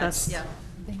very with much. us. Yeah.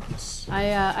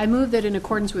 I move that in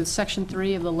accordance with Section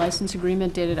 3 of the license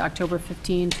agreement dated October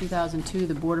 15, 2002,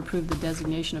 the board approved the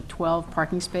designation of 12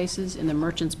 parking spaces in the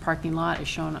Merchants parking lot as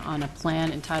shown on a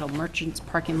plan entitled Merchants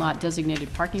Parking Lot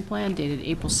Designated Parking Plan dated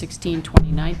April 16,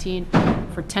 2019,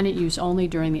 for tenant use only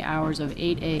during the hours of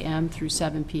 8 a.m. through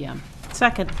 7 p.m.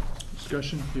 Second.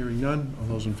 Discussion, hearing none. All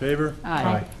those in favor?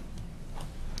 Aye.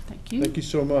 Thank you. Thank you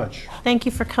so much. Thank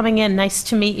you for coming in. Nice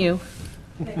to meet you.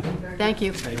 Thank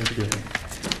you. Thank you.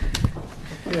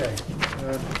 Okay,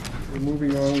 we're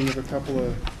moving on. We have a couple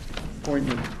of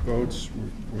appointment votes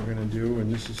we're going to do,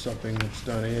 and this is something that's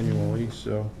done annually,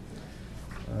 so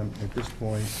at this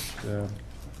point,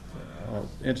 I'll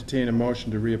entertain a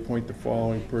motion to reappoint the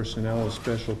following personnel as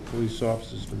special police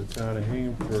officers for the town of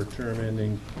Hingham for a term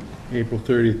ending April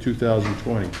 30th,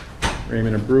 2020.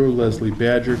 Raymond Abreu, Leslie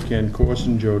Badger, Ken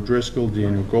Corson, Joe Driscoll,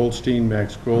 Daniel Goldstein,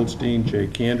 Max Goldstein, Jay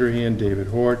Candrahan, David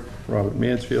Hort, Robert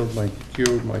Mansfield, Mike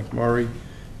McHugh, Mike Murray,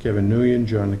 Kevin Nguyen,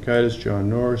 John Nikitas, John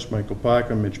Norris, Michael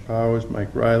Parker, Mitch Powers,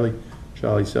 Mike Riley,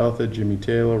 Charlie Southard, Jimmy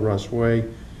Taylor, Russ Way,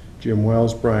 Jim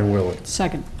Wells, Brian Willett.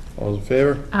 Second. All those in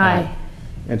favor? Aye.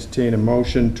 Entertain a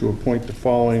motion to appoint the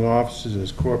following officers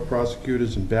as court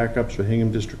prosecutors and backups for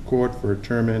Hingham District Court for a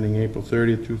term ending April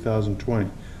 30th, 2020.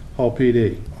 Hull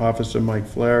PD, Officer Mike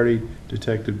Flaherty,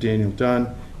 Detective Daniel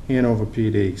Dunn. Hanover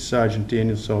PD, Sergeant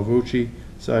Daniel Salvucci,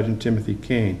 Sergeant Timothy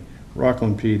Kane.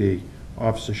 Rockland PD,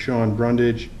 Officer Sean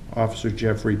Brundage, Officer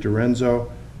Jeffrey Dorenzo,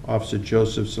 Officer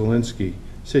Joseph Zielinski.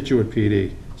 Situate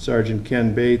PD, Sergeant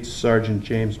Ken Bates, Sergeant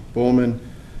James Bullman,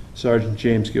 Sergeant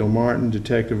James Gilmartin,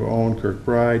 Detective Owen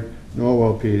Kirkbride.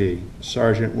 Norwell PD,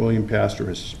 Sergeant William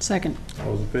Pastoris. Second.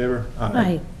 All those in favor?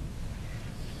 Aye.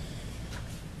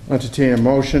 Entertain a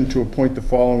motion to appoint the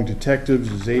following detectives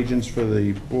as agents for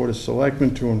the Board of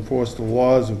Selectmen to enforce the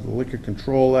laws of the Liquor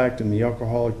Control Act and the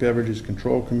Alcoholic Beverages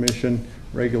Control Commission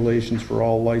regulations for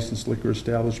all licensed liquor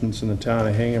establishments in the town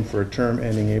of Hingham for a term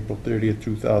ending April 30th,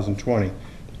 2020.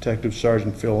 Detective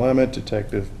Sergeant Phil Emmett,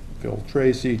 Detective Phil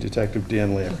Tracy, Detective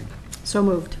Dan Larry. So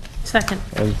moved. Second.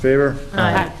 All in favor?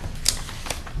 Aye.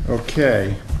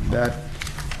 Okay, that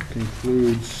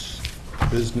concludes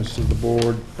business of the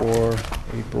board for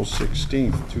April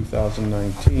 16th,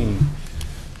 2019.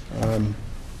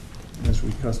 As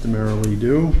we customarily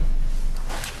do,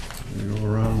 we go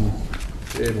around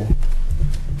the table.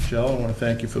 Michelle, I want to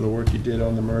thank you for the work you did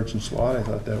on the Merchants lot. I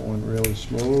thought that went really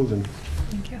smooth, and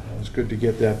Thank you. it was good to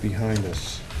get that behind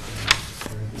us.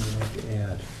 Anything you'd like to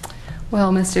add?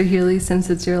 Well, Mr. Healy, since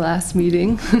it's your last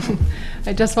meeting,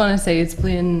 I just want to say it's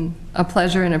been a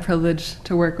pleasure and a privilege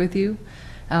to work with you.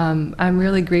 I'm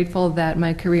really grateful that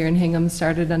my career in Hingham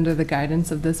started under the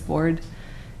guidance of this board.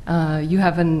 You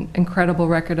have an incredible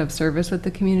record of service with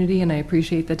the community, and I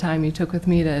appreciate the time you took with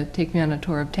me to take me on a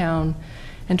tour of town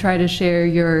and try to share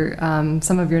your,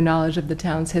 some of your knowledge of the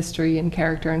town's history and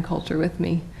character and culture with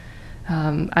me.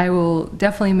 I will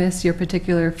definitely miss your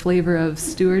particular flavor of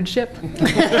stewardship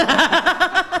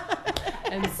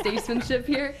and statesmanship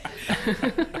here.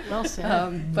 Well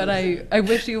said. But I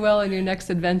wish you well in your next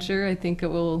adventure. I think it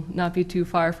will not be too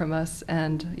far from us.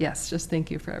 And yes, just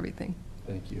thank you for everything.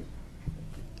 Thank you.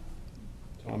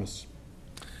 Thomas.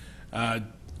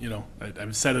 You know,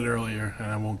 I've said it earlier, and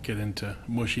I won't get into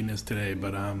mushiness today,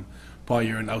 but Paul,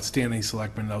 you're an outstanding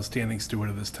selectman, an outstanding steward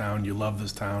of this town. You love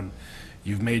this town.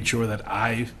 You've made sure that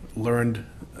I learned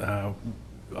a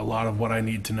lot of what I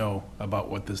need to know about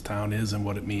what this town is and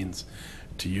what it means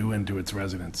to you and to its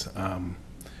residents.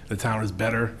 The town is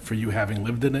better for you having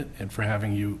lived in it and for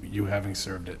having you having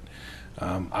served it.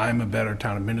 I'm a better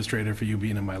town administrator for you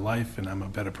being in my life, and I'm a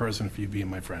better person for you being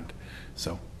my friend.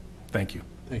 So, thank you.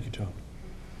 Thank you, Tom.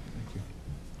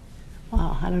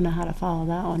 Wow, I don't know how to follow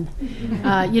that one.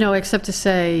 You know, except to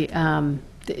say,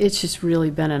 it's just really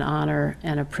been an honor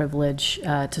and a privilege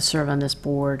to serve on this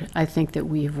board. I think that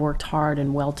we've worked hard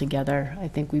and well together. I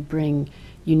think we bring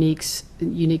unique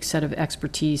set of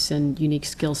expertise and unique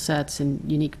skill sets and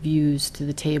unique views to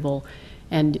the table.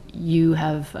 And you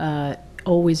have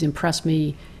always impressed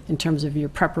me in terms of your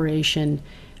preparation,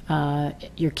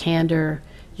 your candor,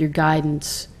 your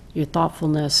guidance, your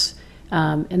thoughtfulness.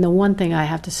 And the one thing I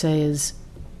have to say is,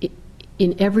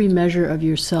 in every measure of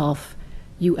yourself,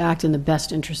 you act in the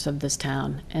best interest of this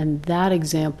town. And that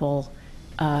example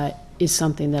is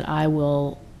something that I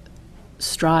will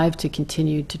strive to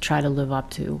continue to try to live up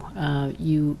to.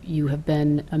 You have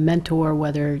been a mentor,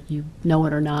 whether you know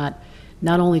it or not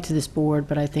only to this board,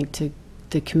 but I think to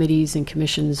the committees and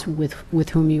commissions with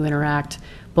whom you interact,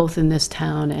 both in this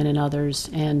town and in others.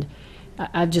 And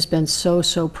I've just been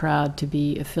so proud to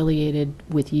be affiliated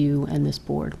with you and this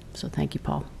board. So thank you,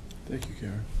 Paul. Thank you,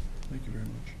 Karen. Thank you very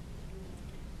much.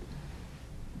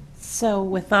 So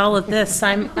with all of this,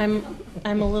 I'm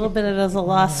a little bit at a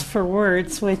loss for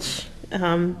words, which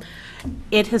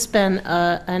it has been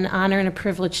an honor and a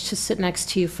privilege to sit next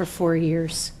to you for 4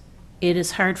 years. It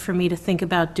is hard for me to think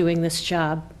about doing this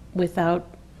job without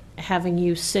having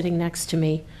you sitting next to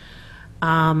me.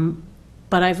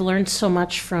 But I've learned so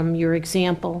much from your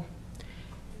example,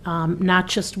 not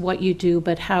just what you do,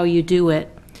 but how you do it,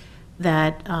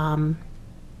 that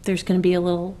there's going to be a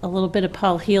little bit of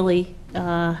Paul Healy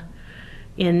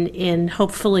in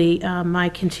hopefully my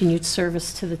continued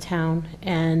service to the town.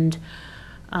 And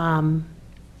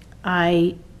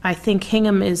I think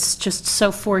Hingham is just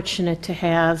so fortunate to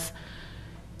have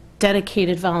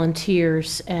dedicated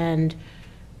volunteers, and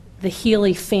the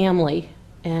Healy family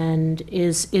and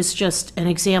is just an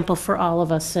example for all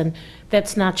of us. And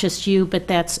that's not just you, but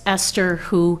that's Esther,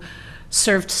 who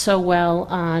served so well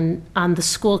on the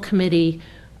school committee.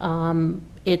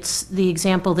 It's the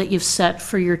example that you've set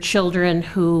for your children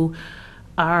who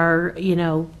are, you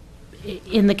know,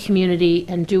 in the community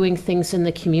and doing things in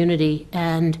the community.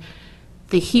 And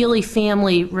the Healy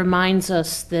family reminds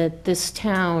us that this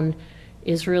town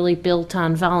is really built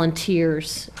on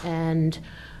volunteers, and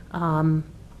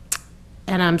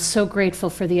I'm so grateful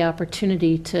for the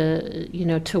opportunity to, you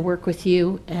know, to work with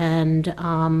you. And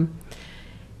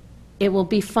it will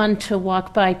be fun to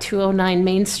walk by 209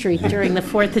 Main Street during the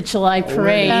 4th of July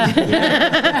parade.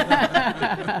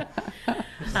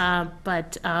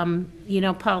 But you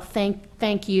know, Paul,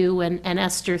 thank you, and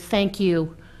Esther, thank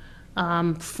you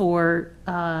for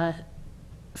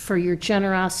your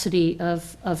generosity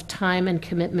of time and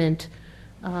commitment.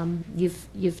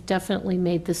 You've definitely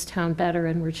made this town better,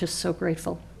 and we're just so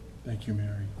grateful. Thank you,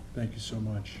 Mary. Thank you so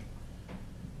much.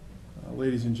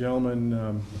 Ladies and gentlemen,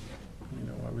 you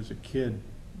know, I was a kid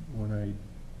when I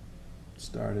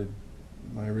started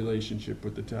my relationship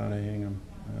with the town of Hingham.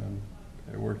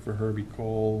 I worked for Herbie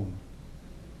Cole,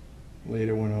 and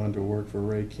later went on to work for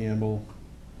Ray Campbell.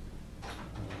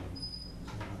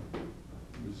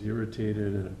 Was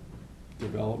irritated at a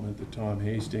development that Tom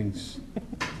Hastings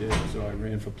did, so I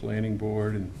ran for planning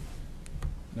board, and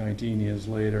 19 years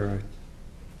later,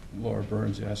 Laura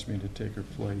Burns asked me to take her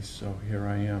place, so here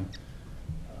I am.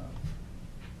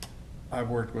 I've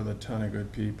worked with a ton of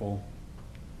good people,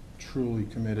 truly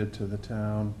committed to the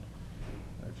town.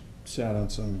 I've sat on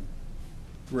some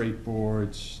great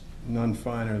boards, none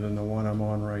finer than the one I'm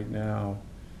on right now.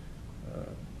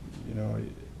 You know,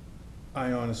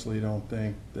 I honestly don't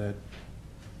think that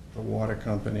the water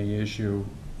company issue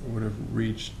would have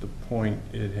reached the point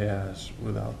it has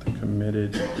without the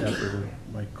committed effort of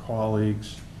my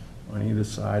colleagues on either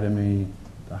side of me,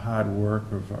 the hard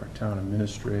work of our town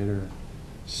administrator,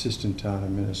 assistant town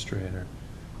administrator.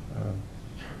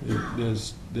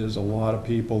 There's a lot of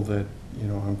people that, you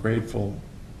know, I'm grateful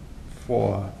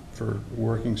for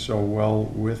working so well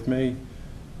with me,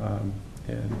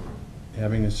 and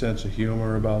having a sense of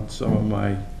humor about some of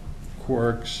my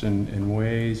quirks and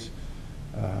ways.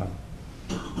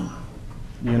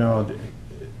 You know,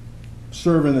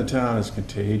 serving the town is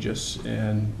contagious,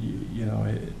 and you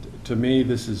know, to me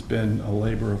this has been a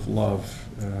labor of love.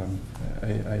 I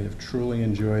have truly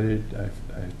enjoyed it.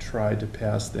 I've tried to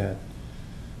pass that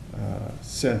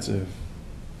sense of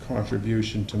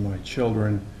contribution to my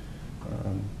children,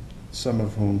 some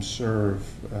of whom serve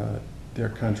their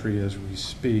country as we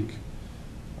speak.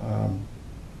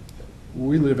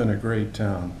 We live in a great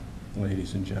town,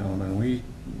 ladies and gentlemen.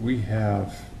 We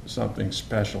have something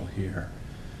special here.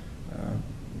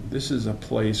 This is a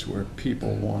place where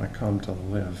people want to come to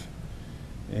live,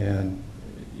 and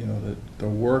you know, the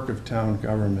work of town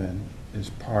government is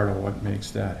part of what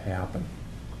makes that happen.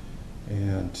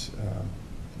 And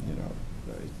you know,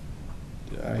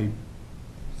 I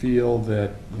feel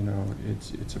that, you know,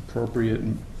 it's appropriate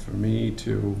for me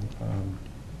to you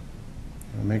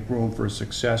know, make room for a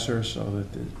successor, so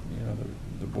that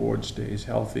the board stays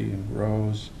healthy and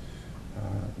grows.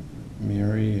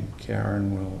 Mary and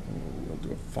Karen will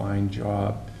do a fine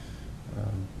job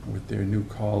with their new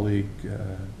colleague,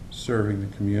 serving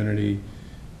the community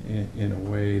in a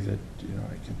way that, you know,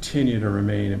 I continue to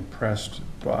remain impressed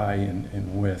by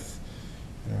and with.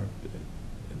 You know,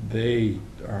 they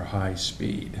are high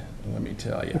speed, let me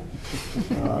tell you.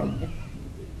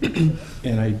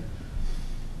 And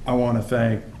I want to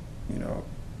thank,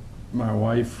 my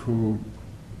wife, who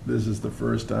this is the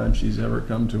first time she's ever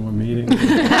come to a meeting.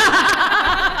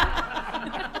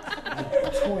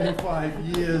 25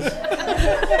 years.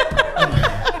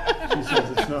 She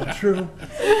says it's not true,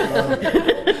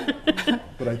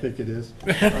 but I think it is.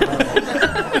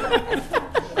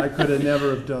 I could have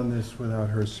never have done this without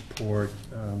her support.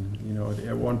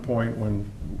 At one point when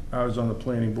I was on the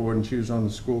planning board and she was on the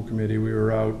school committee, we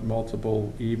were out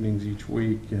multiple evenings each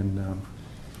week, and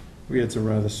we had some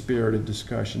rather spirited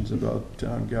discussions about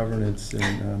town governance,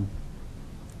 and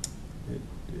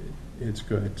it's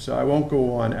good. So I won't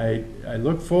go on. I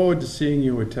look forward to seeing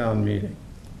you at town meeting.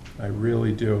 I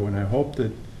really do, and I hope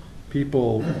that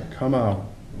people come out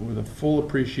with a full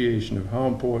appreciation of how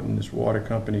important this water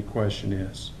company question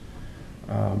is.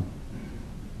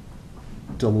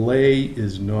 Delay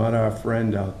is not our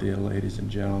friend out there, ladies and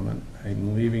gentlemen.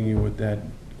 I'm leaving you with that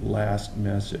last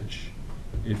message.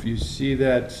 If you see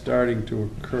that starting to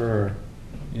occur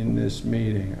in this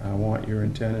meeting, I want your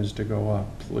antennas to go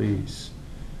up, please.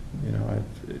 I've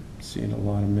seen a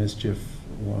lot of mischief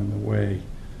along the way,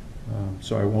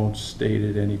 so I won't state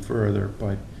it any further,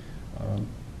 but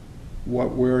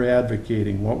what we're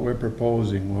advocating, what we're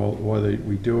proposing, well, whether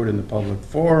we do it in the public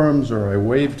forums or I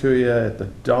wave to you at the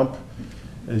dump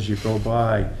as you go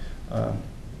by,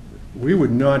 we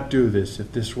would not do this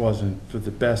if this wasn't for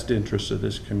the best interests of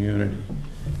this community.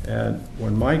 And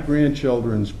when my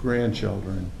grandchildren's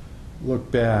grandchildren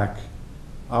look back,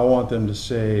 I want them to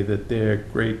say that their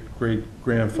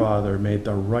great-great-grandfather made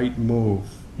the right move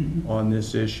on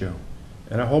this issue.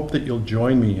 And I hope that you'll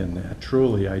join me in that.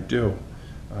 Truly, I do.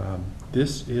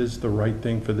 This is the right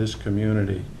thing for this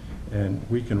community, and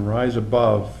we can rise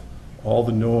above all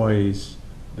the noise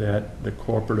that the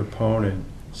corporate opponent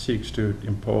seeks to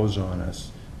impose on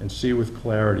us and see with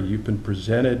clarity. You've been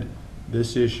presented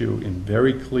this issue in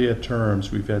very clear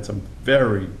terms. We've had some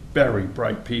very, very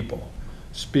bright people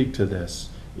speak to this.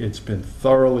 It's been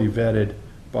thoroughly vetted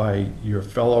by your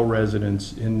fellow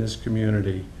residents in this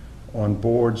community on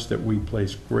boards that we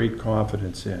place great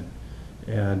confidence in.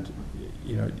 And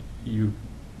you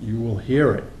will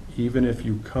hear it, even if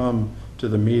you come to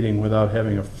the meeting without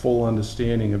having a full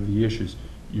understanding of the issues.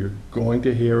 You're going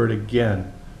to hear it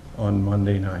again on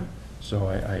Monday night. So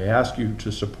I ask you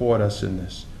to support us in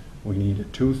this. We need a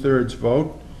 2/3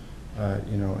 vote.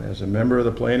 As a member of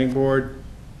the planning board,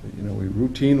 we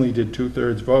routinely did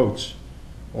 2/3 votes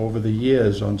over the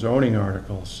years on zoning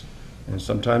articles, and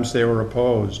sometimes they were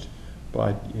opposed,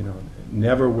 but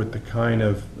never with the kind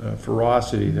of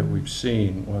ferocity that we've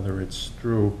seen, whether it's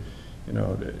through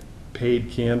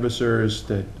paid canvassers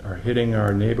that are hitting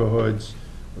our neighborhoods,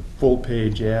 with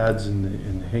full-page ads in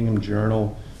the Hingham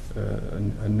Journal,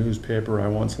 a newspaper I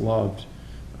once loved.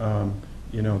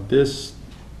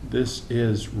 This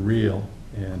is real,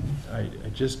 and I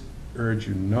just urge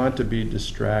you not to be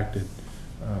distracted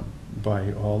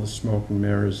by all the smoke and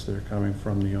mirrors that are coming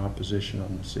from the opposition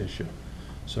on this issue.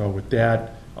 So with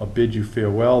that, I'll bid you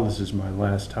farewell. This is my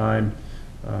last time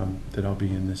that I'll be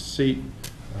in this seat,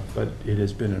 but it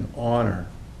has been an honor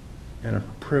and a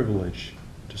privilege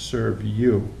to serve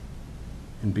you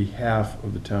in behalf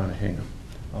of the town of Hingham.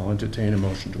 I'll entertain a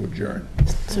motion to adjourn.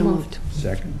 So moved.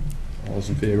 Second. All those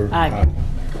in favor? Aye.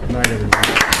 Good night,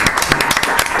 everyone.